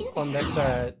use one on this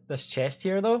this chest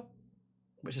here though,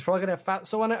 which is probably gonna have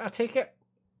Fatso in it, I take it.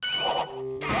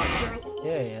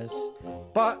 Yeah, he is.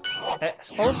 But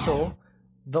it's also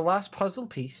the last puzzle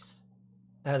piece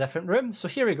in a different room. So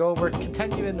here we go, we're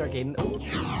continuing our game.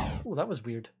 Oh, that was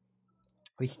weird.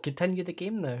 We can continue the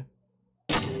game now.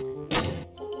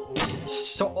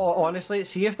 So honestly,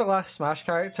 see if the last Smash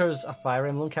character is a Fire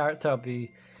Emblem character, I'd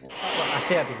be... Well, I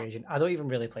say I'd be raging. I don't even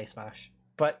really play Smash.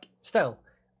 But still,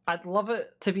 I'd love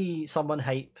it to be someone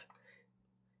hype.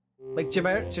 Like, do you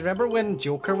remember when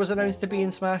Joker was announced to be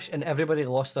in Smash and everybody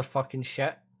lost their fucking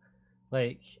shit?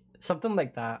 Like, something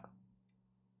like that.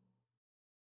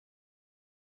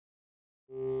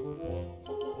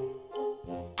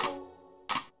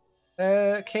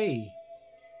 Okay.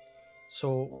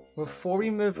 So, before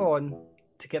we move on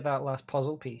to get that last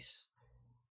puzzle piece,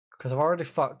 because I've already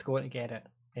fucked going to get it.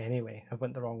 Anyway, I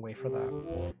went the wrong way for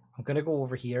that. I'm going to go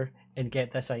over here and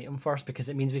get this item first because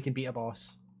it means we can beat a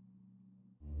boss.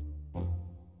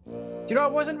 Do you know, I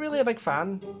wasn't really a big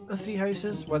fan of Three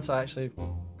Houses once I actually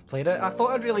played it. I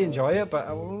thought I'd really enjoy it, but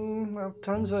it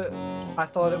turns out I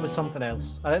thought it was something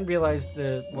else. I didn't realise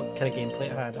what kind of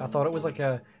gameplay it had. I thought it was like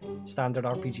a standard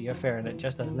RPG affair, and it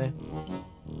just isn't it.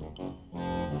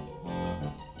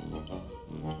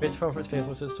 Based on its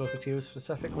faithful to the source material,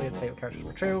 specifically a title character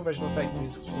portrayal, visual effects,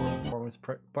 musical score, and performance,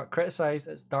 but criticised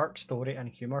its dark story and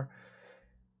humour.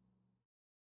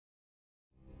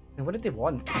 And what did they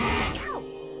want?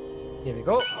 Here we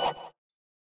go.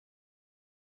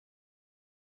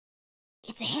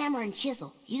 It's a hammer and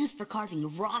chisel used for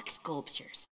carving rock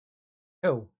sculptures.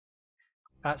 Cool.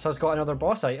 So it's got another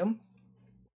boss item.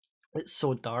 It's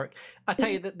so dark. I tell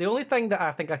you, the only thing that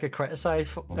I think I could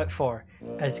criticise it for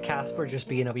is Casper just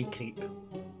being a wee creep.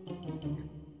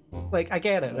 Like, I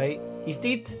get it, right? He's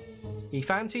dead. He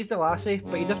fancies the lassie,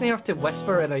 but he doesn't have to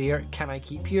whisper in her ear, "Can I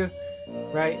keep you?"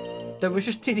 Right? There was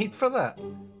just no need for that.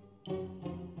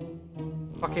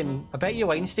 Fucking, I bet you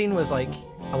Weinstein was like,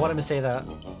 "I want him to say that.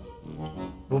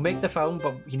 We'll make the film,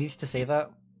 but he needs to say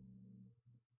that."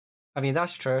 I mean,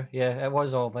 that's true. Yeah, it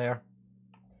was all there.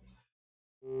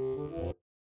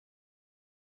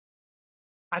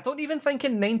 I don't even think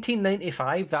in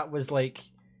 1995 that was like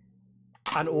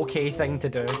an okay thing to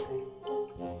do,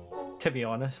 to be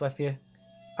honest with you.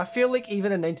 I feel like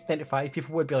even in 1995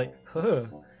 people would be like, "Huh,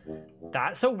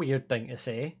 that's a weird thing to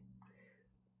say."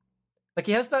 Like,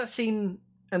 he has that scene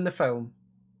in the film,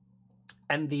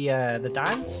 in the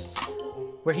dance,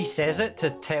 where he says it to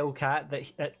tell Kat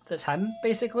that it's him,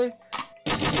 basically.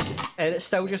 And it's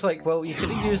still just like, well, you could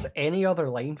have used any other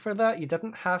line for that. You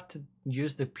didn't have to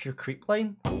use the pure creep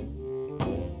line.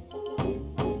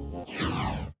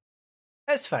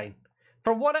 It's fine.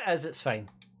 For what it is, it's fine.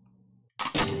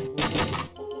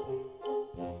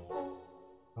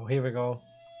 Oh, here we go.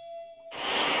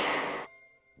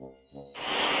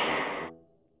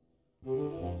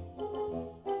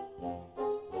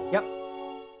 Yep.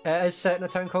 It is set in a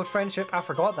town called Friendship. I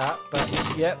forgot that,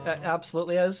 but yep, it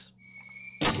absolutely is.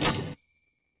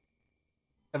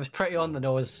 It was pretty on the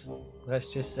nose,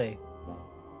 let's just say.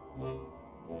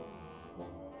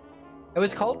 It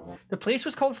was called, the place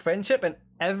was called Friendship, and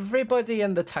everybody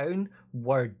in the town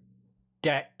were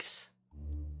dicks.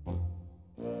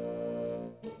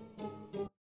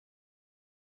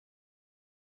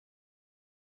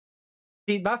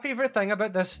 See, my favourite thing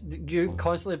about this, you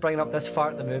constantly bringing up this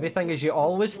fart the movie thing, is you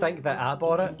always think that I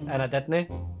bought it, and I didn't.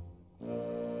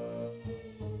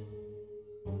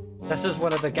 This is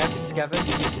one of the gifts given.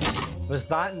 Was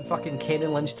that in fucking Kane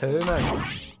and Lynch 2,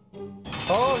 man?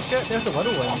 Oh shit, there's the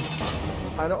Whirlwinds.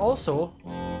 And also,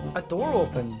 a door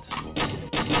opened.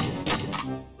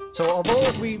 So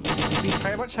although we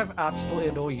pretty much have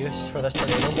absolutely no use for this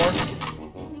tornado warp,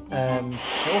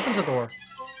 it opens a door,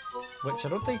 which I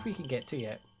don't think we can get to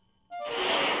yet.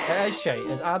 It is shite,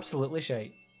 it's absolutely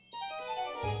shite.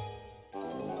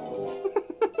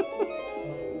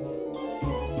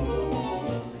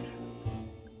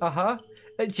 Uh-huh.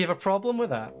 Do you have a problem with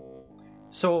that?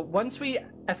 So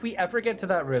if we ever get to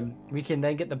that room, we can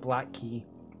then get the black key.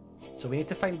 So we need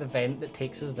to find the vent that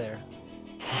takes us there.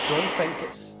 I don't think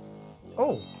it's...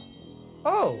 Oh!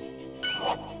 Oh!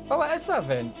 Oh, it is that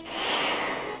vent!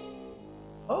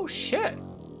 Oh shit!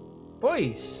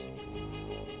 Boys!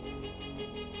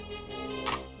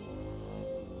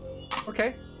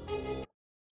 Okay.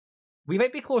 We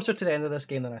might be closer to the end of this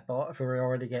game than I thought if we were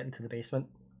already getting to the basement.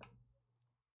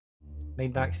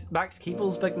 Made Max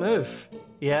Keeble's big move.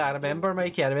 Yeah, I remember,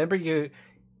 Mikey. I remember you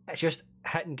just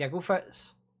hitting giggle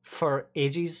fits for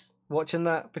ages watching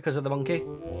that because of the monkey.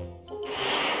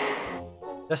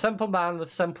 A simple man with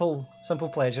simple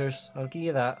pleasures. I'll give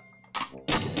you that.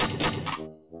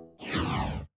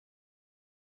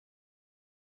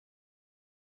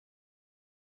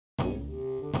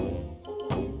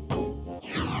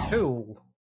 Cool.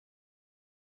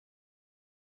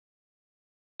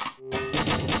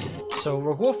 So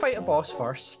we'll go fight a boss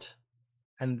first,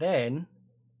 and then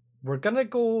we're gonna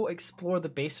go explore the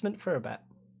basement for a bit,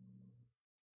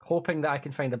 hoping that I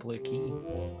can find a blue key.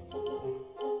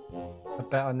 A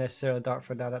bit unnecessarily dark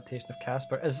for an adaptation of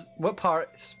Casper. What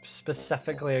part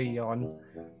specifically are you on?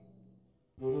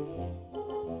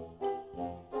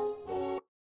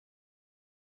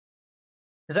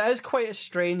 Because it is quite a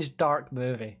strange, dark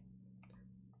movie,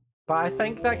 but I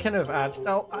think that kind of adds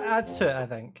to it. I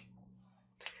think.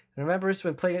 Remember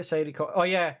when playing outside he called... Oh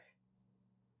yeah.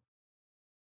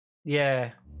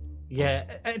 Yeah.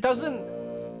 It doesn't...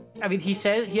 I mean, he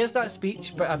has that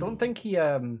speech, but I don't think he...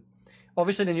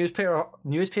 Obviously the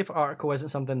newspaper article isn't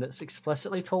something that's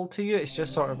explicitly told to you, it's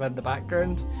just sort of in the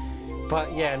background.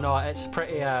 But yeah, no, it's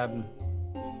pretty...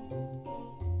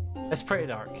 It's pretty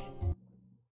dark.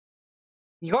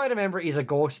 You gotta remember he's a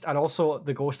ghost, and also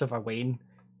the ghost of a Wayne.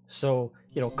 So,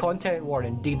 you know, content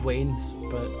warning, indeed Wayne's,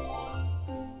 but...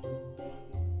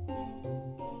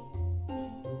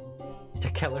 The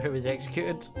killer who was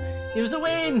executed. He was a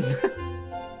Wayne! What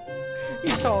are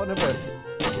you talking about?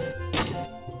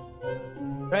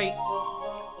 Right.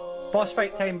 Boss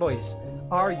fight time, boys.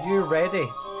 Are you ready?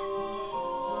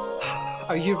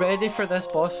 Are you ready for this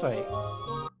boss fight?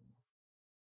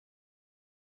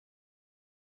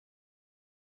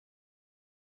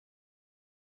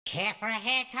 Care for a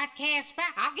haircut, Casper?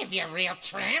 I'll give you a real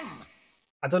trim.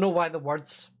 I don't know why the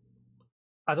words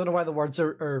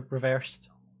are reversed.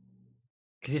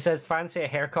 Because he says, fancy a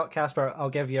haircut, Casper,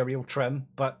 I'll give you a real trim,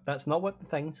 but that's not what the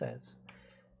thing says.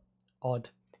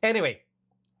 Odd. Anyway.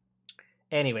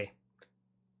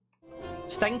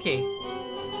 Stinky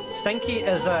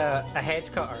is a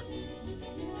hedge cutter.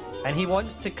 And he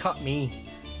wants to cut me.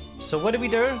 So what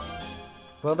do?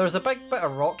 Well, there's a big bit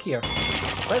of rock here.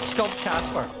 Let's sculpt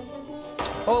Casper.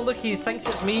 Oh look, he thinks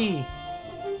it's me.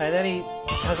 And then he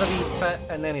has a wee fit,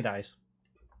 and then he dies.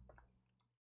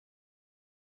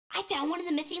 I found one of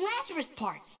the missing Lazarus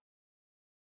parts.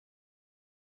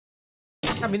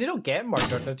 I mean, they don't get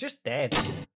murdered, they're just dead.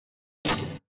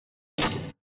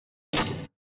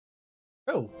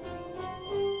 Oh.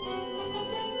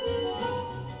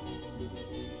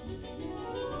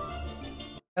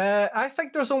 I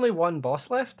think there's only one boss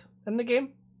left in the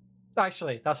game.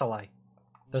 Actually, that's a lie.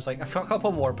 There's like a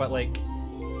couple more, but like...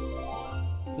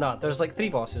 No, there's like 3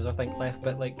 bosses I think left,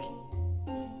 but like...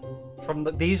 From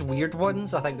these weird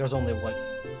ones, I think there's only one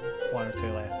or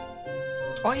 2 left.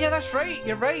 Oh yeah, that's right,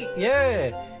 you're right,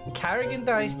 yeah! And Carrigan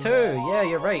dies too, yeah,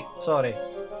 you're right, sorry.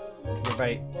 You're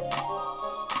right.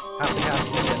 Half the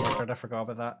cast did get murdered, I forgot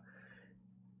about that.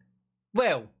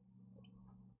 Well...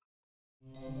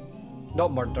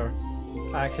 Not murder.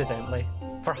 Accidentally.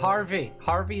 For Harvey.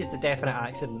 Harvey is the definite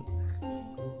accident.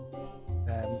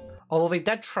 Although they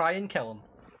did try and kill him.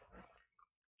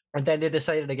 And then they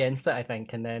decided against it, I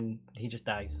think, and then he just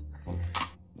dies.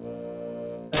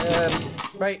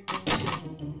 Right.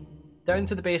 Down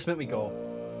to the basement we go.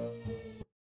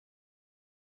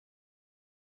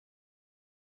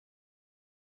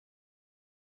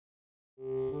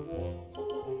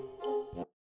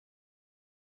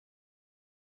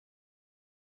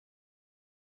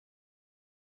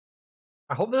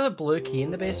 I hope there's a blue key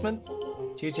in the basement.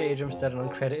 J.J. Abrams did an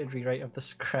uncredited rewrite of the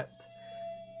script.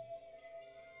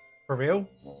 For real?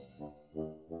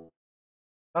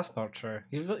 That's not true.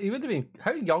 He would have been...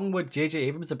 How young would J.J.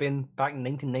 Abrams have been back in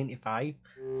 1995?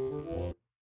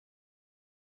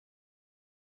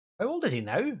 How old is he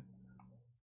now?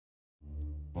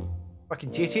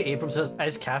 Fucking J.J. Abrams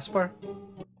is Casper.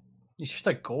 He's just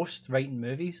a ghost writing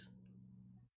movies.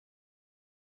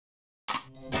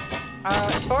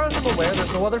 As far as I'm aware,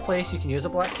 there's no other place you can use a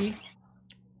black key.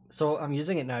 So I'm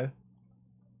using it now.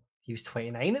 He was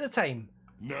 29 at the time.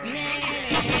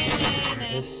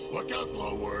 Jesus. Look out,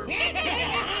 glowworm.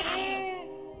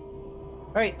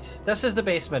 Right, this is the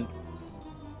basement.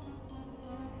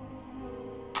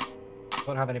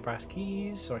 Don't have any brass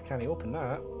keys, so I can't open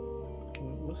that.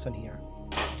 What's in here?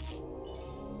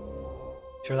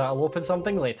 Sure that'll open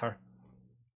something later.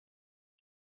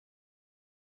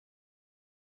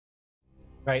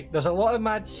 Right, there's a lot of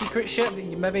mad secret shit that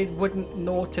you maybe wouldn't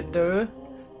know to do.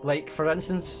 Like, for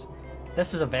instance,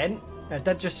 this is a vent. It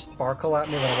did just sparkle at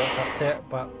me when I walked up to it,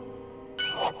 but...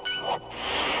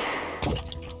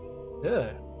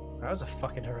 Ugh, that was a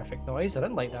fucking horrific noise. I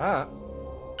didn't like that.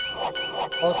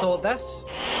 Also, this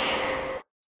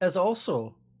is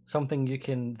also something you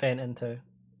can vent into.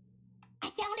 I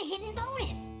found a hidden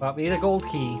bonus. But we need a gold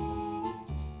key.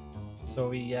 So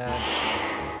we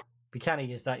can't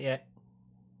use that yet.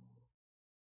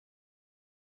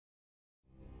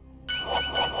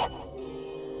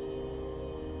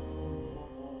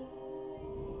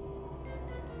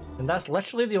 And that's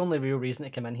literally the only real reason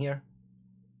to come in here.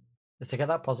 Is to get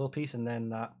that puzzle piece and then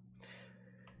that.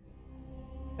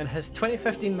 In his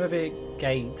 2015 movie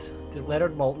guide,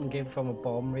 Leonard Maltin gave the film a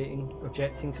bomb rating,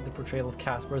 objecting to the portrayal of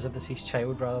Casper as a deceased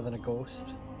child rather than a ghost.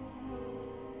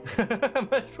 A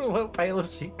miserable little pile of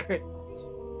secrets.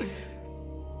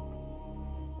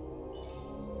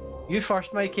 You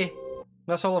first, Mikey.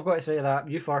 That's all I've got to say to that.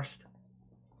 You first.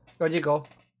 On you go.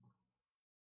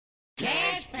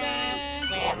 Casper,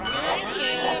 where are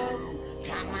you?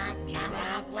 Come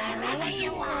out, wherever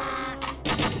you are.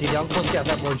 See, the uncles get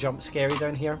a bit more jump scary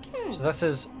down here. So this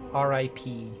is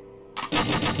R.I.P.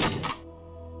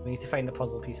 We need to find the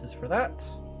puzzle pieces for that.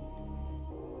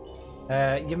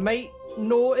 You might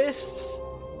notice,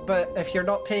 but if you're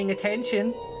not paying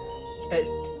attention,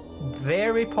 it's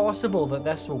very possible that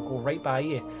this will go right by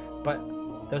you. But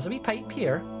there's a wee pipe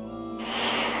here.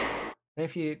 And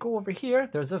if you go over here,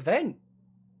 there's a vent.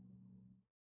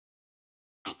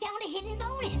 I found a hidden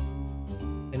bonus.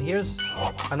 And here's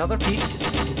another piece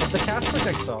of the Casper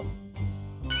jigsaw.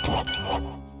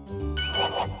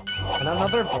 And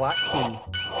another black key.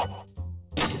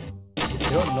 You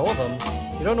don't know them.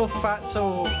 You don't know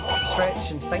Fatso,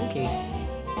 Stretch, and Stinky.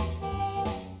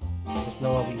 There's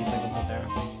no other thing over there.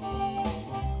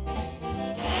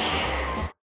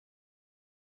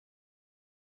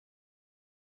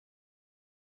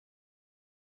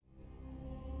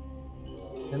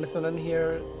 Anything in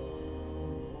here?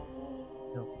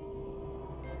 No.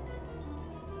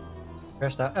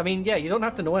 Where's that? I mean, yeah, you don't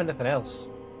have to know anything else.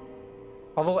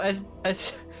 Although, is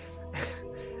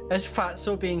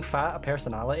Fatso being fat a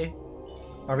personality?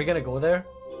 Are we gonna go there?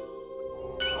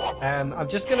 I'm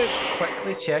just gonna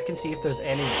quickly check and see if there's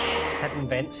any hidden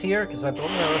vents here, because I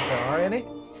don't know if there are any.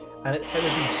 And it would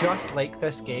be just like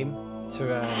this game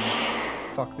to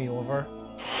fuck me over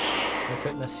by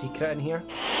putting a secret in here.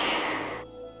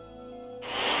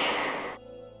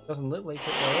 Doesn't look like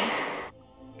it though.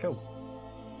 Cool.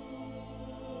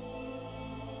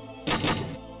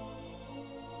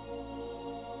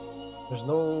 There's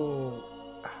no...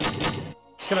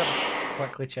 Just gonna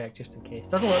quickly check just in case.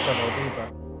 Doesn't look there will be,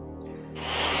 but...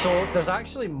 So there's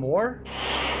actually more.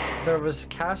 There was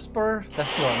Casper,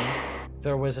 this one.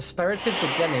 There was A Spirited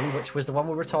Beginning, which was the one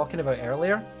we were talking about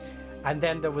earlier. And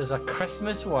then there was a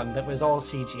Christmas one that was all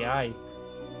CGI.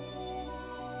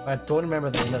 I don't remember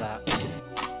the name of that.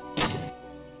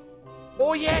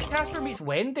 Oh yeah, Casper Meets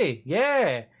Wendy.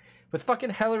 Yeah, with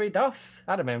fucking Hilary Duff.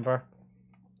 I remember.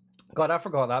 God, I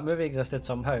forgot that movie existed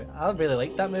somehow. I really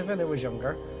liked that movie when I was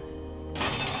younger.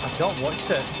 I've not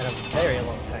watched it in a very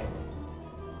long time.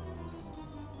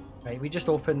 Right, we just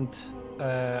opened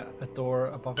a door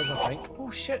above us, I think. Oh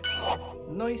shit!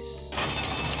 Nice.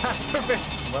 Casper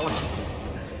vs. Willis.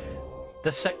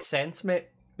 The Sixth Sense, mate.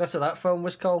 That's what that film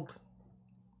was called.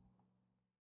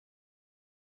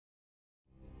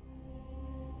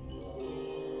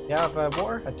 You have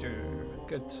water? I do.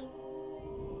 Good.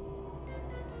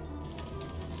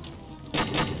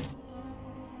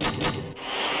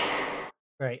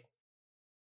 Right.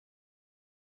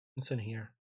 What's in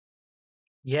here?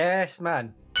 Yes,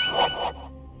 man.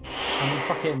 I'm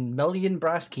fucking million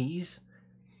brass keys.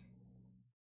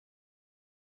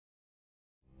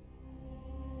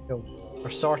 Go. We're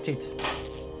sorted.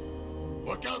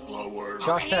 Look out, glowworm.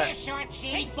 Shot it. Short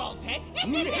sheet. Bulkhead.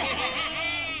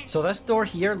 So this door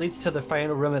here leads to the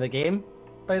final room of the game,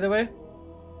 by the way.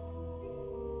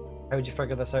 How would you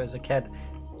figure this out as a kid?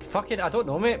 Fucking, I don't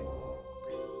know, mate.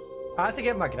 I had to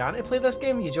get my gran to play this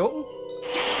game, you joking?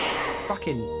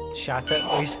 Fucking shat it,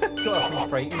 boys. Got up and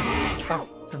frightened. I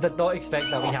did not expect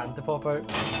that wee hand to pop out.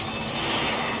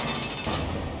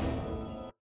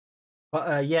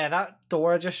 But yeah, that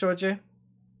door I just showed you,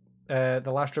 the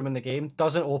last room in the game,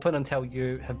 doesn't open until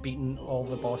you have beaten all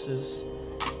the bosses.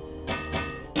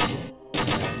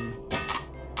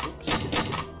 Oops.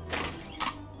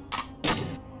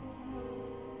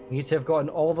 You need to have gotten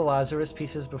all the Lazarus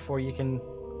pieces before you can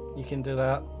do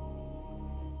that.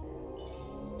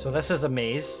 So this is a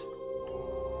maze.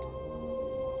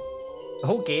 The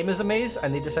whole game is a maze,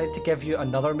 and they decide to give you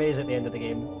another maze at the end of the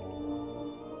game.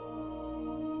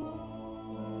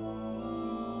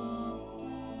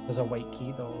 There's a white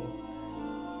key though.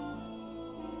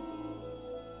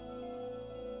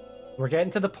 We're getting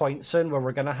to the point soon where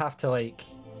we're gonna have to like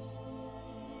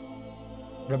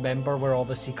remember where all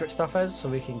the secret stuff is so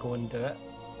we can go and do it.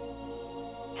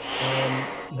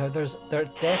 Now there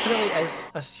definitely is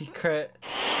a secret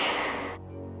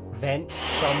vent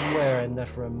somewhere in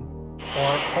this room.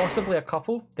 Or possibly a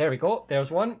couple. There we go,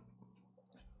 there's one.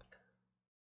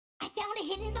 I found a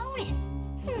hidden bonus.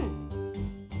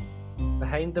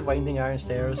 Behind the winding iron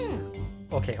stairs.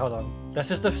 Okay, hold on.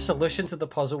 This is the solution to the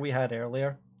puzzle we had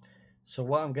earlier. So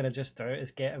what I'm gonna just do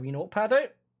is get a wee notepad out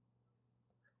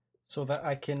so that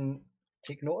I can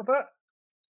take note of it.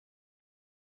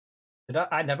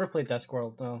 I never played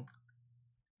Discworld, no.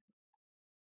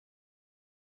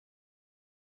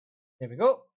 There we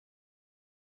go.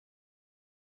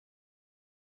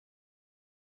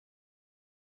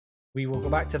 We will go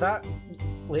back to that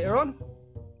later on.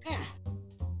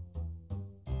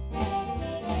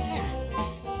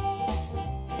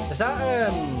 Is that,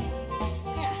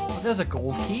 oh, there's a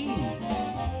gold key.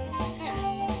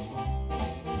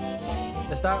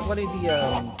 Is that one of the,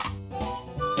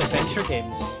 adventure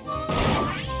games?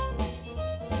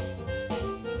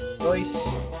 Nice.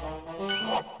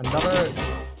 Another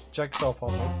jigsaw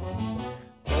puzzle.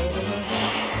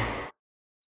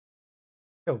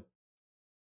 Cool.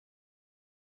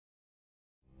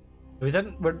 We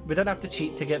didn't have to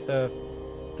cheat to get the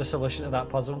solution to that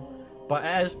puzzle, but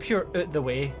it is pure out the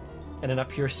way and in a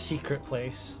pure secret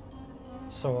place.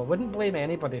 So I wouldn't blame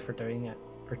anybody for doing it,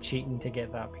 for cheating to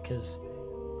get that, because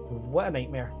what a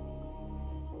nightmare.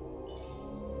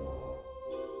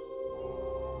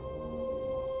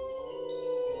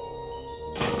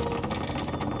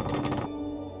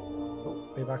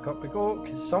 Oh, way back up we go,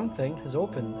 because something has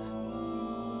opened.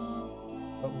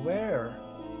 But where?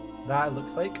 That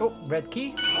looks like, oh, red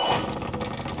key.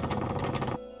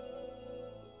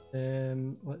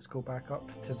 Let's go back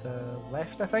up to the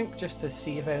left, I think, just to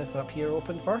see if anything up here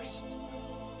opened first.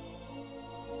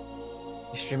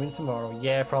 You streaming tomorrow?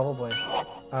 Yeah, probably.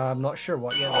 I'm not sure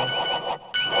what yet though.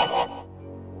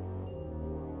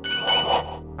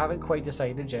 Haven't quite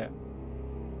decided yet.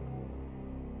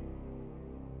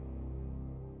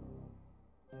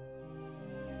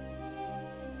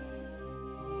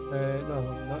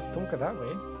 No, don't go that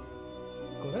way.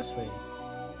 Go this way.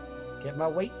 Get my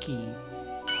white key.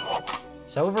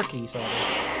 Silver key, sorry.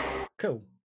 Cool.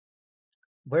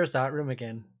 Where's that room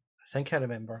again? I think I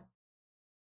remember.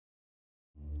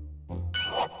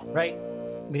 Right.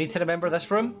 We need to remember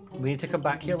this room. We need to come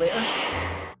back here later.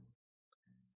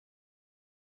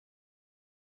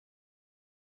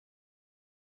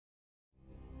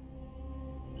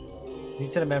 We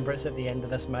need to remember it's at the end of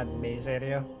this mad maze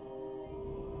area.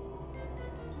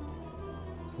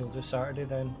 We'll do Saturday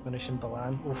then, finishing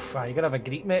Balan. Oof, you're gonna have a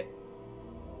greet, mate.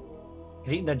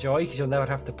 Greeting a joy, because you'll never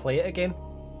have to play it again.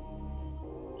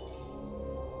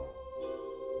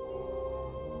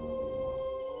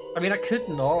 I mean, I could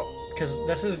not, because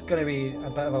this is going to be a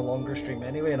bit of a longer stream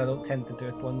anyway, and I don't tend to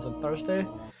do ones on Thursday.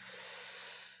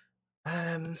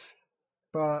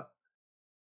 But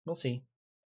we'll see.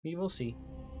 We will see.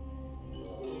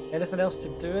 Anything else to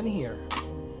do in here?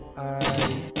 I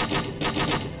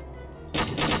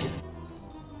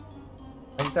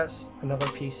think that's another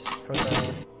piece for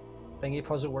the thingy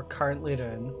puzzle we're currently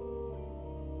doing.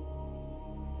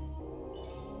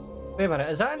 Wait a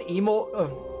minute, is that an emote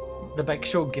of the Big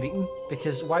Show greeting?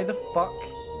 Because why the fuck?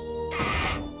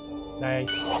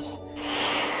 Nice.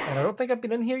 And I don't think I've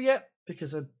been in here yet,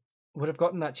 because I would have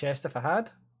gotten that chest if I had.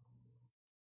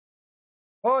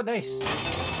 Oh, nice.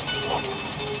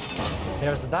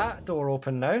 There's that door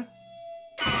open now.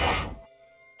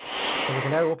 So we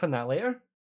can now open that later.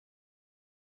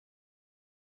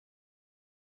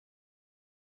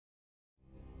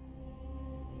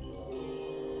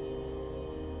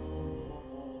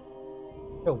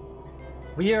 Cool.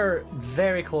 We are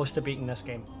very close to beating this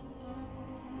game.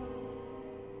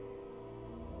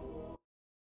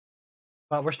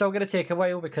 But we're still going to take a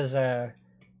while because there's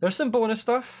some bonus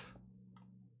stuff.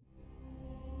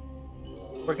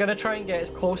 We're going to try and get as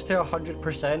close to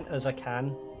 100% as I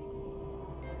can.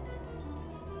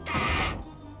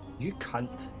 You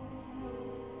cunt.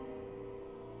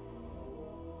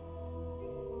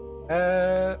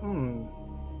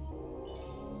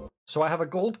 So I have a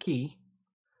gold key,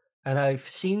 and I've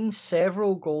seen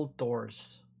several gold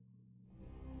doors.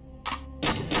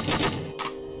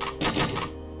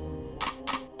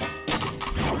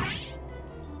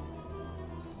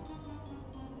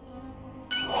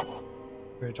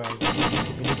 We need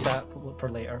that for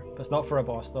later, but it's not for a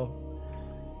boss though.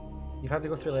 You've had to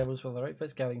go through levels with the right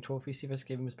fits gathering trophies, see if this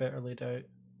game was better laid out.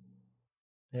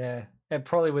 Yeah, it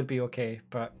probably would be okay,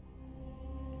 but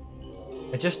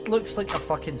it just looks like a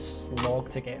fucking slog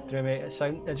to get through, mate.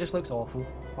 It just looks awful.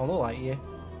 I'll not lie to you.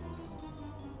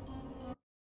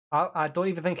 I don't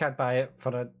even think I'd buy it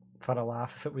for a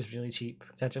laugh if it was really cheap.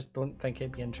 I just don't think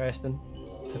it'd be interesting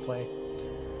to play.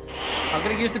 I'm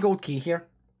gonna use the gold key here.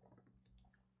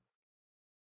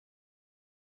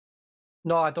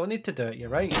 No, I don't need to do it, you're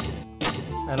right.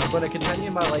 And I'm going to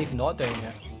continue my life not doing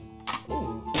it.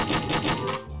 Ooh.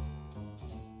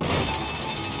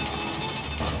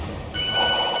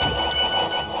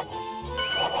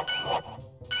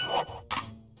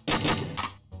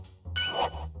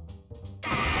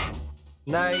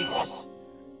 Nice.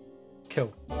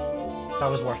 Cool.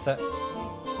 That was worth it.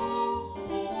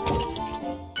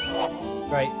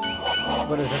 Right.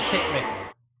 Where does this take me?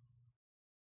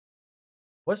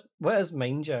 What is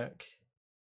Mind Jack?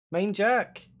 Mind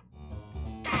Jack!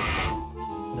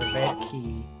 The red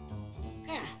key.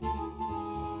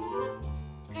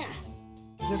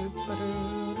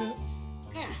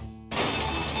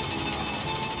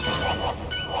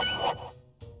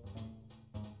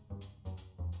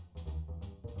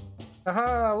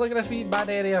 Aha! Look at this wee bad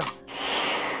area!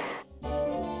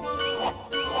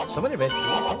 So many red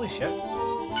keys, holy shit.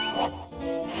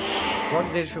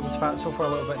 Rodney Dangerfield was fat so for a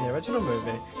little bit in the original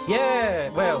movie. Yeah,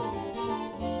 well,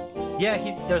 yeah.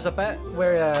 There's a bit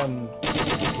where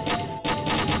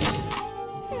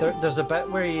there's a bit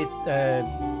where he.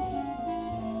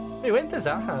 Wait, when does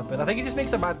that happen? I think he just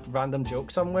makes a mad random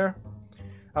joke somewhere.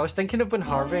 I was thinking of when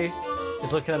Harvey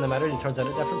is looking in the mirror and he turns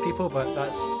into different people, but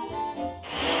that's.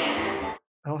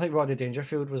 I don't think Rodney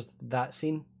Dangerfield was that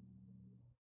scene.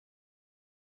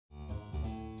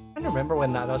 I don't remember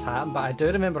when that does happen, but I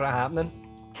do remember it happening.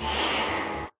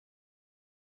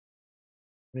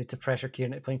 We need to pressure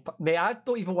Kieran to play. Mate, I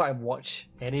don't even want to watch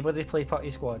anybody play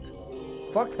Putty Squad.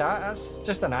 Fuck that, that's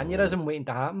just an aneurysm waiting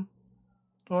to happen.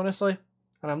 Honestly.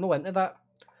 And I'm not into that.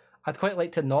 I'd quite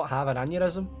like to not have an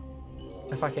aneurysm.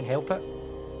 If I can help it.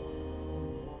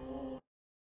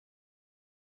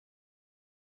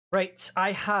 Right,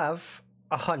 I have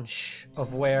a hunch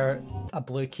of where a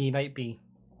blue key might be.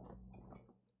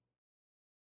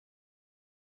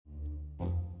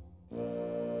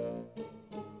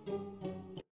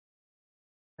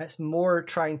 It's more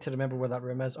trying to remember where that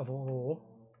room is, although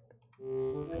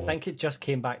I think it just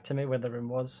came back to me where the room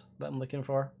was that I'm looking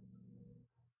for.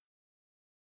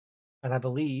 And I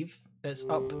believe it's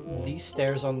up these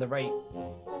stairs on the right.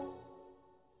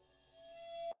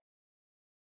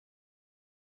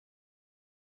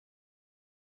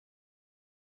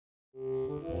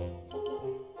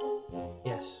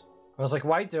 Yes. I was like,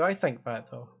 why do I think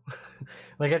that though?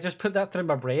 Like I just put that through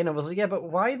my brain. I was like, yeah, but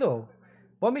why though?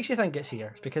 What makes you think it's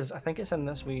here? Because I think it's in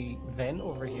this wee vent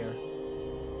over here.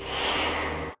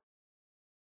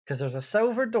 Because there's a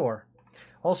silver door.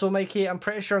 Also, Mikey, I'm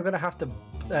pretty sure I'm going to have to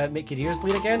make your ears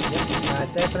bleed again. Yep, I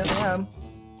definitely am.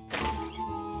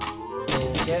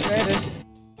 So get ready.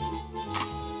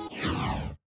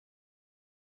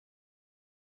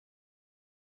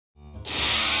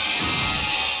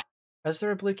 Is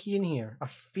there a blue key in here? I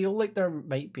feel like there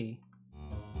might be.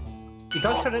 He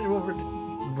does turn into Rover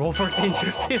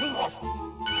Dangerfield.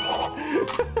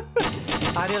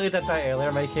 I nearly did that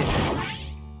earlier, Mikey.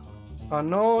 Oh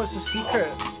no, it's a secret.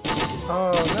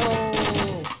 Oh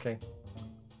no. Okay.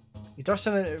 You toss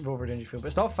him into Rover Dangerfield, but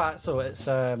it's not Fatso,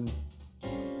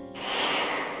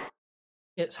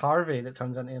 it's Harvey that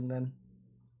turns into him then.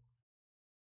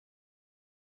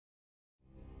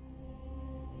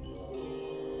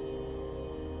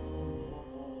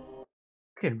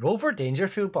 Okay, Rover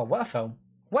Dangerfield, but what a film.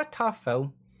 What a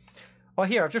film. Oh,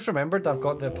 here, I've just remembered I've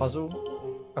got the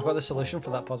puzzle. I've got the solution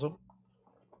for that puzzle.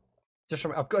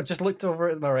 I've just looked over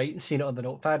at my right and seen it on the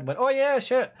notepad and went, oh yeah,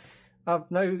 shit. I'm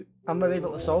now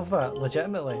able to solve that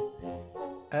legitimately.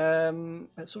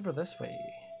 It's over this way.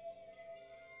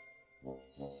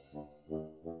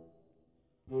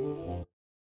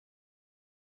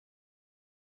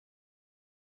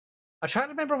 I try to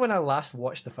remember when I last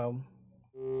watched the film.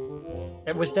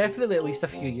 It was definitely at least a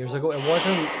few years ago. It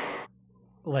wasn't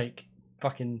like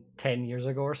fucking 10 years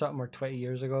ago or something, or 20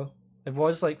 years ago. It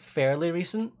was like fairly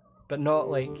recent, but not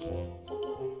like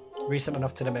recent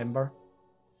enough to remember.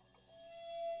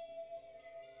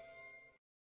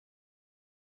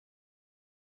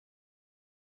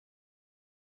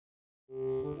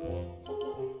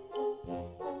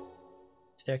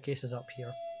 Staircase is up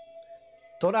here.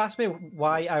 Don't ask me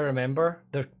why I remember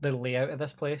the layout of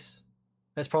this place.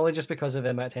 It's probably just because of the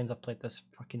amount of times I've played this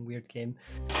fucking weird game.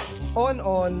 On,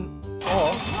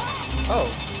 off. Oh.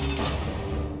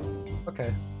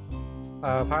 Okay.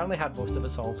 Apparently had most of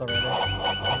it solved already.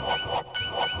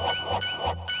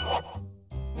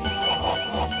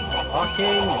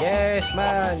 Fucking yes,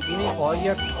 man! Give me all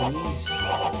your keys.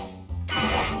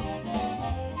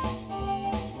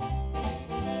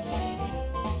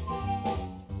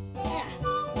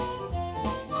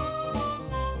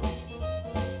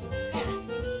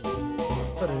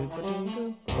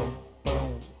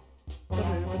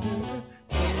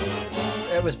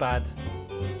 It was bad.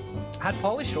 It had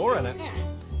Pauly Shore in it.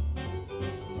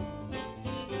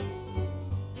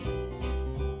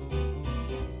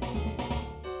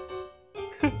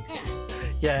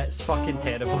 Yeah, it's fucking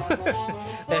terrible.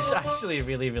 It's actually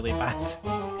really, really bad.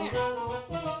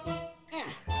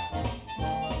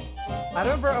 I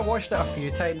remember I watched it a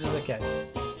few times as a kid.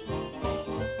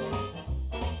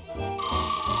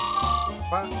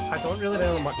 But I don't really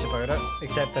know much about it,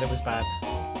 except that it was bad.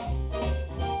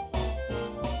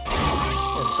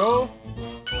 There we go.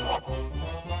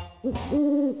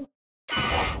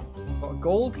 Got a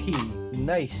gold key.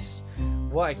 Nice.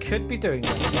 What I could be doing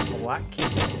with is a black key.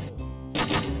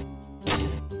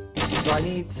 Do I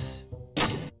need...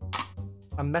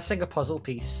 I'm missing a puzzle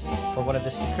piece for one of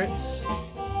the secrets.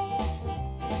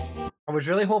 I was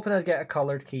really hoping I'd get a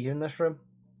coloured key in this room,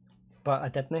 but I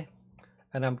didn't.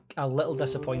 And I'm a little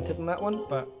disappointed in that one,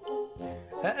 but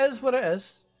it is what it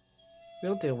is.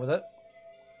 We'll deal with it.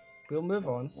 We'll move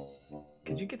on.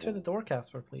 Could you get through the door,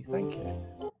 Casper, please? Thank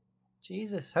you.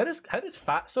 Jesus, how does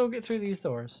Fatso get through these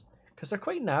doors? Because they're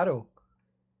quite narrow.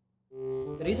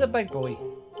 But he's a big boy.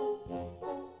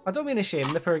 I don't mean to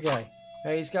shame the poor guy.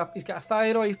 He's got a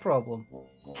thyroid problem.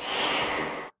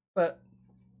 But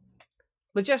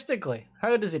logistically,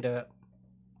 how does he do it?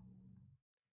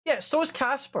 Yeah, so's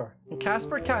Casper. And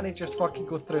Casper can't just fucking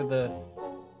go through the...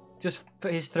 just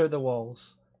phase through the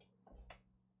walls.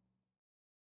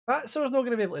 Fatso's not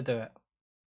going to be able to do it.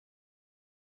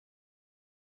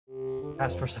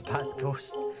 Casper's a bad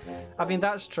ghost. I mean,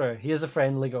 that's true. He is a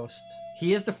friendly ghost.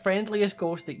 He is the friendliest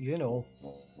ghost that you know.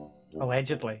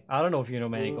 Allegedly. I don't know if you know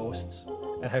many ghosts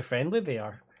and how friendly they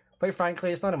are. Quite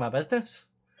frankly, it's none of my business.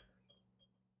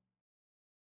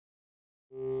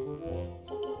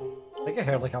 I think I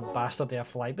heard like a bastard there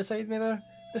fly beside me there.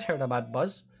 Just heard a mad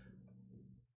buzz.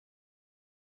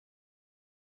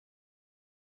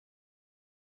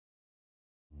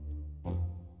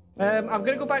 I'm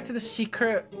going to go back to the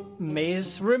secret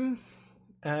maze room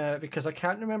because I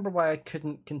can't remember why I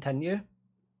couldn't continue.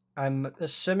 I'm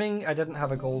assuming I didn't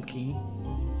have a gold key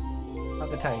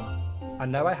at the time, and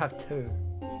now I have two.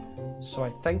 So I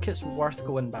think it's worth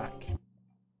going back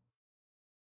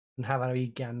and having a wee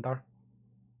gander.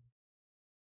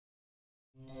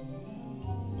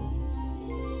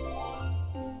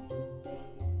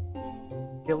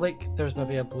 I feel like there's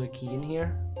maybe a blue key in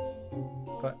here,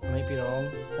 but I might be wrong.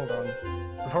 Hold on.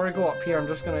 Before I go up here, I'm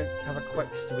just going to have a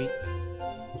quick sweep.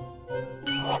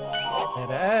 There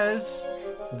it is.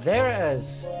 There it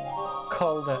is.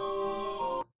 Called it.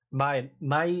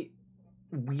 My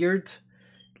weird,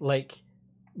 like,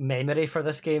 memory for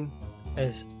this game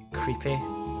is creepy.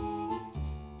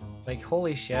 Like,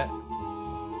 holy shit.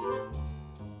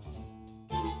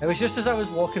 It was just as I was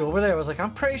walking over there, I was like,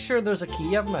 I'm pretty sure there's a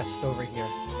key I've missed over here.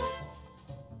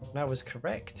 And I was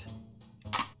correct.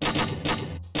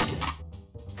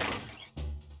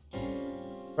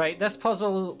 Right, this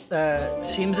puzzle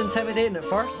seems intimidating at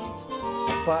first.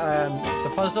 But the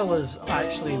puzzle is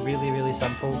actually really, really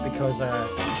simple because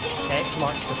X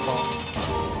marks the spot.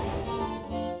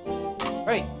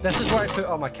 Right, this is where I put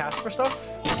all my Casper stuff.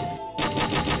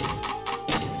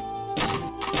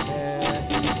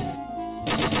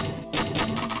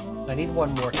 I need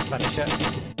one more to finish it.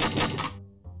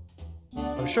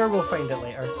 I'm sure we'll find it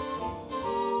later.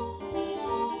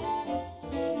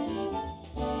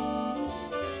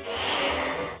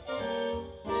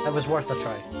 It was worth a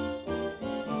try.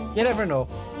 You never know.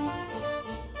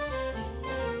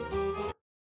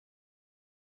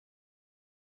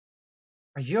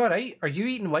 Are you alright? Are you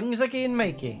eating wings again,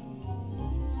 Mikey?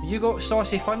 You got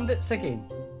saucy fundits again?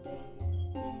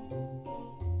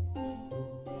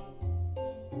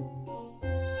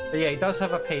 But yeah, he does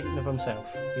have a painting of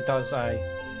himself. He does, aye.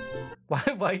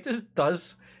 Why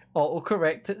does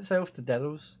autocorrect itself to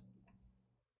diddles?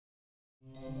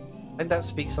 I think that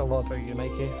speaks a lot about you,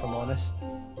 Mikey, if I'm honest.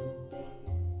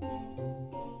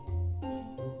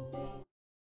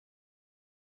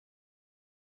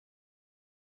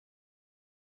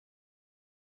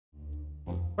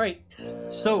 Right,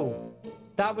 so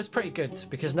that was pretty good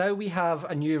because now we have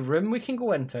a new room we can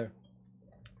go into,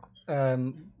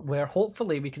 where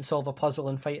hopefully we can solve a puzzle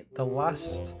and fight the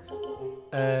last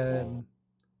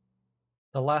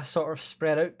sort of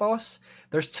spread out boss.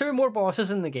 There's 2 more bosses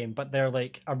in the game, but they're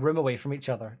like a room away from each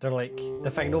other. They're like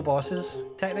the final bosses,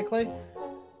 technically.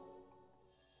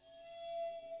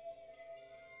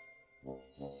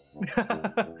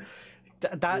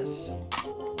 That's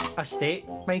a state,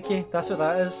 Mikey. That's what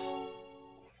that is.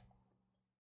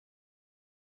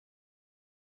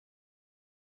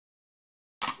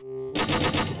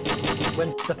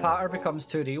 When the pattern becomes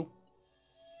too real.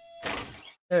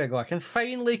 There we go. I can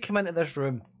finally come into this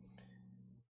room.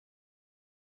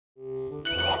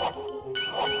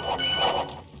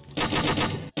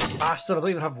 Bastard, I don't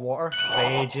even have water.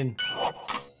 Raging.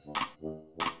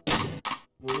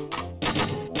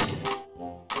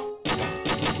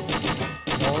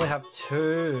 I only have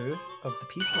 2 of the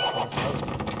pieces for this puzzle.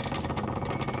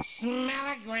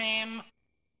 Mellogram.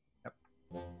 Yep.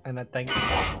 And I think...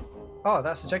 Oh,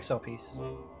 that's a jigsaw piece.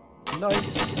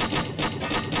 Nice.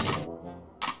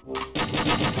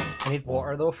 I need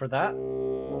water though for that,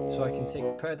 so I can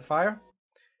put out the fire.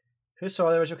 Who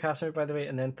saw the original Casper, by the way,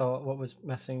 and then thought what was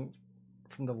missing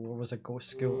from the lore was a ghost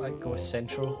school at Ghost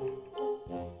Central?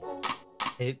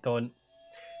 Don't.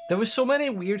 There was so many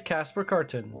weird Casper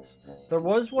cartoons. There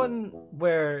was one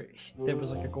where there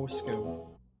was like a ghost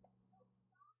school.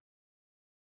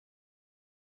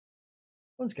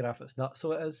 One's good after it's not,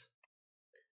 so it is.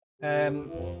 I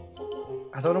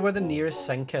don't know where the nearest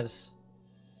sink is,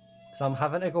 so I'm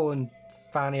having to go and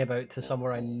fanny about to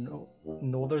somewhere I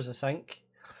know there's a sink.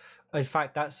 In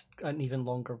fact, that's an even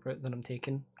longer route than I'm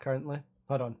taking currently.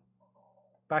 Hold on.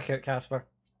 Back out, Casper.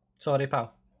 Sorry,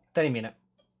 pal. Didn't mean it.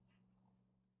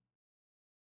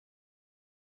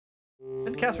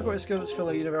 Did Casper go to school that's full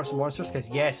of Universal monsters? Because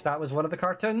yes, that was one of the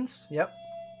cartoons. Yep.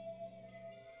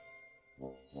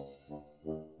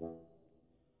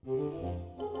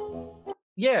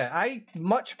 Yeah, I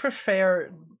much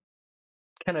prefer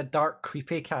kind of dark,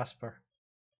 creepy Casper.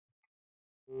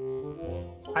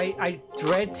 I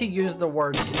dread to use the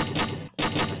word...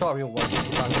 It's not a real word,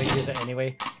 but I'm going to use it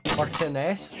anyway.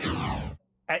 Cartoonesque.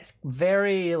 It's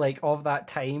very, like, of that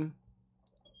time.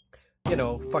 You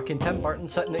know, fucking Tim Burton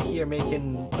sitting at here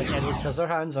making, like, Edward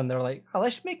Scissorhands, and they're like, oh,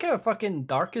 let's make a fucking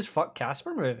dark as fuck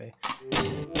Casper movie.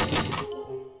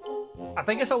 I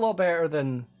think it's a lot better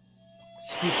than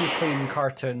squeaky clean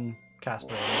cartoon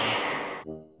Casper.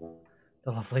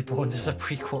 The Lovely Bones is a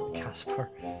prequel to Casper.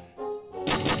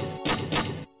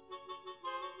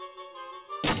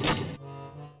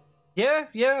 Yeah,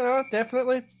 no,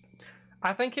 definitely.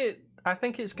 I think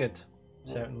it's good,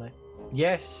 certainly.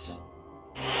 Yes.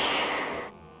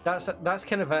 That's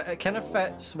kind of it. It kind of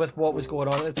fits with what was going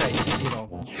on at the time, you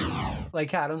know.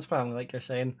 Like Adam's Family, like you're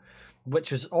saying,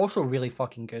 which is also really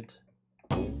fucking good.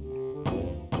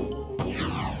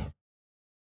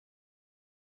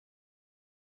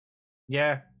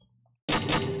 Yeah.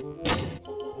 I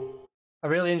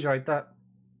really enjoyed that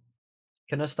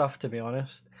kind of stuff, to be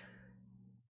honest.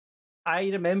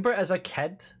 I remember as a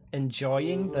kid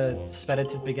enjoying the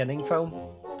Spirited Beginning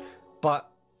film, but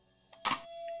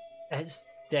it's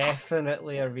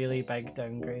definitely a really big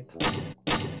downgrade.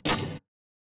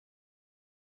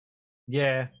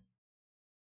 Yeah.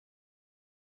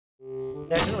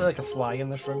 Definitely like a fly in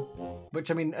this room,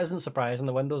 which I mean isn't surprising,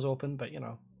 the window's open, but you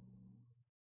know.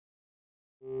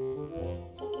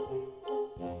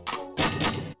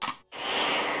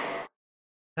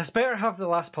 This better have the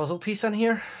last puzzle piece in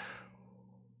here.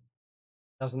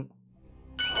 Doesn't.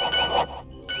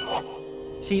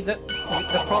 See, the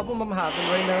problem I'm having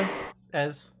right now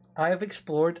is I have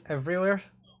explored everywhere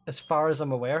as far as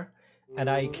I'm aware, and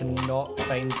I cannot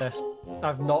find this.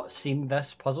 I've not seen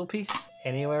this puzzle piece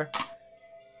anywhere.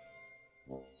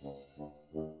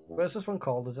 What is this one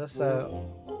called? Is this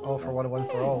All for One and One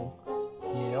for All?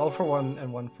 Yeah, All for One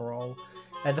and One for All.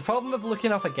 And the problem of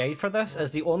looking up a guide for this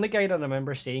is the only guide I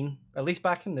remember seeing, at least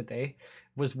back in the day,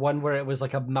 was one where it was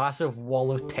like a massive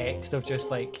wall of text of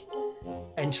just like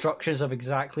instructions of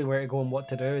exactly where to go and what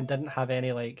to do, and didn't have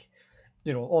any like,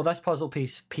 you know, oh, this puzzle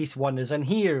piece 1 is in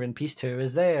here and piece 2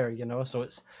 is there, you know, so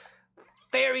it's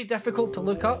very difficult to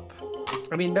look up.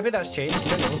 I mean, maybe that's changed,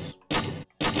 who knows.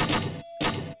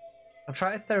 I'm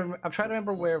trying to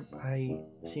remember where I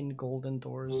seen golden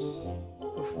doors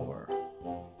before.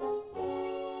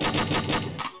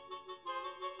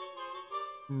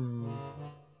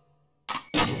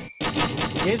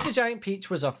 James the Giant Peach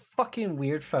was a fucking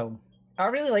weird film. I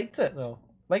really liked it though.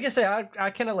 Like I say, I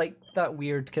kind of like that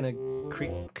weird kind of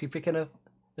creepy kind of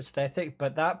aesthetic,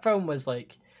 but that film was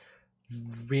like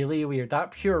really weird.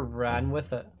 That pure ran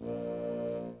with it.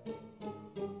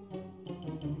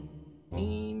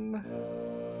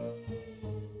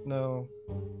 No.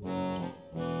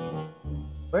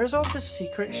 Where's all the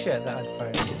secret shit that I'd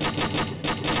found?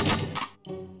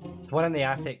 It's one in the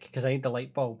attic because I need the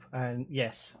light bulb. And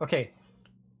yes, okay.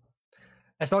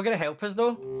 It's not going to help us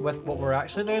though with what we're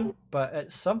actually doing, but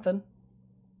it's something.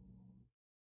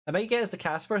 I might get us the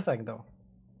Casper thing though.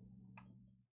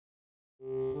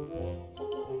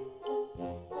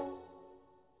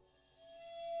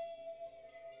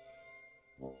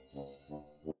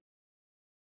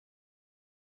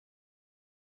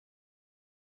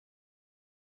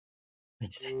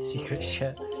 Secret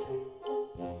shit.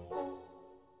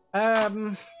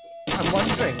 I'm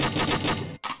wondering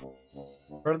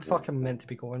where the fuck I'm meant to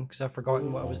be going because I've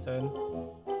forgotten what I was doing.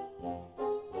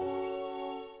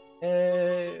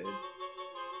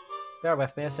 Bear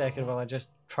with me a second while I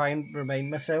just try and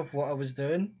remind myself what I was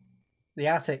doing. The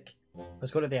attic.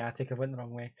 Let's go to the attic. I went the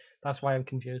wrong way. That's why I'm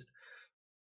confused.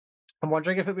 I'm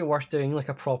wondering if it'd be worth doing like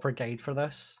a proper guide for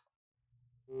this.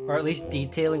 Or at least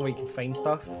detailing where you can find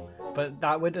stuff. But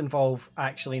that would involve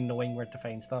actually knowing where to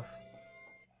find stuff.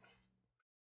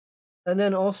 And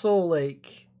then also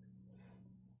like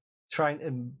trying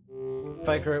to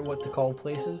figure out what to call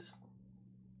places.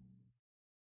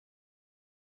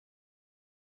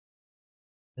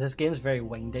 This game's very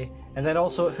windy. And then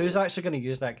also, who's actually going to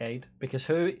use that guide? Because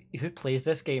who plays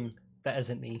this game that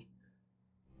isn't me?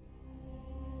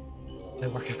 They're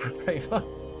working for private.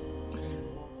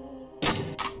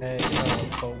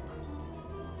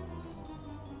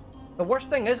 The worst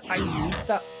thing is, I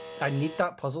need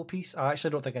that puzzle piece. I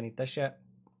actually don't think I need this yet.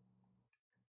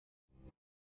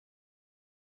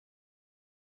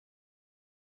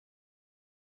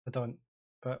 I don't,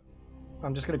 but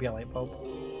I'm just going to be a light bulb.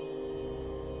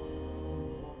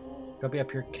 Gotta be a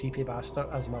pure creepy bastard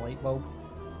as my light bulb.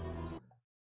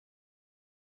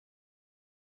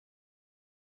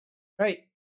 Right.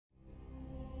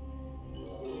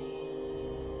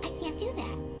 I can't do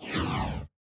that.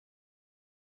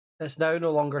 It's now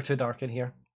no longer too dark in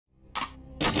here.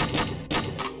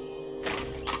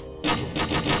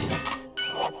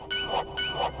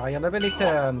 Oh, you maybe need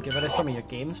to get rid of some of your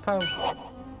games, pal.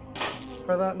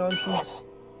 For that nonsense.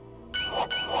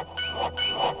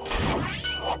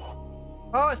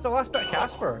 Oh, it's the last bit of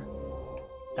Casper.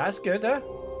 That's good, eh? I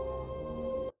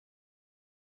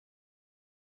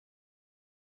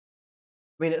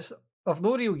mean, it's of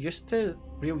no real use to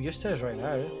us right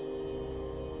now.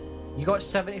 You got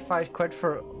 75 quid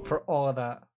for all of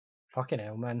that. Fucking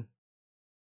hell, man.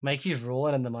 Mikey's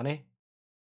rolling in the money.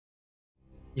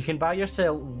 You can buy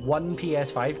yourself one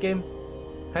PS5 game.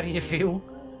 How do you feel?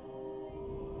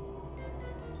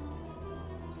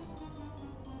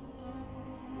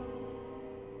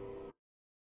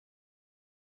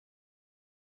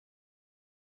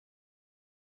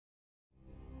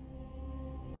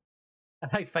 I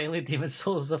think finally Demon's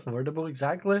Souls is affordable,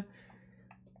 exactly.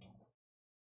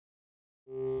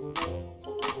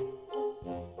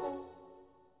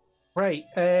 Right,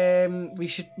 we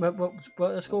should, well,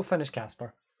 let's go finish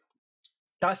Casper.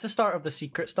 That's the start of the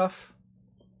secret stuff.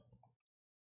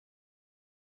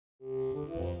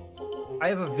 I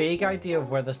have a vague idea of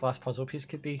where this last puzzle piece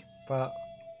could be, but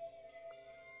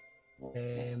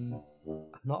I'm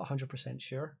not 100%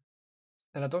 sure.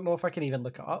 And I don't know if I can even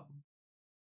look it up.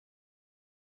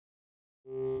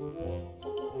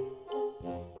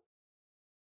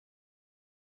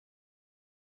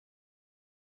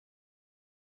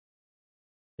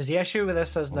 Because the issue with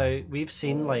this is now we've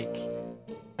seen like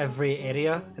every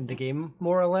area in the game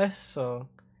more or less, so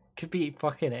Could be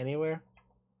fucking anywhere.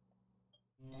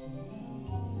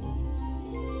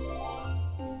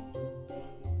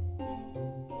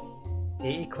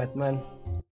 £80, man.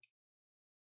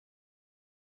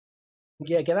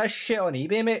 Yeah, get that shit on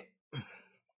eBay, mate.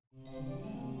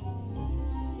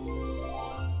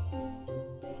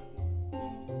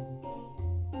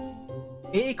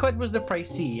 £80 was the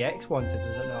price CEX wanted,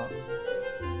 was it not?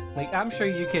 Like, I'm sure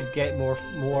you could get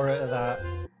more out of that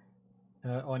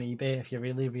on eBay if you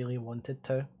really, really wanted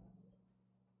to.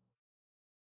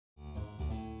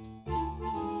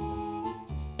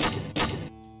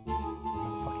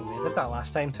 Oh, fucking way. I did that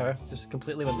last time too. Just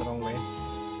completely went the wrong way.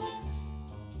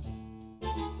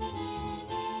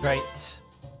 Right.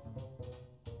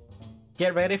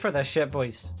 Get ready for this shit,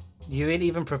 boys. You ain't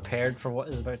even prepared for what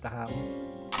is about to happen.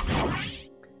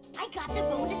 I got the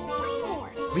bonus spring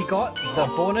morph. We got the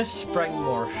bonus spring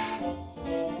morph.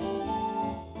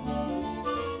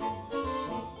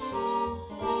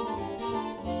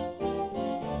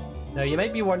 Now you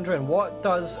might be wondering, what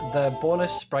does the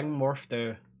bonus spring morph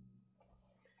do?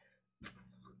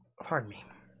 Pardon me.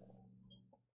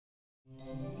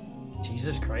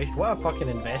 Jesus Christ, what a fucking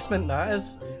investment that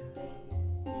is.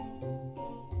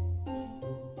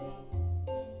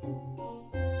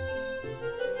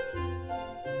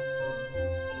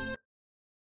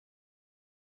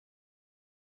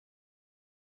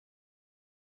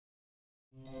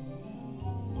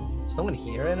 It's not going to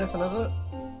hear anything, is it?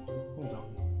 Hold on.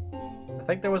 I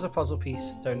think there was a puzzle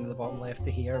piece down in the bottom left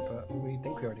to hear, but we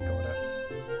think we already got it.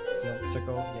 Yonks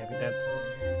ago. Yeah, we did.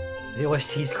 The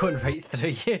OST's going right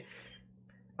through you.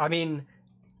 I mean,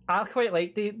 I quite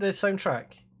like the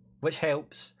soundtrack, which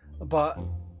helps, but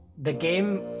the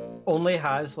game only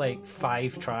has like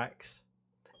 5 tracks,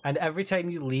 and every time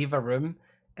you leave a room,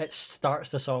 it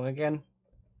starts the song again.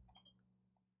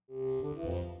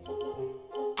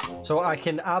 So I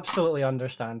can absolutely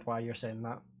understand why you're saying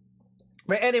that.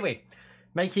 Right, anyway,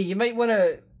 Mikey, you might want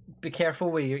to be careful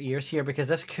with your ears here because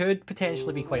this could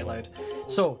potentially be quite loud.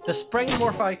 So, the spring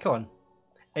morph icon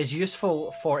is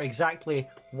useful for exactly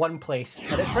one place,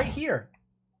 and it's right here.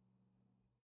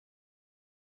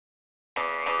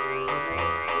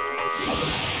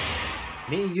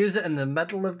 You need to use it in the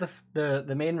middle of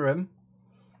the main room,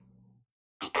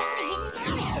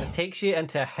 and it takes you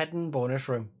into a hidden bonus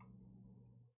room.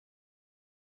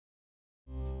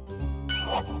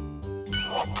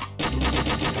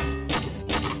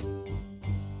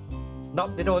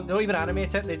 Nope, they don't even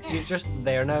animate it, you're just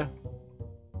there now.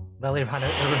 Lily ran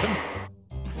out the room.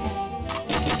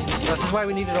 So this is why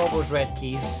we needed all those red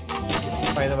keys,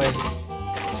 by the way,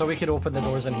 so we could open the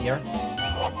doors in here.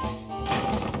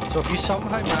 So if you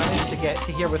somehow manage to get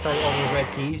to here without all those red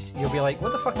keys, you'll be like,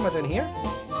 what the fuck am I doing here?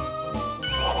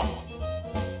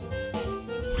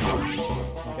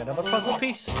 We got another puzzle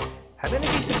piece. How many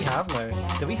of these do we have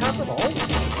now? Do we have them all? I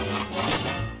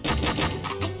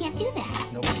can't do that.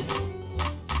 Nope.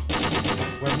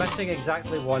 We're missing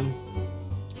exactly one.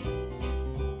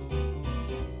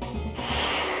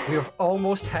 We've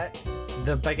almost hit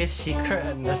the biggest secret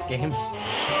in this game.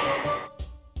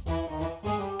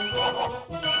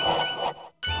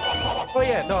 Oh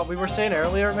yeah, no, we were saying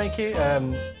earlier, Mikey,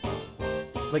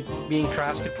 like me and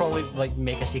Crash could probably like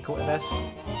make a sequel to this.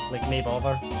 Like, nay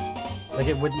bother. Like,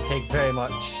 it wouldn't take very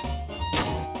much.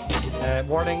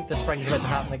 Warning, the spring's about to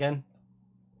happen again.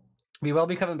 We will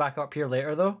be coming back up here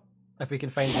later though, if we can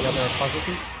find the other puzzle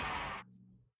piece.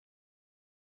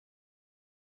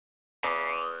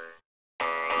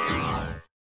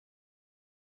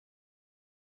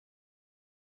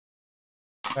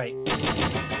 Right.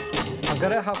 I'm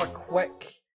gonna have a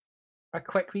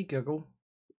quick wee Google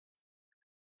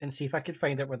and see if I can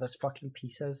find out where this fucking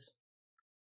piece is.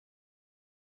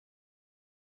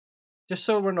 Just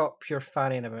so we're not pure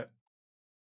fanning about.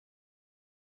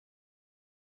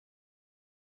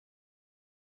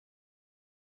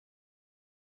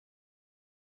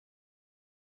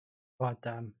 God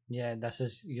damn. Yeah, this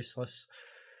is useless.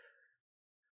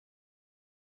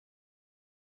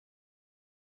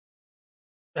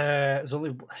 It's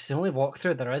the only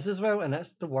walkthrough there is as well, and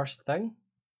that's the worst thing.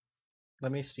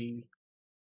 Let me see.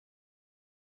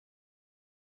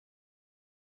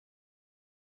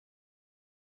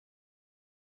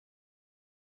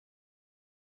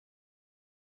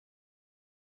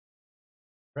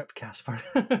 Rip Casper.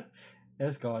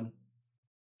 It's gone.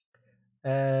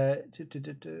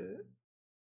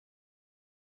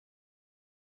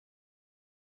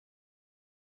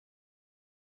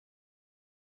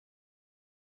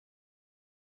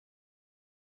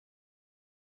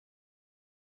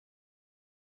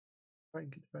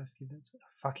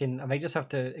 Fucking, I might just have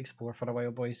to explore for a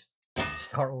while, boys.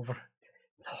 Start over.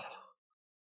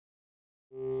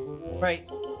 Right.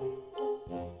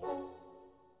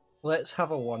 Let's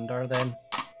have a wander then.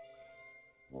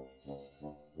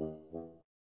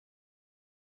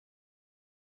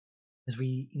 Because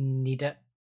we need it.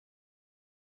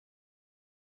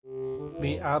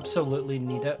 We absolutely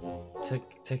need it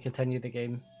to continue the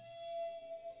game.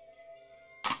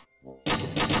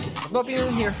 I've not been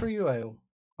in here for a while.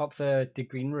 Up the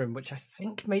green room, which I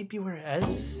think might be where it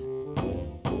is.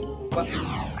 But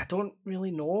I don't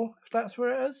really know if that's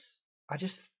where it is. I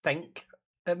just think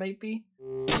it might be.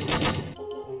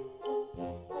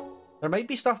 There might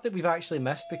be stuff that we've actually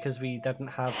missed because we didn't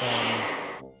have...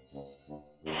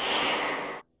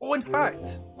 Oh, in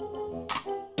fact!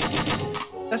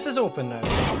 This is open now.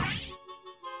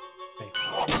 Okay,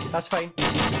 that's fine.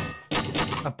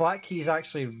 A black key is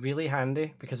actually really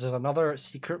handy because there's another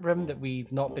secret room that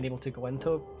we've not been able to go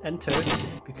into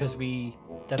because we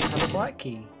didn't have a black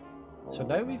key. So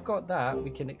now we've got that, we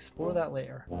can explore that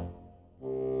later.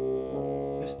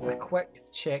 Just a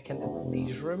quick check into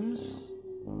these rooms.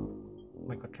 Oh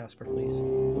my god, Casper, please.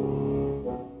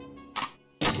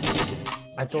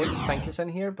 I don't think it's in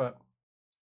here, but...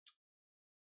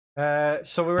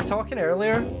 so we were talking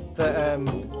earlier that,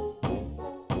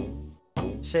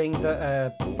 saying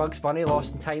that Bugs Bunny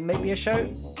Lost in Time might be a shout.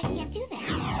 I can't do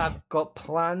that. I've got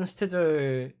plans to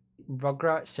do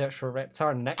Rugrats Search for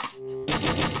Reptar next.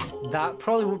 That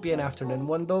probably won't be an afternoon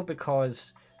one though,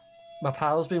 because my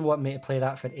pal's been wanting me to play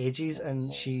that for ages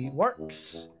and she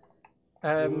works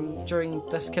during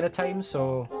this kind of time,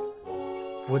 so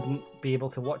wouldn't be able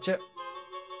to watch it.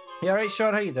 You alright,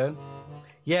 Sean? How you doing?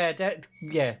 Yeah,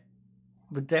 yeah.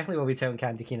 We definitely will be telling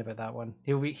Candy Cane about that one.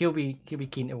 He'll be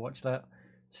keen to watch that,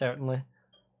 certainly.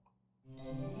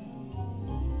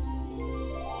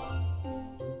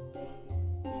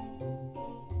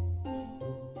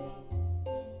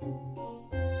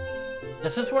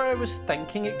 This is where I was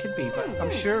thinking it could be, but I'm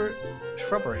sure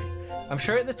shrubbery. I'm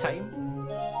sure at the time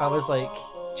I was like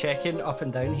checking up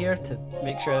and down here to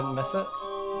make sure I didn't miss it.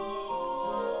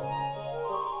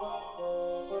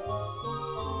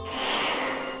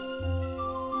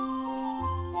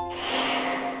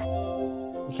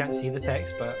 You can't see the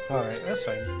text, but alright, that's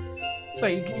fine. So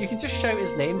you can just shout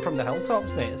his name from the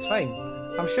hilltops, mate, it's fine.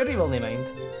 I'm sure he will not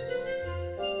mind.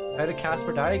 How did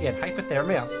Casper die again?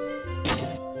 Hypothermia.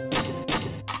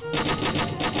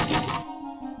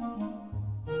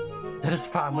 It is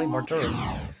family murdering.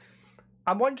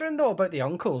 I'm wondering though about the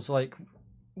uncles, like,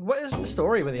 what is the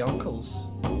story with the uncles?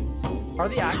 Are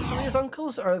they actually his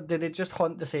uncles, or did they just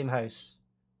haunt the same house?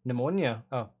 Pneumonia?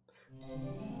 Oh.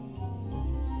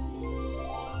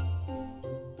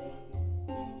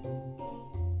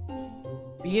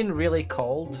 Being really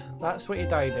cold, that's what he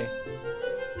died of.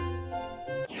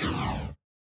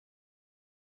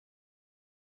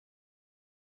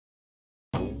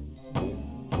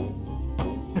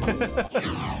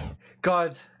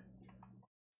 God.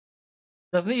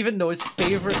 Doesn't even know his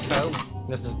favourite film.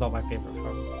 This is not my favourite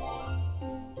film.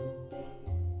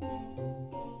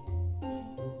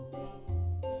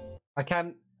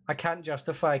 I can't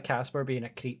justify Casper being a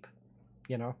creep,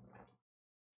 you know?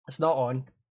 It's not on.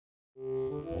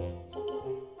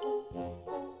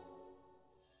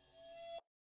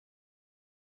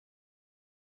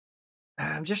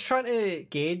 I'm just trying to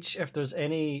gauge if there's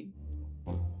any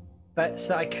bits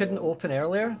that I couldn't open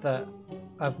earlier that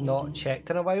I've not checked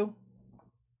in a while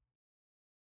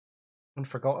and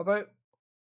forgot about.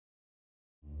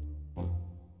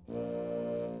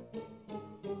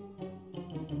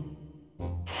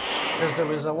 Because there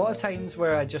was a lot of times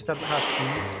where I just didn't have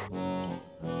keys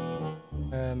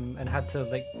and had to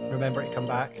like remember to come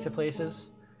back to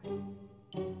places.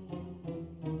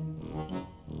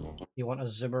 You want a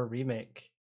Zoomer remake?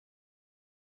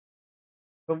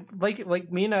 But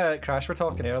like me and Crash were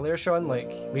talking earlier, Sean,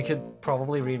 like we could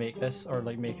probably remake this or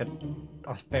like make a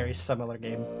very similar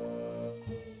game.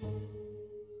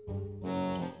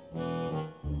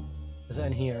 Is it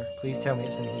in here? Please tell me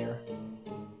it's in here.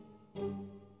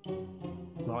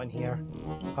 It's not in here.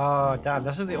 Oh damn,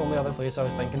 this is the only other place I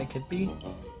was thinking it could be.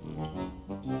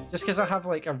 Just because I have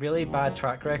like a really bad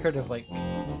track record of like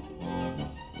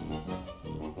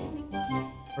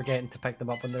forgetting to pick them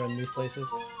up when they're in these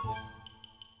places.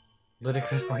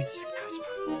 Ludicrous voice,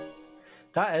 Casper.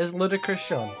 That is ludicrous,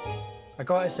 Sean. I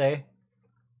gotta say.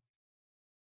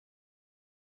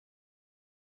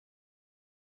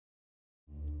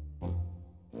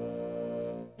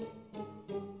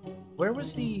 Where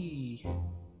was the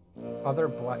other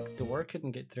black door I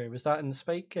couldn't get through? Was that in the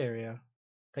spike area?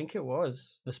 I think it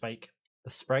was. The spike. The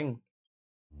spring.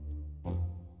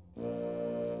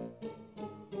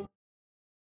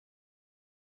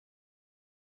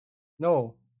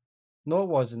 No. No, it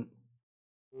wasn't.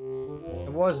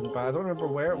 It wasn't, but I don't remember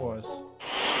where it was.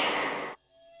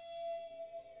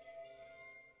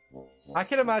 I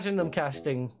can imagine them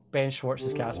casting Ben Schwartz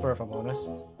as Casper, if I'm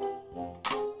honest.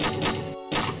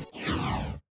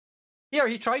 Here,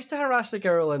 he tries to harass the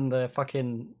girl in the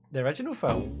original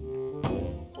film.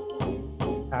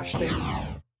 Ashley.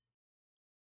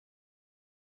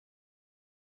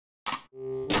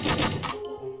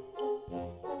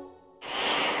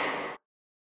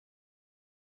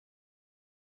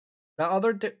 That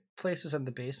other place is in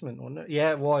the basement, wasn't it?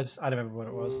 Yeah, it was. I remember what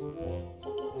it was.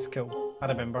 It's cool. I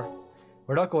remember.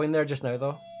 We're not going there just now,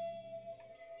 though.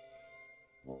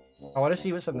 I want to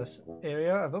see what's in this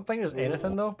area. I don't think there's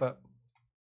anything, though, but...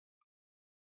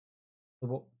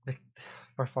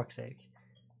 For fuck's sake.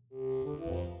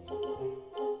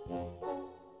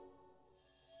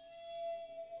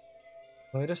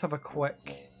 Let me just have a quick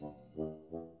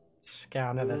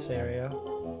scan of this area.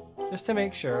 Just to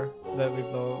make sure that we've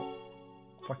not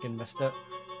fucking missed it.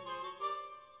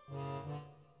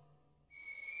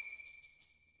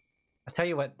 I tell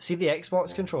you what, see the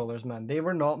Xbox controllers, man, they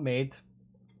were not made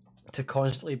to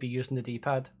constantly be using the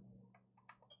D-pad.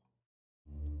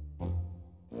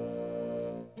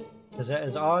 Because it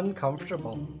is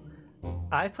uncomfortable.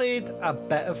 I played a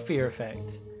bit of Fear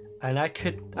Effect, and I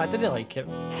didn't like it.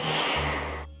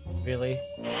 Really.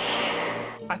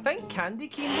 I think Candy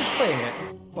Keen was playing it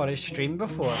on his stream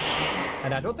before,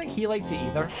 and I don't think he liked it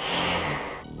either.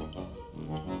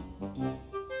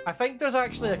 I think there's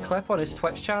actually a clip on his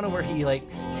Twitch channel where he like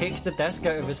takes the disc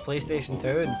out of his PlayStation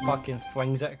 2 and fucking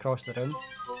flings it across the room.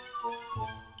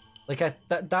 Like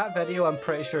that video, I'm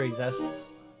pretty sure exists.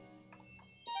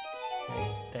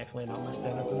 Okay, definitely not missed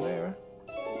anything there.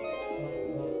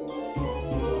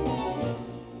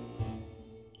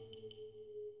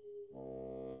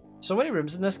 So many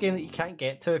rooms in this game that you can't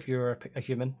get to if you're a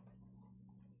human.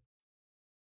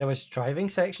 There was driving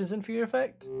sections in Fear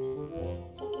Effect.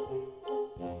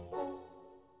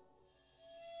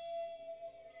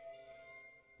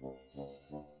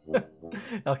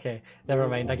 Okay, never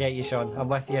mind. I get you, Sean. I'm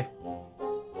with you.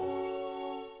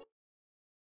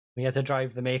 We had to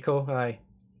drive the Mako. Aye.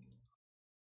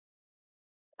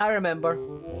 I remember.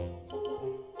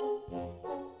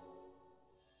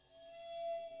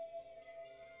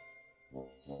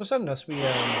 What's on this wee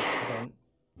event?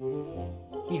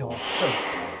 Hee-haw.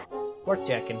 Oh. Worth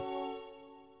checking.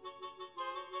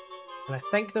 And I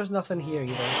think there's nothing here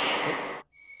either. Oh.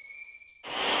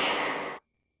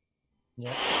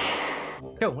 Yeah.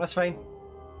 Cool, that's fine.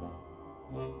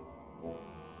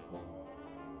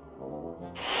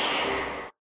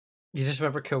 You just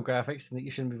remember cool graphics and that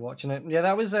you shouldn't be watching it. Yeah,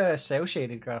 that was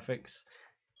cel-shaded graphics.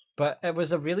 But it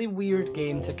was a really weird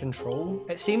game to control.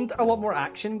 It seemed a lot more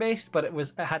action-based, but it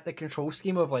had the control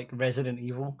scheme of like Resident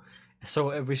Evil. So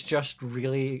it was just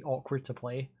really awkward to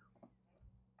play.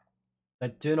 I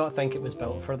do not think it was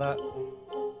built for that.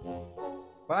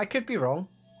 But I could be wrong.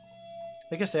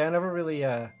 Like I say, I never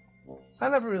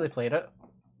really played it.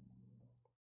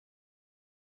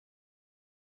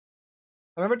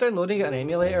 I remember downloading it on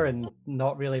emulator and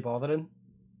not really bothering.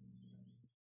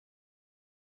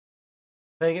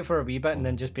 Playing it for a wee bit and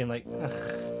then just being like, ugh,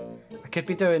 I could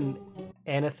be doing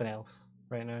anything else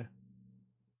right now.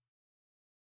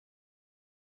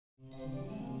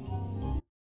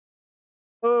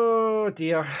 Oh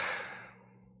dear.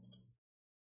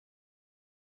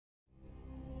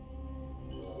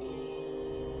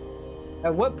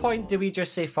 At what point do we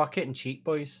just say fuck it and cheat,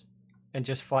 boys? And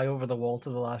just fly over the wall to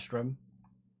the last room?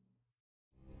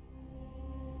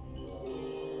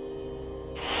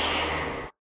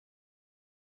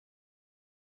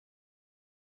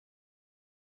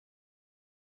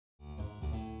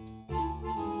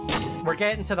 We're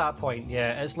getting to that point,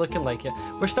 yeah, it's looking like it.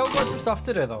 We've still got some stuff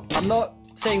to do though. I'm not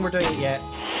saying we're doing it yet.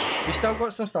 We've still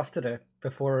got some stuff to do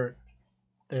before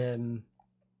I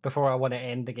want to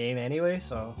end the game anyway,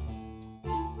 so...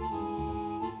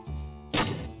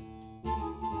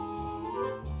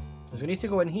 We need to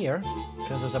go in here,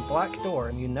 because there's a black door,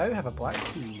 and you now have a black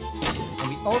key. And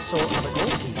we also have a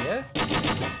gold key, yeah?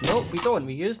 Nope, we don't.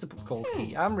 We used the gold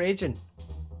key. I'm raging.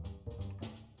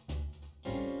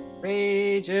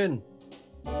 Raging.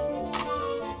 Okay,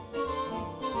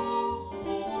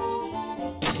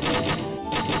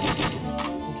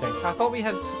 I thought we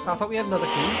had another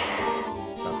key,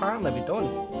 but apparently we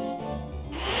don't.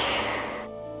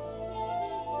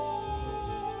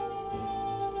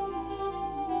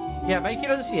 Yeah, Mikey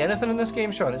doesn't see anything in this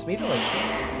game, Sean. It's me that likes it.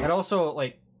 And also,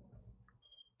 like,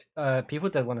 people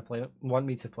did want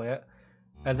me to play it.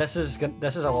 And this is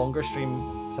a longer stream,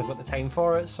 so I've got the time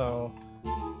for it, so...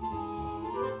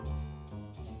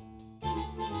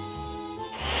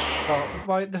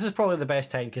 Well, this is probably the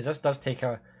best time because this does take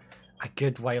a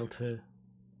good while to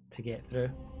get through.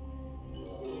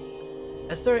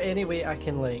 Is there any way I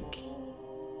can like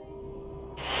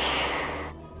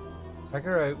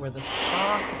figure out where this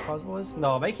fucking puzzle is?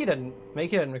 No, Mikey didn't.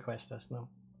 Mikey didn't request this. No,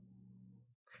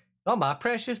 not my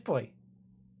precious boy.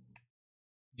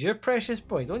 Your precious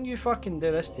boy. Don't you fucking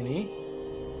do this to me.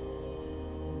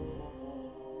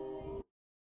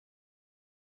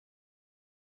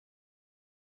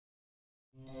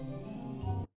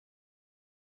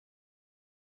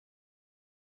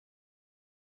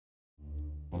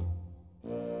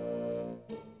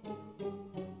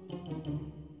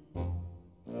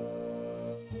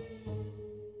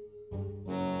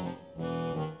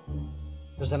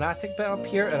 There's an attic bit up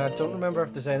here, and I don't remember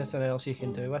if there's anything else you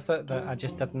can do with it that I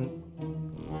just didn't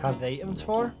have the items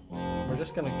for. We're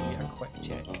just gonna get a quick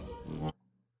check.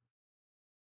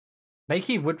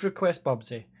 Mikey would request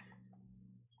Bubsy.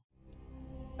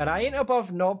 And I ain't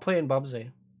above not playing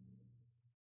Bubsy.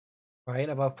 I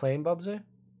ain't above playing Bubsy.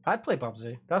 I'd play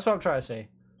Bubsy. That's what I'm trying to say.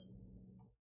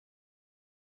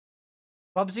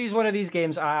 Bubsy's one of these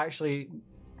games I actually...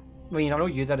 I mean, I know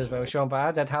you did as well, Sean, but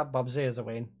I did have Bubsy as a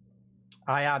win.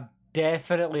 I am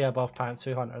definitely above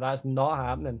Pantsu Hunter. That's not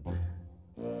happening.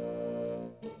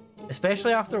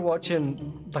 Especially after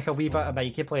watching like a wee bit of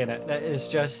Mikey playing it. It is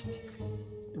just...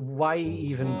 Why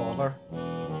even bother?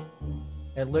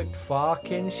 It looked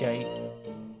fucking shite.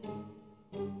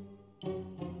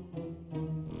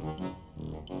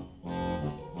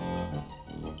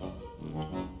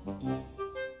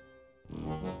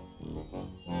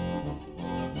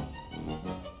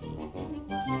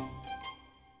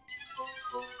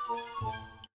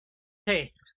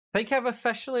 Hey, I think I've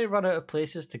officially run out of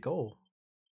places to go.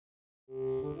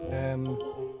 I'm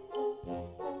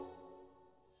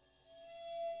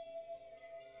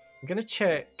gonna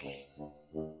check.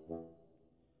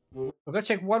 I'm gonna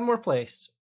check one more place.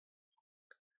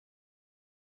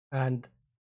 And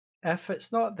if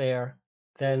it's not there,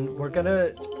 then we're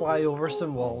gonna fly over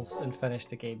some walls and finish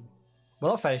the game.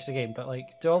 Well, not finish the game, but like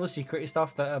do all the secret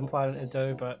stuff that I'm planning to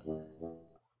do, but we'll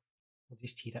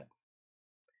just cheat it.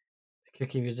 The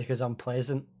cookie music is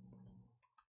unpleasant.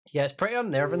 Yeah, it's pretty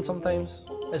unnerving sometimes.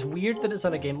 It's weird that it's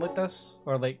in a game like this,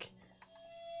 or like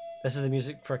this is the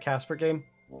music for a Casper game.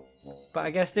 But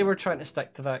I guess they were trying to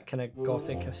stick to that kind of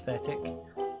gothic aesthetic.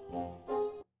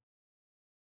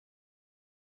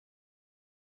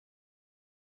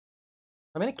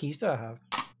 How many keys do I have?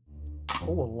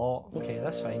 Oh, a lot. Okay,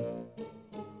 that's fine.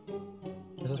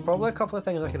 There's probably a couple of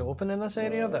things I could open in this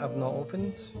area that I've not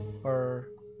opened, or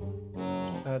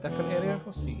in a different area.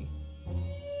 We'll see.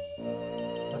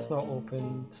 That's not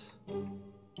opened.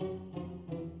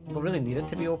 Don't really need it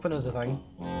to be open as a thing.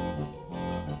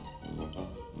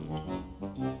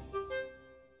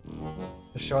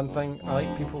 The Sean thing, I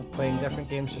like people playing different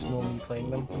games, just know me playing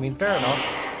them. I mean, fair enough.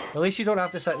 At least you don't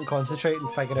have to sit and concentrate and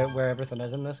figure out where everything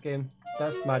is in this game.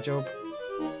 That's my job.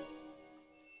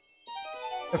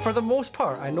 But for the most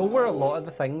part, I know where a lot of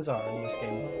the things are in this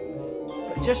game.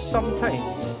 But just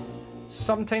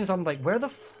sometimes I'm like, where the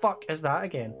fuck is that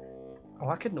again? Oh,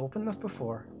 I couldn't open this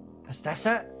before. Is this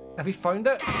it? Have we found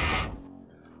it?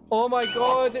 Oh my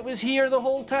god, it was here the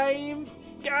whole time!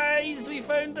 Guys, we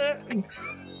found it!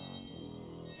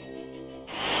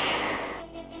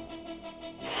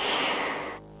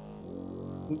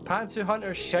 Pantsu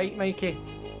Hunter's shite, Mikey.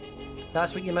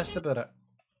 That's what you missed about it.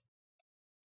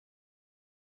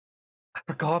 I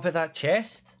forgot about that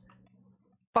chest.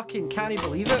 Fucking can't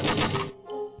believe it.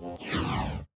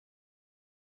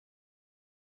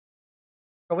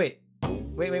 Oh wait.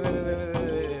 Wait. Oh,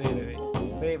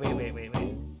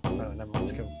 never mind,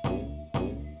 let's go.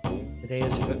 Today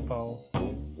is football. I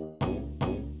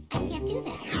can't do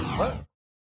that.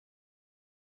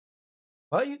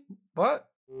 What? What?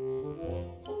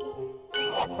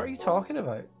 What are you talking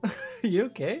about? You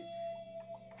okay?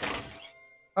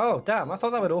 Oh, damn, I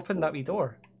thought that would open that wee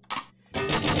door.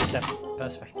 No,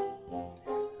 that's fine.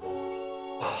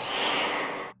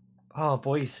 Oh,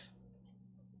 boys.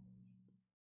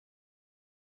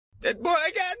 That boy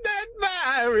got that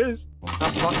virus!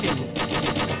 I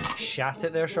fucking shat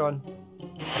it there, Sean.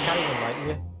 I can't even lie to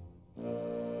you.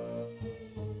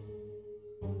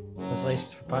 That's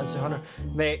nice for Pantsu Hunter.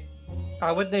 Mate,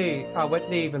 I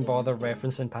wouldn't even bother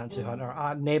referencing Pantsu Hunter.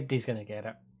 Nobody's gonna get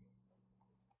it.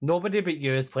 Nobody but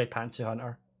you has played Pantsu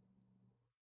Hunter.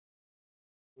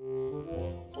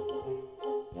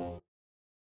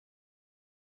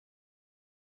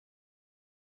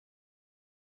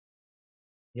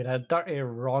 You're a dirty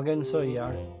wrongin', so you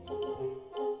are.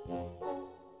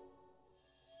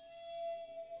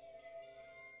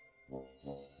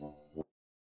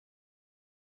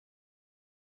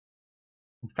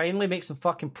 Finally make some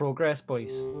fucking progress,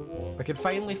 boys. We can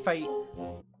finally fight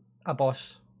a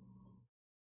boss.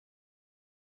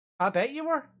 I bet you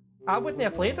were. I wouldn't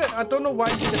have played it. I don't know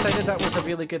why you decided that was a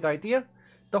really good idea.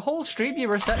 The whole stream you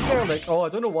were sitting there like, oh, I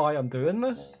don't know why I'm doing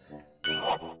this.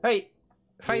 Right,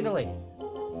 finally.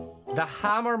 The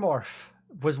hammer morph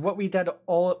was what we did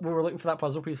all we were looking for that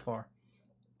puzzle piece for.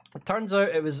 It turns out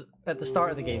it was at the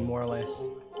start of the game, more or less.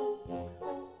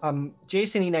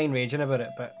 Jason E9 raging about it,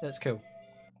 but it's cool.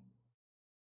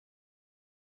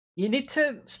 You need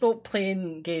to stop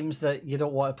playing games that you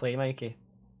don't want to play, Mikey.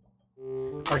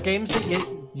 Or games that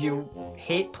you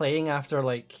hate playing after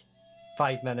like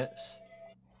 5 minutes.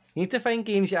 You need to find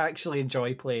games you actually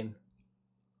enjoy playing.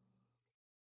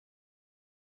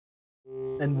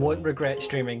 And won't regret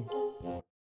streaming.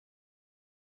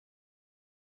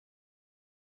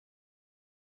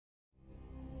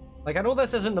 Like, I know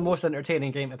this isn't the most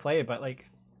entertaining game to play, but like,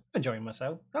 I'm enjoying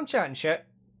myself. I'm chatting shit.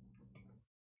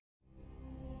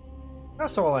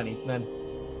 That's all I need, man.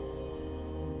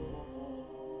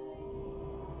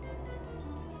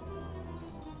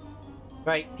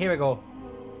 Right, here we go.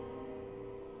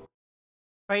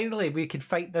 Finally, we can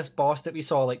fight this boss that we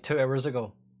saw like 2 hours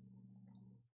ago.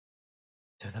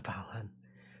 To the Balan.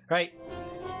 Right,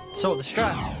 so the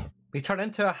strat. We turn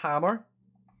into a hammer.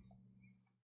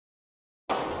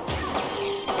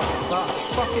 But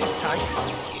fuck its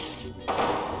tanks.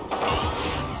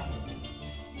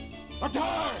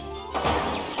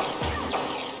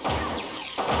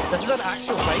 This is an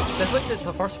actual fight. This is like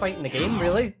the first fight in the game,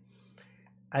 really.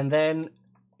 And then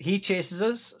he chases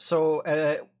us, so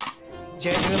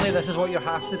genuinely this is what you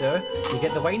have to do. You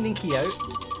get the winding key out,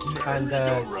 and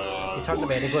you turn the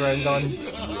merry-go-round on,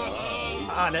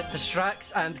 and it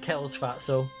distracts and kills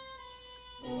Fatso.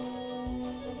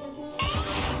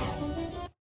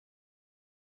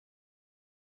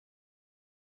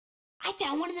 I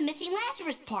found one of the missing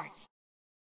Lazarus parts.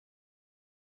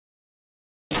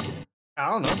 I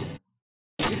don't know.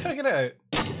 You figured it out.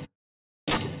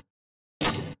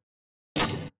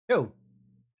 Cool.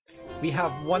 We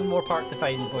have one more part to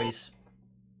find, boys.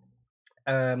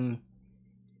 The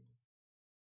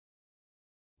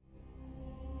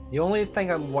only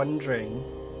thing I'm wondering...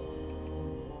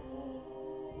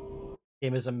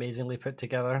 Game is amazingly put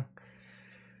together.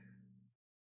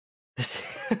 This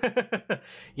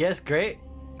yes, great.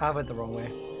 I went the wrong way.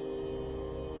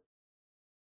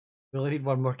 We only need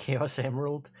one more Chaos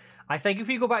Emerald. I think if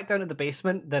we go back down to the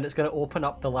basement, then it's going to open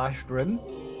up the last room.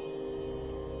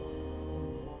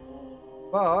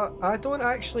 But I don't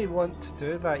actually want to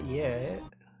do that yet.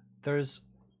 I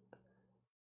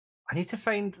need to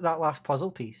find that last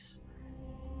puzzle piece.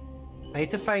 I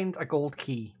need to find a gold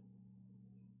key.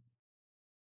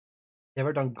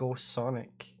 Never done Ghost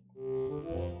Sonic.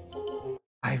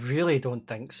 I really don't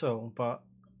think so, but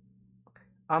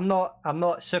I'm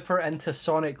not super into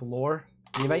Sonic lore.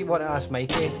 You might want to ask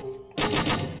Mikey,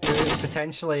 who is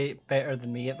potentially better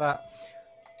than me at that.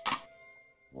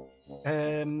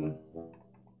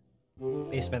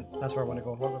 Basement. That's where I want to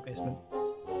go. What about basement?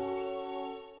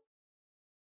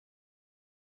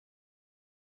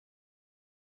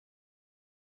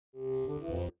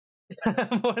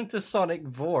 I'm on to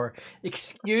Sonic 4.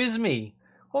 Excuse me.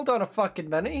 Hold on a fucking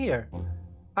minute here.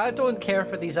 I don't care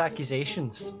for these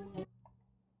accusations.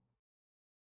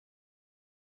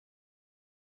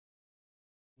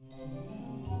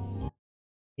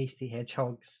 Hasty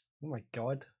hedgehogs. Oh my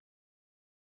god.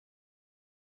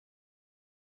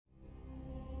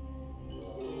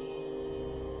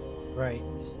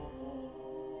 Right.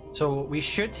 So we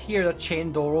should hear the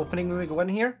chain door opening when we go in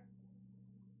here.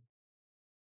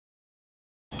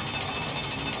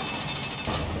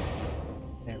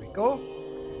 There we go.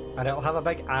 And it'll have a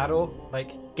big arrow,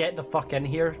 like, get the fuck in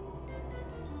here.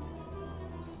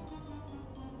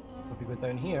 If we go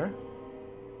down here.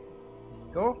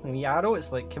 Go, and the arrow,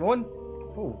 it's like, come on.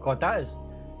 Oh god, that is...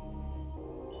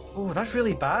 Oh, that's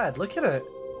really bad. Look at it.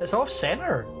 It's off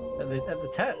center at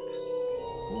the tip.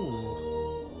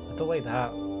 Ooh, I don't like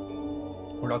that.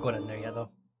 We're not going in there yet, though.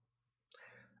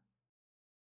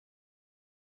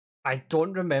 I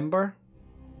don't remember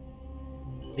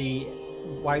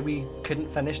why we couldn't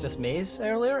finish this maze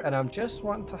earlier, and I'm just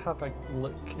wanting to have a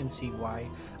look and see why.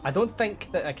 I don't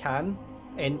think that I can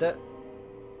end it.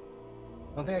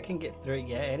 I don't think I can get through it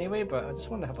yet anyway, but I just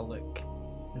want to have a look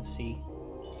and see.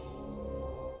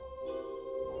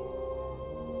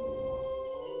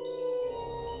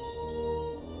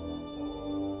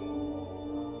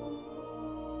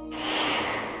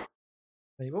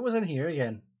 Wait, what was in here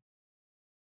again?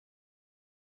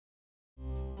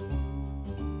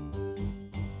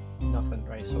 nothing.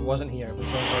 Right, so it wasn't here. It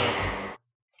was over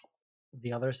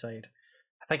the other side.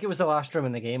 I think it was the last room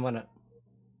in the game, wasn't it?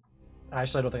 I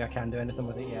actually don't think I can do anything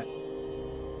with it yet.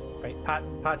 Right,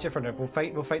 patch it for now. We'll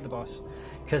fight the boss,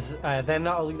 because then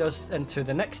that'll lead us into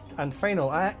the next and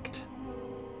final act,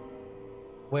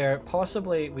 where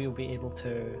possibly we will be able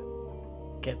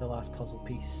to get the last puzzle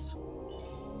piece.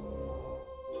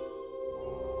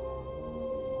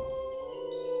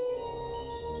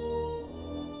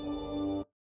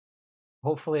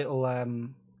 Hopefully it'll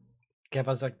give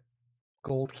us a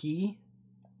gold key.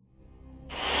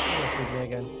 Just leave me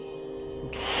again.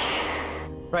 Okay.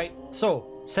 Right,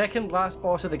 so second last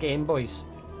boss of the game, boys.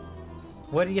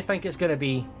 What do you think it's gonna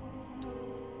be? Do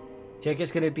you think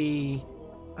it's gonna be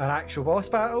an actual boss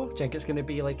battle? Do you think it's gonna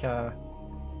be like a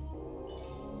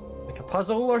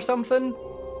puzzle or something?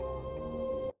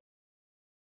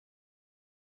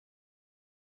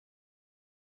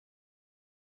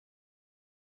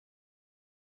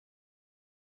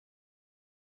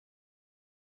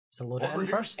 To load it in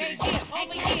first. Hey,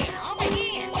 here, over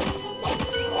here!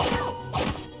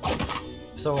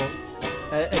 So,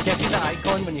 it gives you the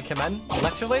icon when you come in.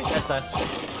 Literally, it's this.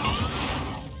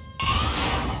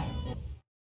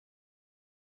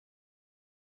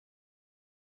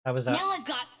 That was it. Now I've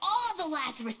got all the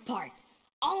Lazarus parts.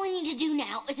 All I need to do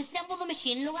now is assemble the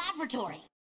machine in the laboratory.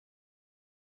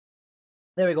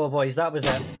 There we go, boys. That was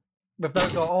it. We've now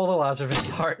got all the Lazarus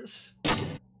parts.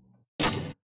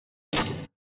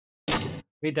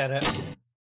 We did it.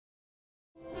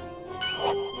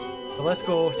 So let's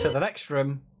go to the next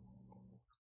room.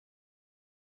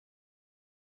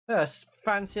 This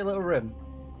fancy little room.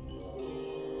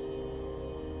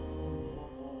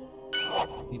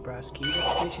 Need brass key just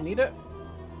in case you need it.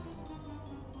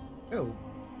 Oh.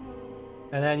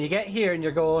 And then you get here and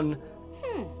you're going,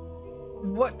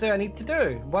 what do I need to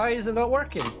do? Why is it not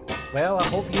working? Well, I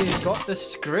hope you got the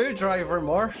screwdriver,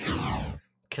 Morph.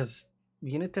 Because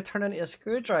you need to turn into a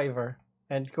screwdriver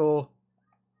and go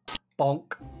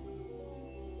bonk.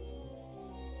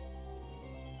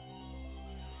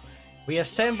 We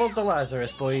assembled the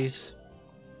Lazarus, boys.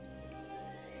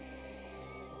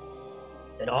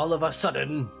 And all of a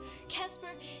sudden... Casper,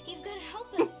 you've got to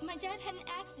help us. My dad had an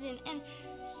accident and...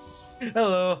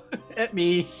 Hello, it's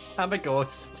me. I'm a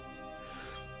ghost.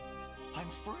 I'm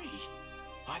free.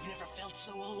 I've never felt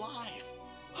so alive.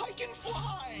 I can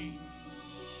fly!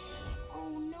 Oh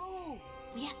no!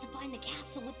 We have to find the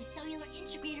capsule with the cellular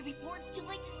integrator before it's too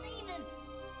late to save him!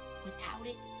 Without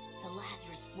it, the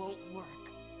Lazarus won't work.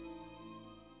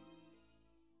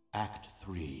 Act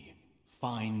 3.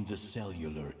 Find the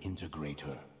cellular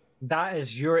integrator. That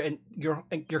is your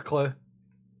clue.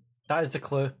 That is the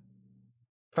clue.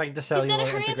 Find the We've cellular got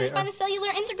to hurry up and find integrator. the cellular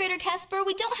integrator, Casper.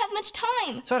 We don't have much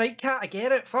time. It's alright, cat, I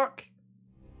get it, fuck.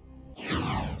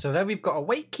 So then we've got a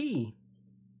white key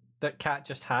that Cat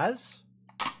just has.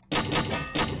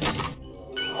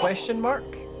 Question mark?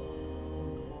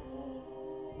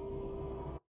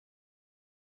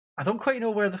 I don't quite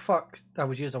know where the fuck I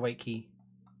would use a white key.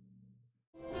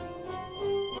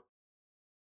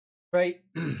 Right,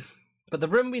 but the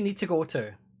room we need to go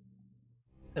to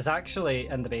is actually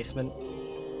in the basement.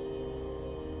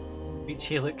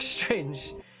 She looks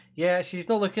strange. Yeah, she's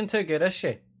not looking too good, is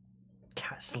she?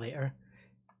 Cat Slater.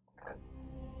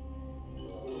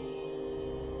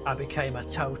 I became a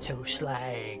total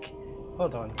slag.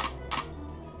 Hold on.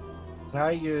 Can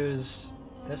I use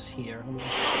this here? Let me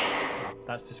just... oh,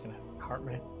 that's just gonna hurt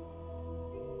me.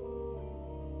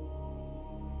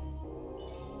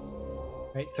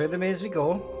 Right, through the maze we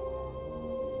go.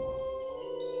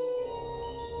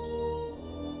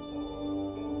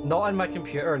 Not on my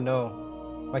computer, no.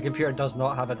 My computer does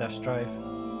not have a disk drive.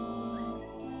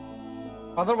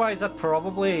 Otherwise, I'd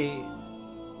probably...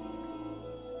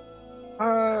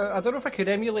 I don't know if I could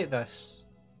emulate this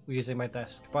using my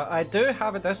disc, but I do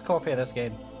have a disc copy of this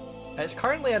game. It's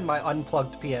currently in my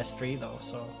unplugged PS3 though,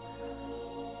 so...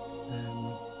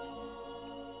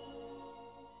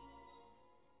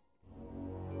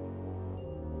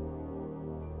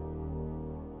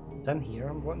 It's in here,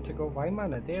 I'm wanting to go. Why am I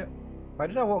an idiot? Why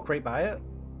did I walk right by it?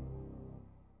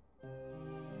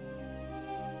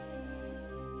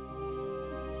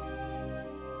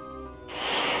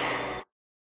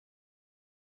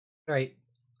 Right.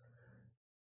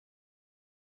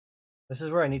 This is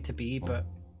where I need to be, but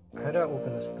how do I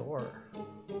open this door?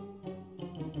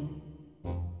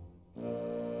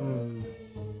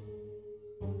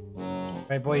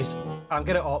 Right, boys, I'm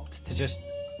gonna opt to just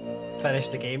finish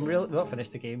the game, really. Not finish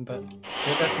the game, but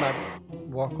do this mad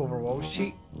walk over walls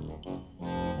cheat.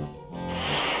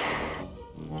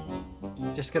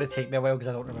 Just gonna take me a while because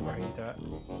I don't remember how you do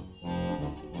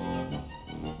it.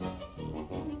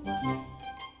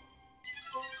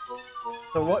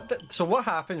 So what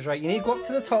happens, right? You need to go up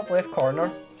to the top left corner.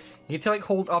 You need to like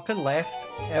hold up and left,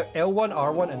 L1,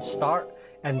 R1 and start,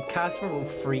 and Casper will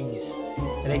freeze.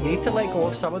 And then you need to let go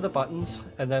of some of the buttons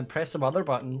and then press some other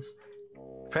buttons.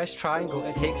 Press triangle,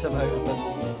 it takes him out of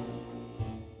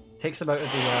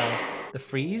the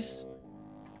freeze.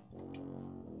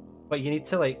 But you need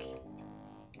to like,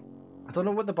 I don't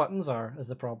know what the buttons are is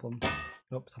the problem.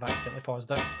 Oops, I've accidentally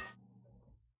paused it.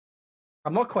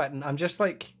 I'm not quitting, I'm just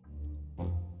gonna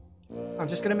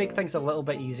make things a little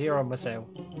bit easier on myself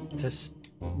to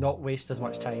not waste as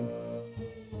much time.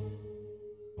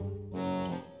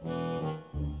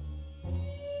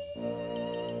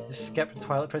 Just skip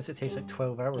Twilight Prince, it takes like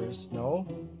 12 hours. No?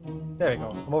 There we go,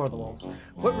 I'm over the walls.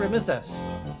 What room is this?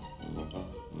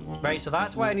 Right, so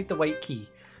that's why I need the white key.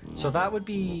 So that would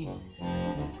be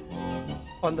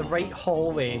on the right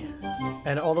hallway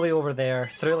and all the way over there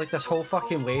through like this whole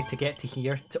fucking way to get to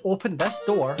here to open this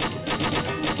door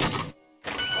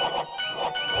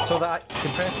so that I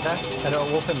can press this and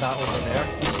it'll open that over there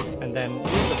and then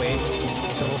use the weights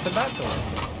which will open that door.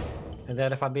 And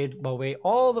then if I made my way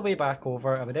all the way back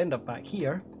over, I would end up back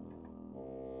here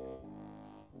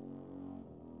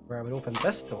where I would open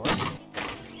this door.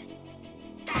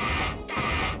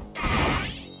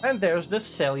 And there's the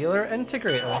cellular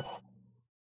integrator.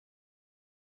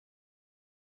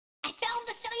 I found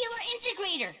the cellular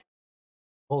integrator!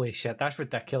 Holy shit, that's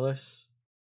ridiculous.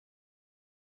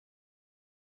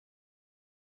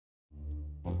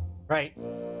 Right.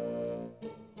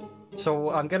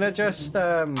 So I'm gonna just,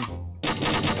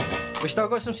 we still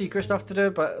got some secret stuff to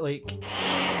do, but like,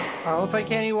 I don't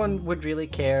think anyone would really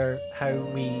care how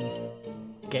we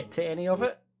get to any of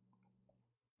it.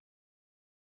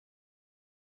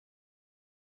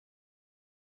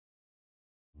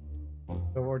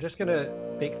 So we're just gonna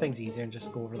make things easier and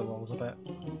just go over the walls a bit.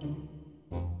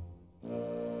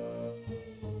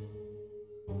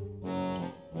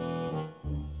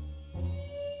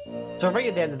 So we're right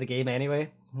at the end of the game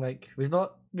anyway. Like, we've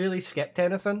not really skipped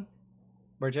anything.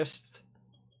 We're just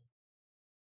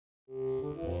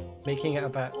making it a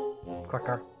bit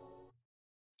quicker.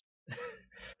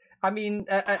 I mean,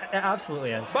 it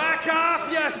absolutely is. Back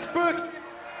off, you spook!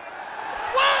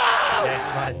 Wow! Yes,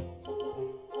 man.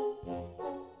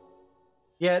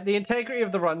 Yeah, the integrity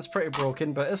of the run's pretty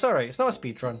broken, but it's alright. It's not a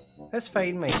speed run. It's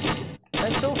fine, mate.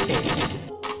 It's okay.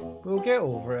 We'll get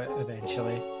over it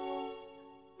eventually.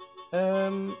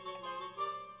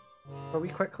 Will we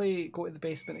quickly go to the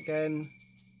basement again?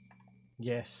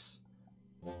 Yes.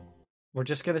 We're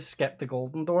just gonna skip the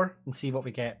golden door and see what we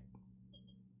get.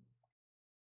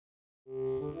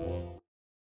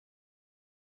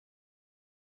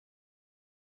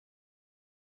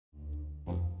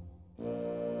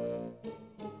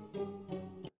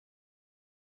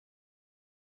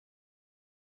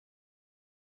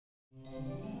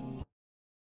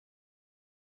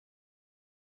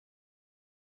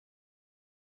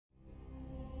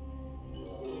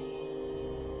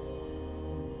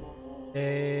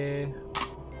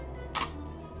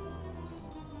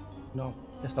 No,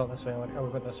 it's not this way. I'll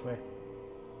go this way.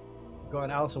 Got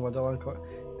an Alice in Wonderland coat.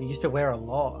 You used to wear a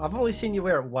lot. I've only seen you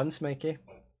wear it once, Mikey.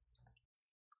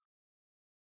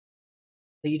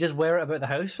 Did you just wear it about the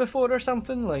house before or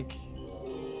something? Like...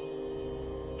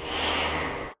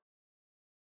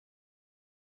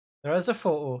 There is a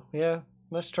photo, yeah.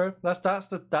 That's true. That's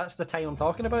the time I'm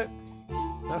talking about.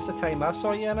 That's the time I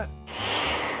saw you in it.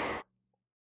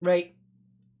 Right.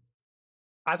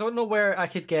 I don't know where I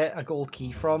could get a gold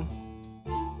key from.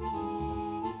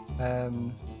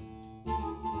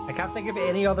 I can't think of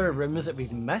any other rooms that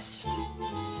we've missed.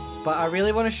 But I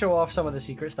really want to show off some of the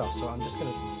secret stuff, so I'm just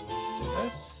gonna do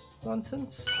this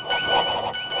nonsense.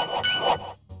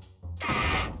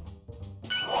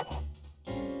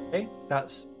 Okay,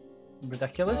 that's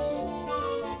ridiculous.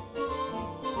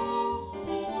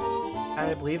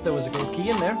 I believe there was a gold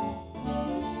key in there.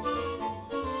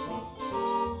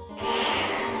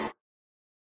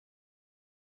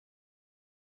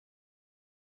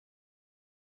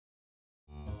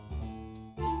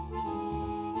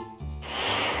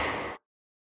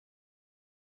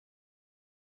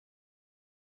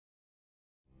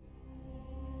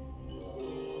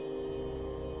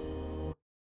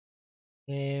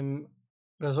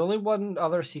 There's only one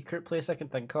other secret place I can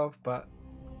think of, but...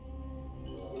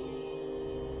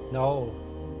 No.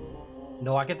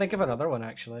 No, I can think of another one,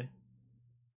 actually.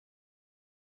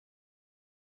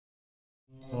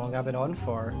 How long have I been on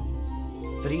for?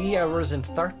 3 hours and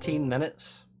 13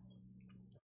 minutes.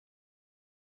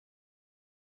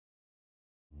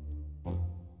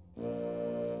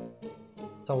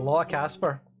 It's a lot of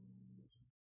Casper.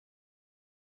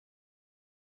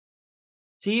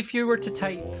 See if you were to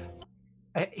type...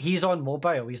 He's on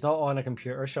mobile, he's not on a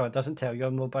computer, so it doesn't tell you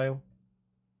on mobile.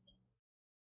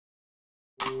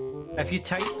 If you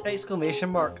type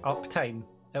exclamation mark uptime,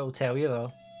 it will tell you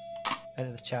though.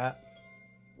 In the chat.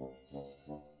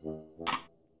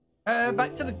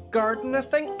 Back to the garden, I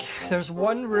think. There's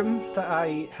one room that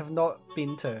I have not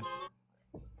been to.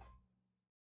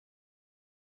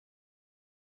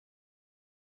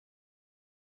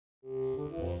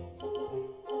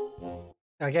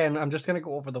 Again, I'm just gonna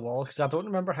go over the wall because I don't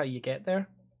remember how you get there.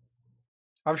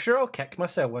 I'm sure I'll kick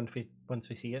myself once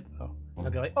we see it though. I'll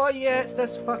be like, oh yeah, it's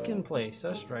this fucking place.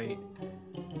 That's right.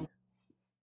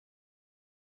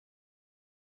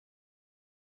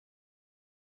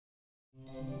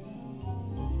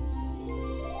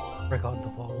 Brick on the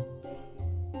wall.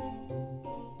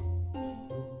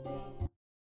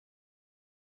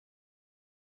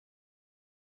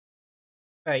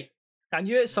 Right. I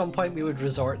knew at some point we would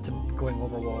resort to going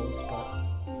over walls, but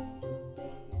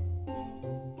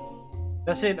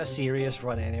this ain't a serious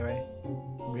run anyway.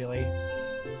 Really.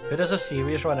 Who does a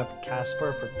serious run of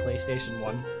Casper for PlayStation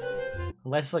 1?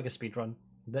 Unless it's like a speed run.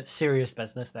 That's serious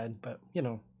business then, but you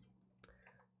know.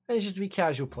 It should be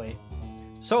casual play.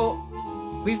 So,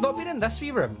 we've not been in this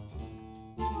wee room.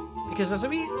 Because there's a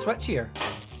wee switch here.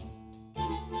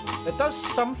 It does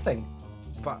something,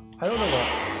 but I don't know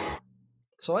what.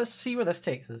 So let's see where this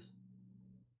takes us.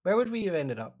 Where would we have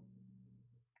ended up?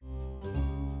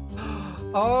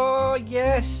 Oh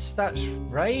yes, that's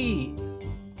right.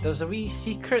 There's a wee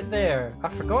secret there. I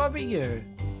forgot about you.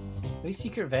 A wee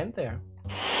secret vent there.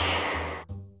 I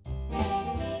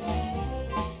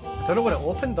don't know what it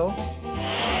opened though.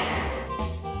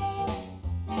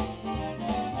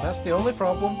 That's the only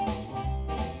problem.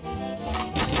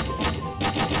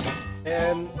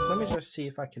 Let me just see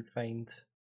if I can find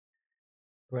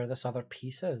where this other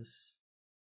piece is.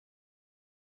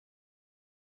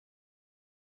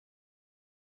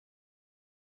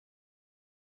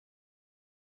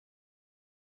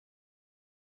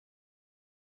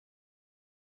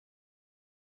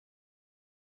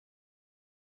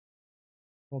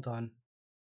 Hold on.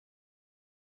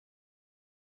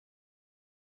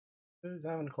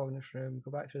 Down in the clock in this room,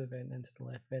 go back through the vent into the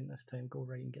left vent this time, go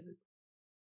right and get it.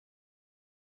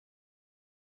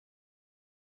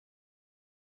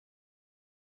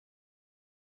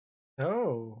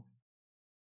 Oh.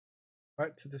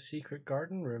 Back to the secret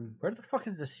garden room. Where the fuck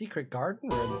is the secret garden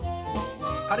room?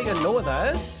 How do you know what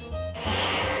that is?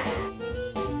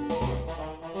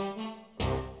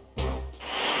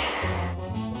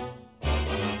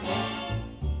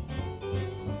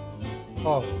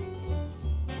 Oh.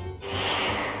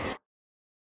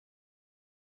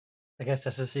 I guess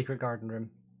this is a secret garden room.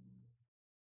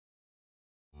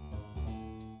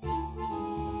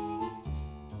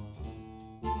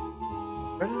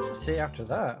 Where does it say after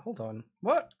that? Hold on.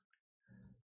 What?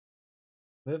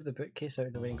 Move the bookcase out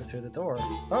of the way and go through the door.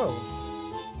 Oh.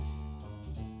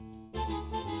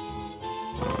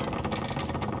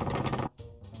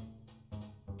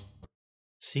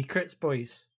 Secrets,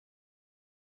 boys.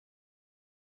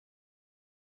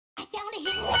 I found a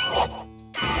hidden weapon.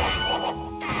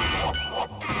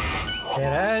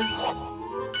 There it is.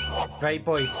 Right,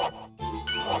 boys.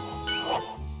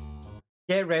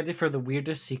 Get ready for the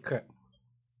weirdest secret.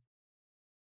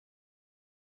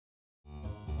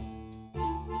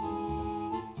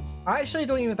 I actually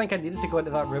don't even think I needed to go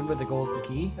into that room with the golden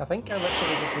key. I think I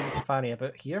literally just needed to fanny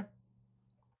about here.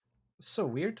 It's so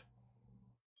weird.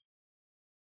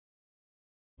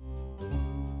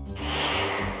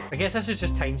 I guess this is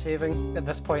just time saving at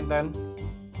this point then.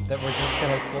 That we're just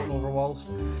kind of floating over walls.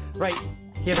 Right,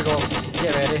 here we go.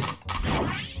 Get ready.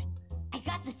 I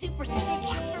got the super secret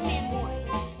Casper Man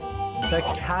morph. The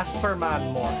Casper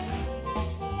Man morph.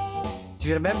 Do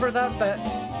you remember that bit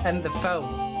in the film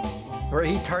where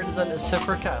he turns into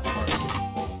Super Casper?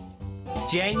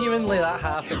 Genuinely that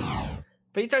happens.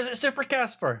 But he turns into Super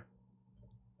Casper.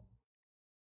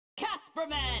 Casper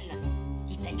Man!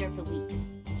 Defender of the weak.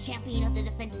 Champion of the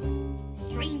defenseless.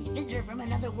 Strange visitor from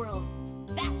another world.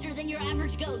 Faster than your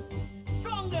average ghost.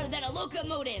 Stronger than a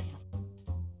locomotive.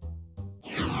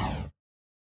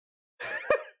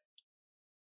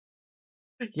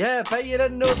 Yeah, bet you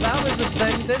didn't know that was a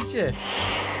thing, did you?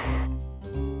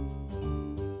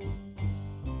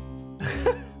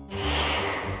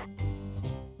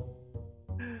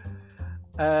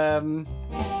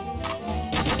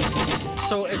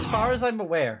 So as far as I'm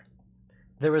aware,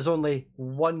 there is only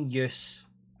one use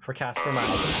for Casper Man.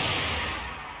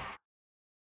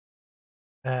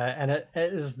 And it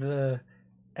hides the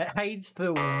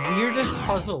weirdest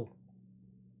puzzle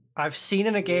I've seen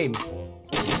in a game.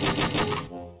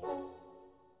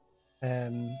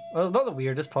 Well, not the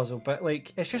weirdest puzzle, but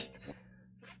like it's just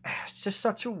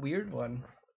such a weird one.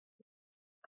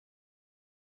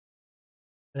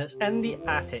 And it's in the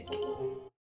attic.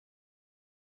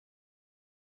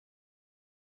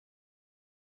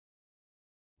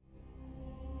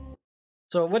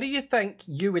 So what do you think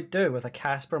you would do with a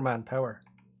Casper Man power?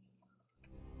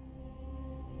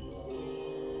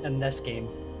 In this game.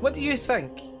 What do you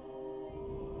think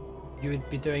you would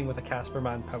be doing with a Casper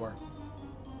Man power?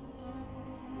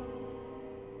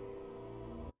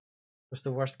 What's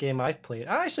the worst game I've played?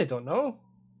 I actually don't know.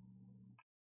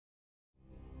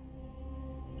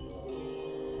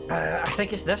 I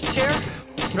think it's this chair.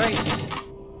 Right.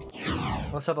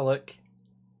 Let's have a look.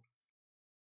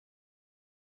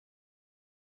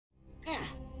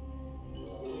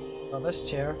 Oh, this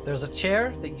chair. There's a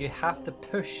chair that you have to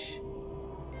push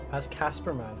as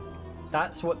Casper Man.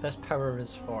 That's what this power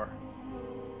is for.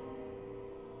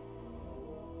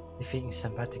 Defeating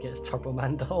Sinbad to get his Turbo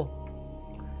Man doll.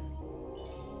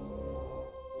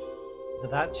 So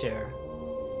that chair.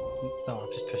 No,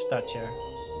 I've just pushed that chair.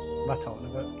 What am I talking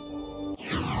about?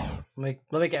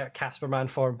 Let me get a Casper Man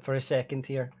form for a second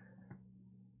here.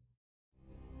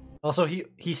 Also,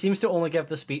 he seems to only give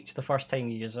the speech the first time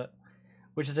you use it,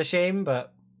 which is a shame,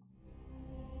 but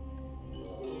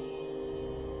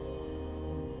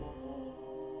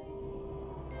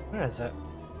where is it?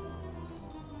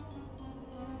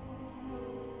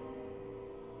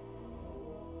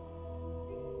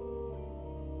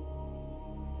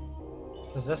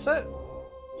 Is this it?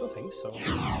 I don't think so.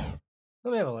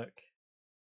 Let me have a look.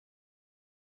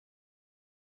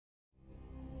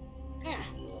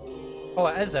 Oh,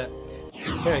 it is it.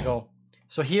 There we go.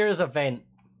 So here's a vent.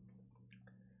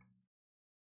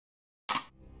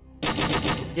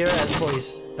 Here it is,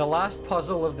 boys. The last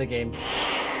puzzle of the game.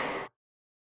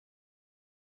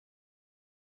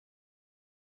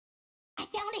 I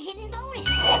found a hidden bonus.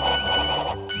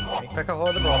 Right, pick a hole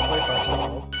of the broccoli first of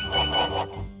all.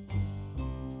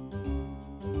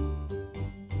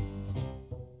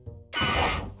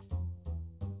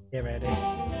 Get ready.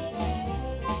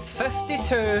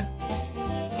 52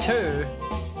 to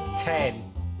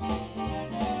 10.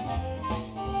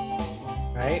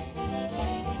 Right?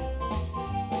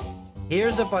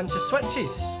 Here's a bunch of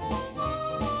switches.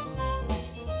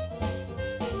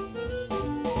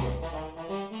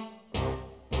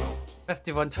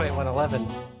 $51, $21, $11.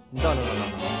 No.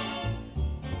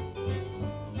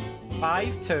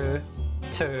 5, 2,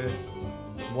 2,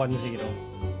 1, 0.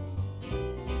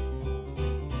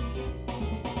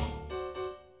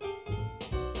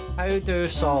 How do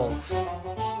solve?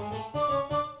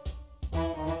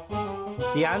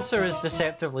 The answer is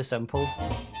deceptively simple.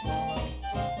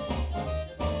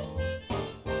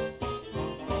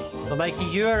 But Mikey,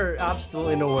 you're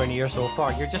absolutely nowhere near so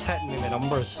far. You're just hitting me with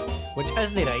numbers, which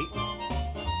isn't right.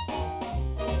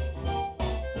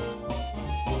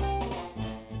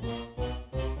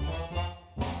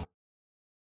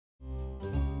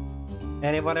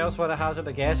 Anyone else want to hazard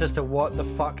a guess as to what the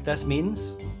fuck this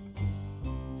means?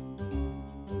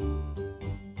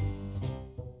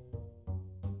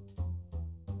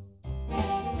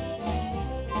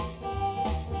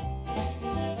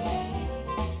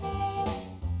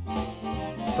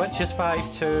 Which is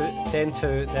 5, 2,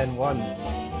 then 1.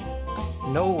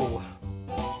 No.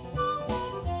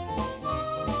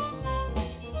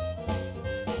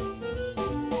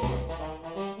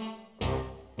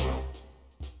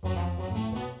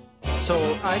 So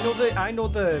I know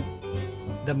the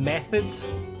method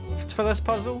for this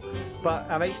puzzle, but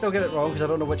I might still get it wrong because I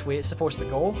don't know which way it's supposed to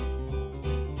go.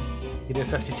 You do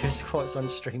 52 squats on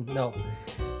stream. No.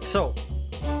 So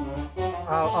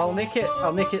I'll make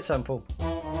it simple.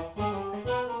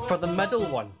 For the middle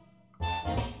one,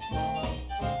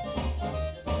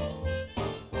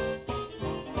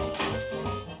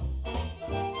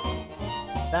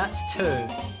 that's 2.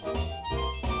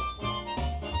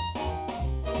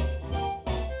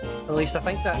 At least I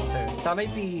think that's 2. That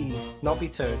might be not be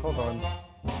 2. Hold on.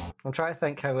 I'm trying to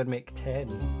think how I would make 10.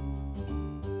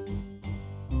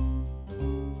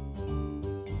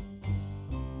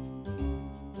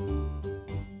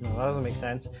 No, that doesn't make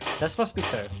sense. This must be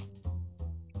 2.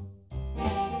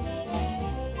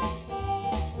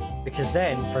 Because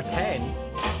then, for 10,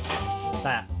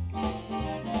 that.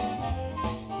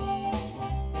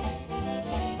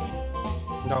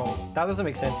 No, that doesn't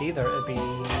make sense either. It'd be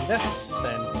this,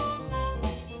 then.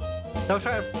 Still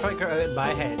trying to figure it out in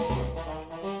my head.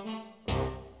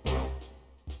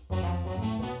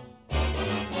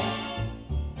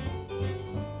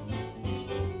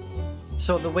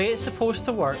 So the way it's supposed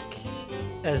to work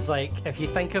is like, if you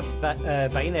think of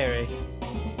binary,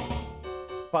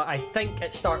 but I think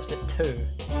it starts at 2.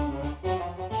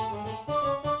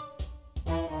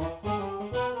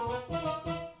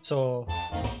 So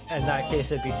in that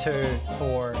case it'd be 2,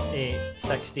 4, 8,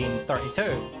 16,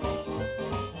 32.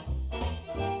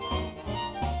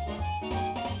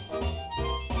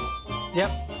 Yep,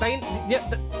 fine, yep,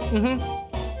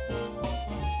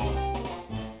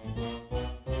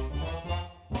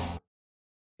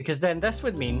 Because then this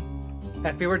would mean,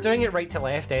 if we were doing it right to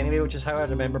left anyway, which is how I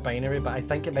remember binary, but I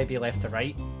think it might be left to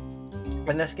right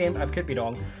in this game, I could be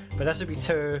wrong, but this would be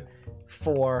 2,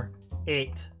 4,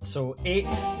 8. So 8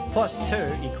 plus 2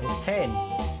 equals 10.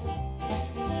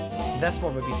 This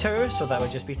one would be 2, so that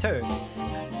would just be 2.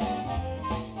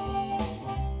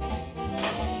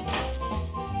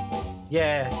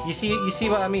 Yeah, you see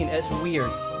what I mean? It's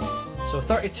weird. So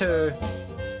 32,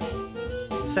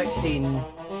 16,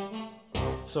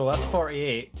 so that's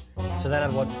 48. So then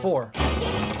I'd want 4.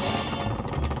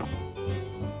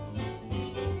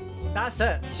 That's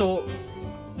it. So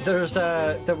there was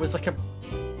like an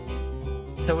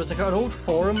old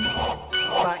forum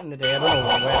back in the day. I don't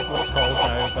know what it's called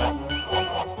now, but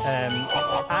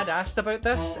I'd asked about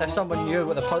this if someone knew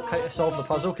what how to solve the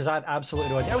puzzle, because I had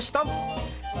absolutely no idea. I was stumped.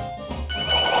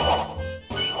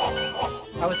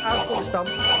 I was absolutely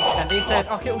stumped, and they said,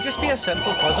 okay, it'll just be a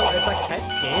simple puzzle, it's a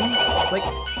kid's game. Like,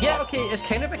 yeah, okay, it's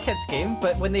kind of a kid's game,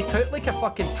 but when they put like a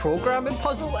fucking programming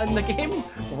puzzle in the game,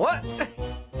 what?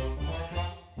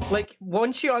 Like,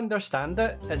 once you understand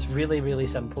it, it's really, really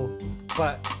simple.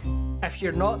 But if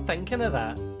you're not thinking of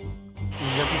that,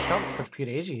 you'll be stumped for pure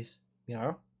ages, you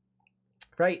know?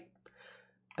 Right.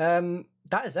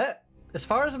 That is it. As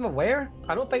far as I'm aware,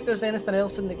 I don't think there's anything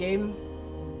else in the game.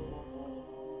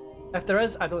 If there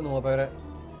is, I don't know about it.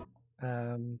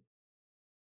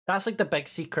 That's like the big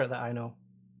secret that I know.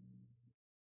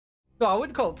 No, I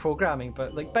wouldn't call it programming,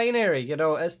 but like binary, you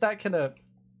know, it's that kind of.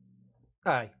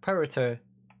 Aye, power 2.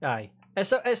 Aye,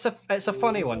 it's a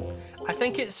funny one. I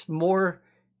think it's more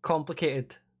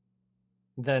complicated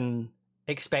than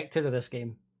expected of this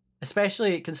game,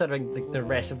 especially considering the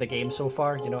rest of the game so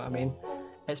far. You know what I mean?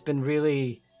 It's been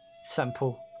really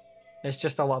simple. It's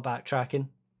just a lot of backtracking.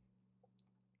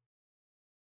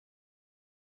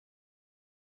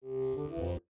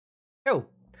 Cool.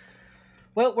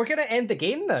 Well, we're gonna end the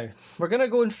game now. We're gonna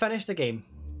go and finish the game.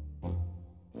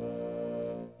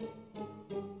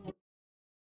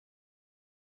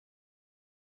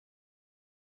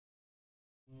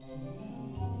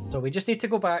 So we just need to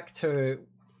go back to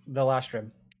the last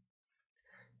room.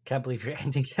 Can't believe you're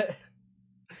ending it.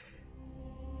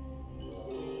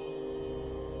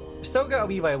 We've still got a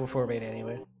wee while before bed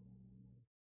anyway.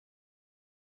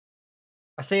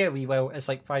 I say a wee while, it's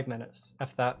like 5 minutes,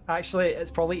 if that. Actually, it's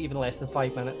probably even less than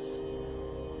 5 minutes.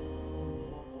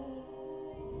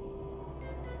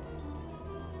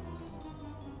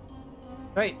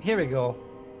 Right, here we go.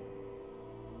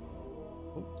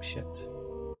 Oh, shit.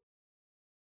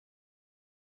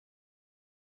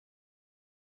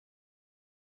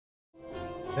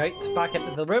 Right, back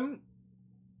into the room.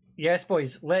 Yes,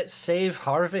 boys, let's save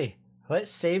Harvey.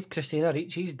 Let's save Christina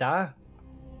Ricci's dad.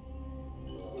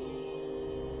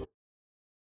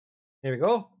 Here we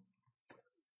go.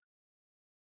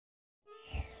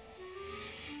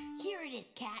 Here it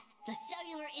is, Cat. The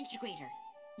cellular integrator.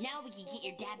 Now we can get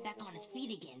your dad back on his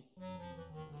feet again.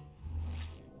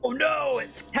 Oh no,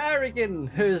 it's Carrigan,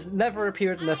 who's never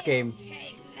appeared in this game.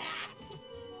 Take that!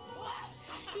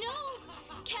 No!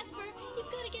 Casper,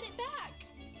 you've got to get it back!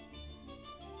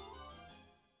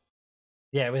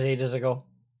 Yeah, it was ages ago.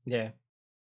 Yeah.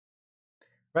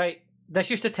 Right, this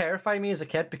used to terrify me as a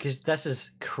kid because this is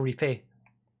creepy.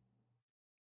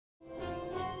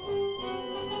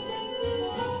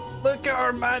 Look at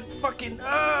her, man! Fucking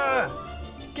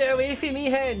get away from me,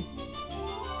 hen!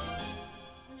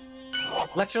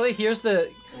 Literally, here's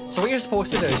the. So what you're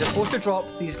supposed to do is you're supposed to drop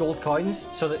these gold coins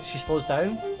so that she slows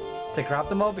down to grab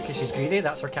them all because she's greedy.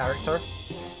 That's her character.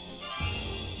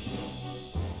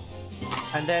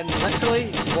 And then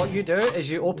literally, what you do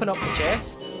is you open up the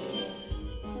chest,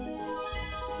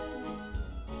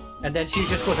 and then she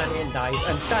just goes in and dies,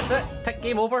 and that's it. Tick,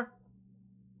 game over.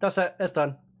 That's it. It's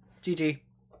done. GG.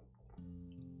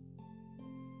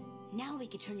 Now we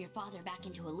could turn your father back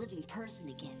into a living person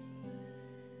again.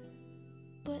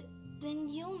 But then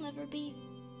you'll never be...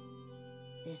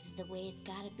 This is the way it's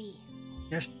gotta be.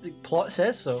 Yes, the plot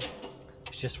says so.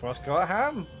 It's just what's got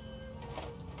ham.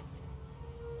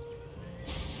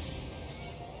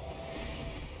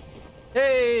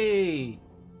 Hey!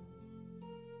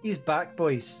 He's back,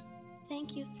 boys.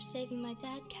 Thank you for saving my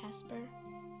dad, Casper.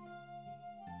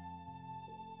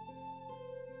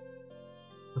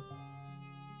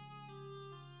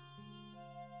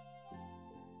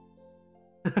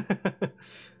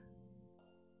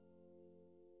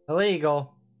 Well, there you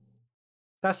go.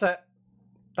 That's it.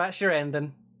 That's your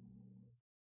ending.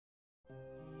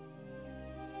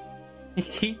 He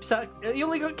keeps that. He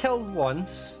only got killed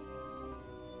once.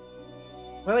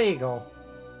 Well, there you go.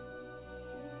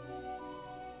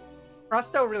 I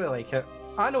still really like it.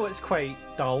 I know it's quite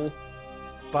dull,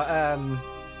 but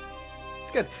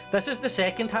it's good. This is the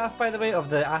second half, by the way, of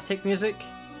the attic music.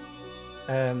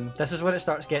 This is when it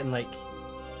starts getting like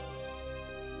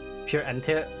pure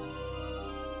into it.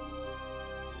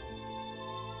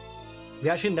 We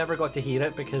actually never got to hear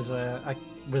it because I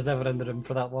was never in the room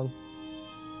for that long.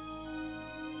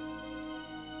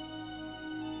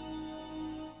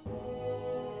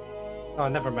 Oh,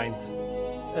 never mind.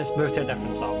 Let's move to a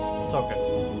different song. It's all good.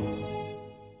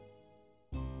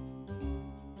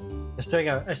 It's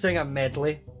doing a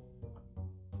medley.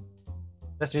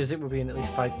 This music will be in at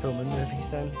least 5 filming movies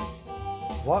then.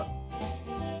 What?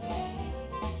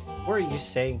 What are you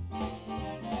saying?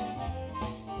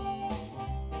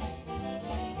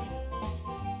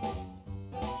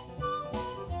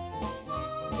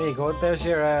 There you go. There's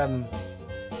your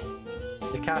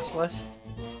the cast list.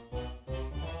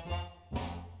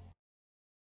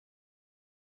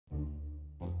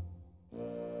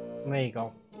 There you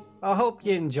go. I hope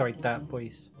you enjoyed that,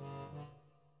 boys.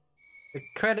 The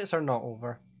credits are not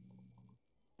over.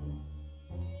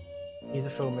 He's a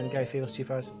filming guy, feels cheap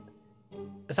as.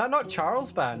 Is that not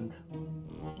Charles' band?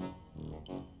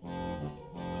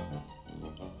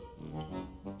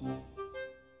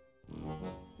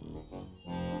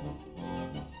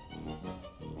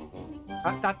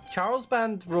 That Charles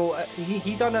band wrote.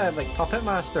 He done a like Puppet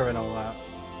Master and all that.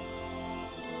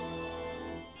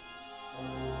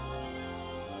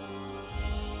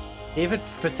 David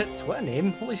Footit, what a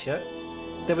name! Holy shit!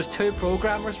 There was 2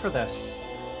 programmers for this.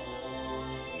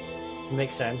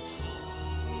 Makes sense.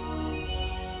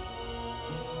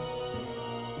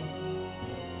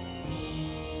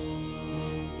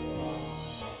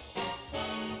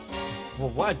 Well,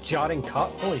 what a jarring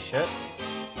cut! Holy shit!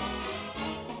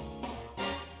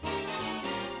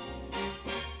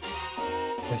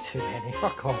 No, too many.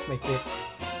 Fuck off, Mickey.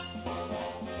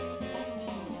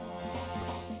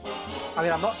 I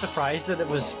mean, I'm not surprised that it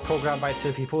was programmed by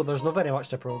 2 people. There's not very much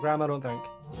to program, I don't think.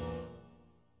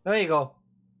 There you go.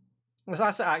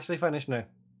 That's it actually finished now.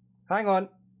 Hang on.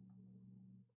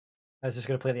 I was just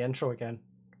going to play the intro again.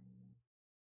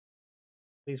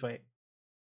 Please wait.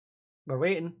 We're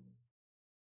waiting. I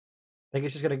think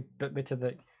it's just going to put me to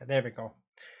the... There we go.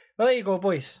 Well, there you go,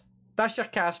 boys. That's your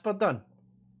Casper done.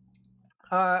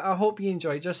 I hope you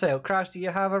enjoyed yourself. Crash, do you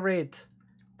have a raid?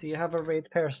 Do you have a raid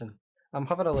person? I'm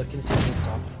having a look and see who's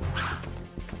on.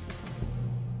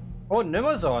 Oh,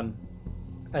 Numa's on.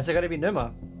 Is it going to be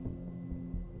Numa?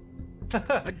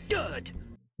 A dud.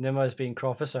 Numa's being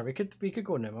Crofficer. We could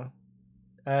go Numa.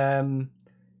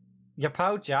 Your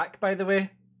pal Jack, by the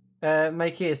way,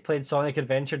 Mikey has played Sonic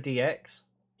Adventure DX.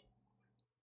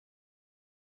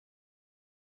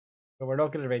 But we're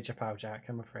not going to raid your pal Jack,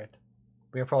 I'm afraid.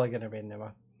 We're probably going to raid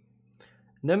Numa.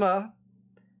 Numa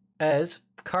is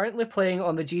currently playing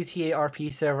on the GTA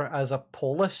RP server as a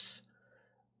police,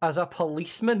 as a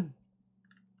policeman,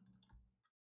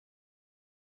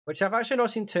 which I've actually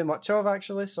not seen too much of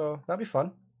actually, so that'd be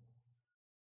fun.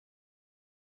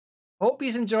 Hope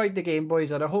he's enjoyed the game,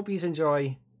 boys, and I hope he's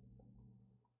enjoy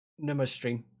Numa's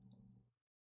stream.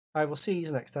 I will see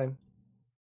you next time.